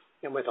Ernie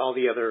and with all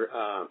the other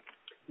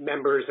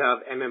members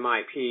of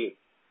MMIP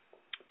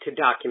to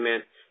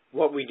document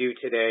what we do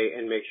today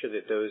and make sure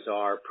that those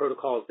are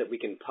protocols that we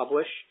can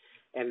publish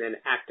and then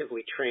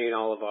actively train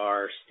all of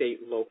our state,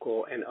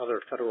 local, and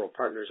other federal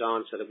partners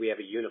on so that we have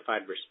a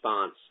unified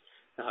response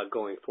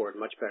going forward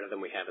much better than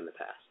we have in the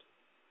past.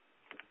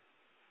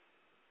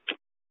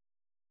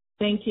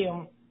 Thank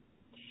you.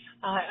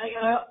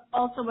 I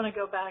also want to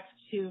go back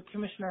to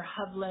Commissioner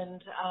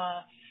Hovland.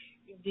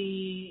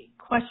 The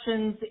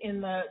questions in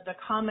the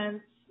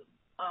comments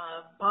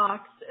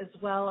box, as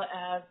well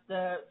as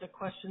the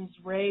questions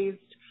raised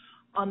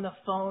on the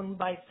phone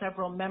by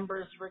several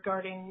members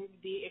regarding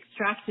the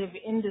extractive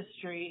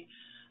industry.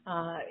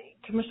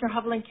 Commissioner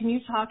Hovland, can you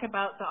talk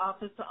about the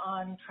Office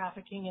on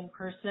Trafficking in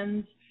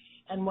Persons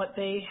and what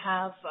they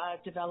have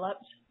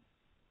developed?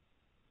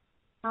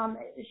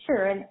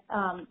 Sure, and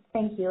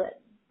thank you.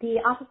 The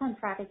Office on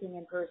Trafficking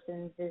in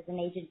Persons is an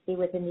agency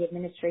within the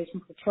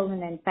Administration for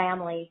Children and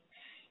Families,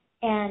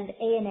 and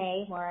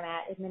ANA, where I'm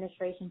at,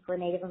 Administration for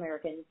Native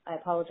Americans. I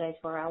apologize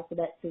for our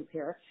alphabet soup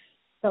here.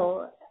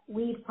 So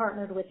we've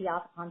partnered with the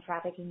Office on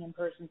Trafficking in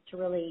Persons to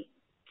really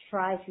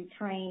try to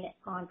train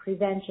on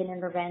prevention,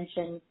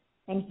 intervention,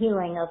 and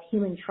healing of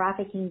human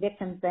trafficking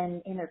victims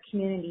in their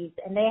communities.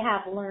 And they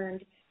have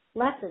learned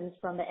lessons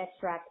from the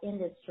extract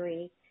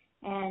industry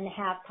and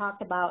have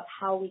talked about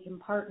how we can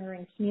partner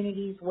in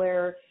communities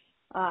where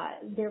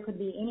there could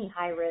be any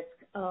high risk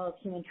of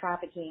human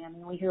trafficking. I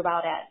mean, we hear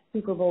about at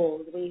Super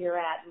Bowls, we hear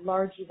at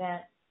large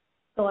events.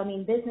 So, I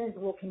mean, business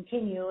will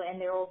continue, and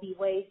there will be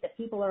ways that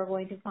people are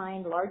going to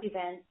find large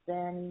events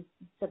and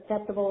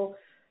susceptible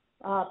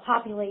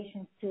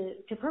populations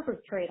to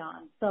perpetrate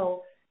on.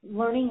 So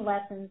learning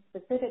lessons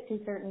specific to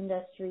certain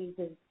industries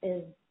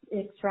is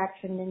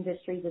extraction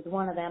industries is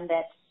one of them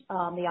that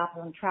the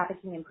Office on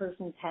Trafficking in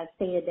Persons has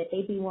stated that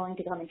they'd be willing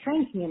to come and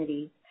train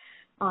communities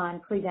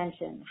on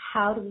prevention.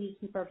 How do we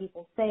keep our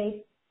people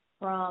safe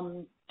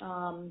from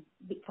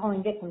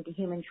falling victim to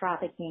human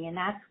trafficking? And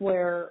that's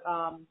where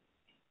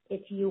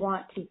if you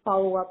want to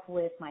follow up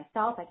with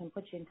myself, I can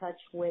put you in touch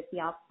with the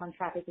Office on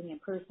Trafficking in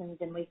Persons,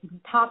 and we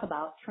can talk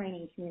about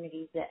training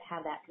communities that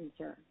have that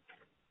concern.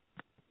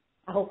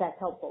 I hope that's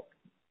helpful.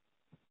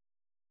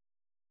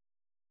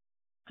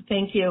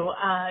 Thank you.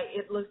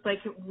 It looks like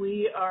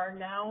we are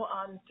now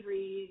on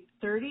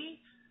 3:30.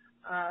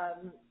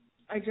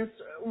 I just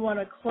want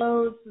to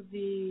close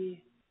the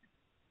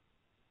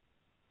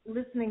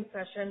listening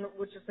session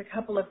with just a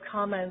couple of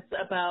comments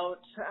about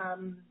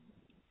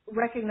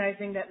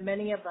recognizing that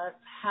many of us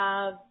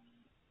have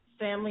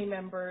family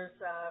members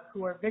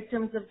who are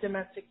victims of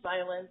domestic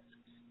violence.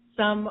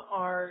 Some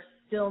are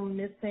still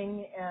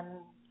missing, and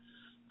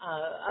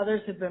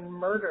others have been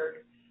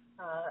murdered.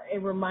 A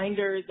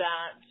reminder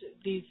that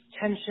these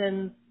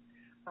tensions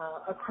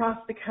across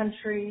the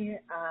country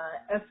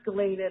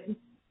escalated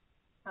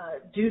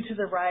due to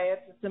the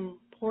riots. It's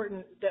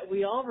important that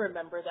we all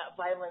remember that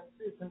violence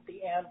isn't the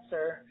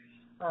answer.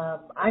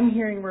 I'm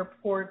hearing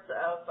reports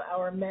of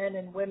our men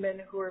and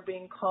women who are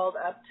being called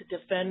up to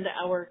defend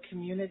our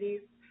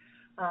communities,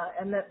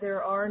 and that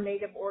there are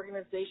Native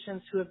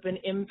organizations who have been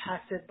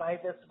impacted by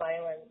this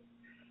violence.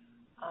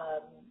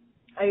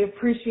 I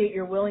appreciate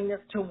your willingness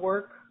to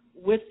work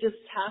with this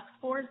task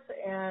force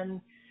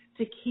and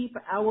to keep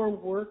our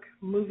work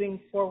moving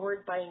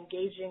forward by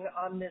engaging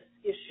on this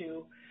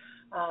issue,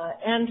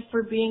 and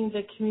for being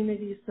the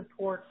community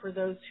support for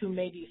those who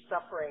may be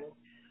suffering.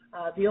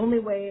 The only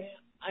way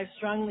I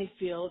strongly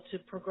feel to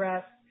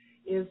progress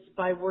is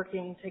by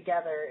working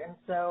together. And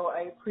so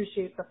I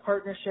appreciate the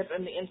partnership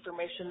and the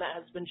information that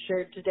has been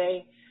shared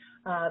today.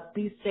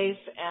 Be safe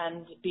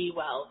and be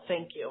well.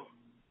 Thank you.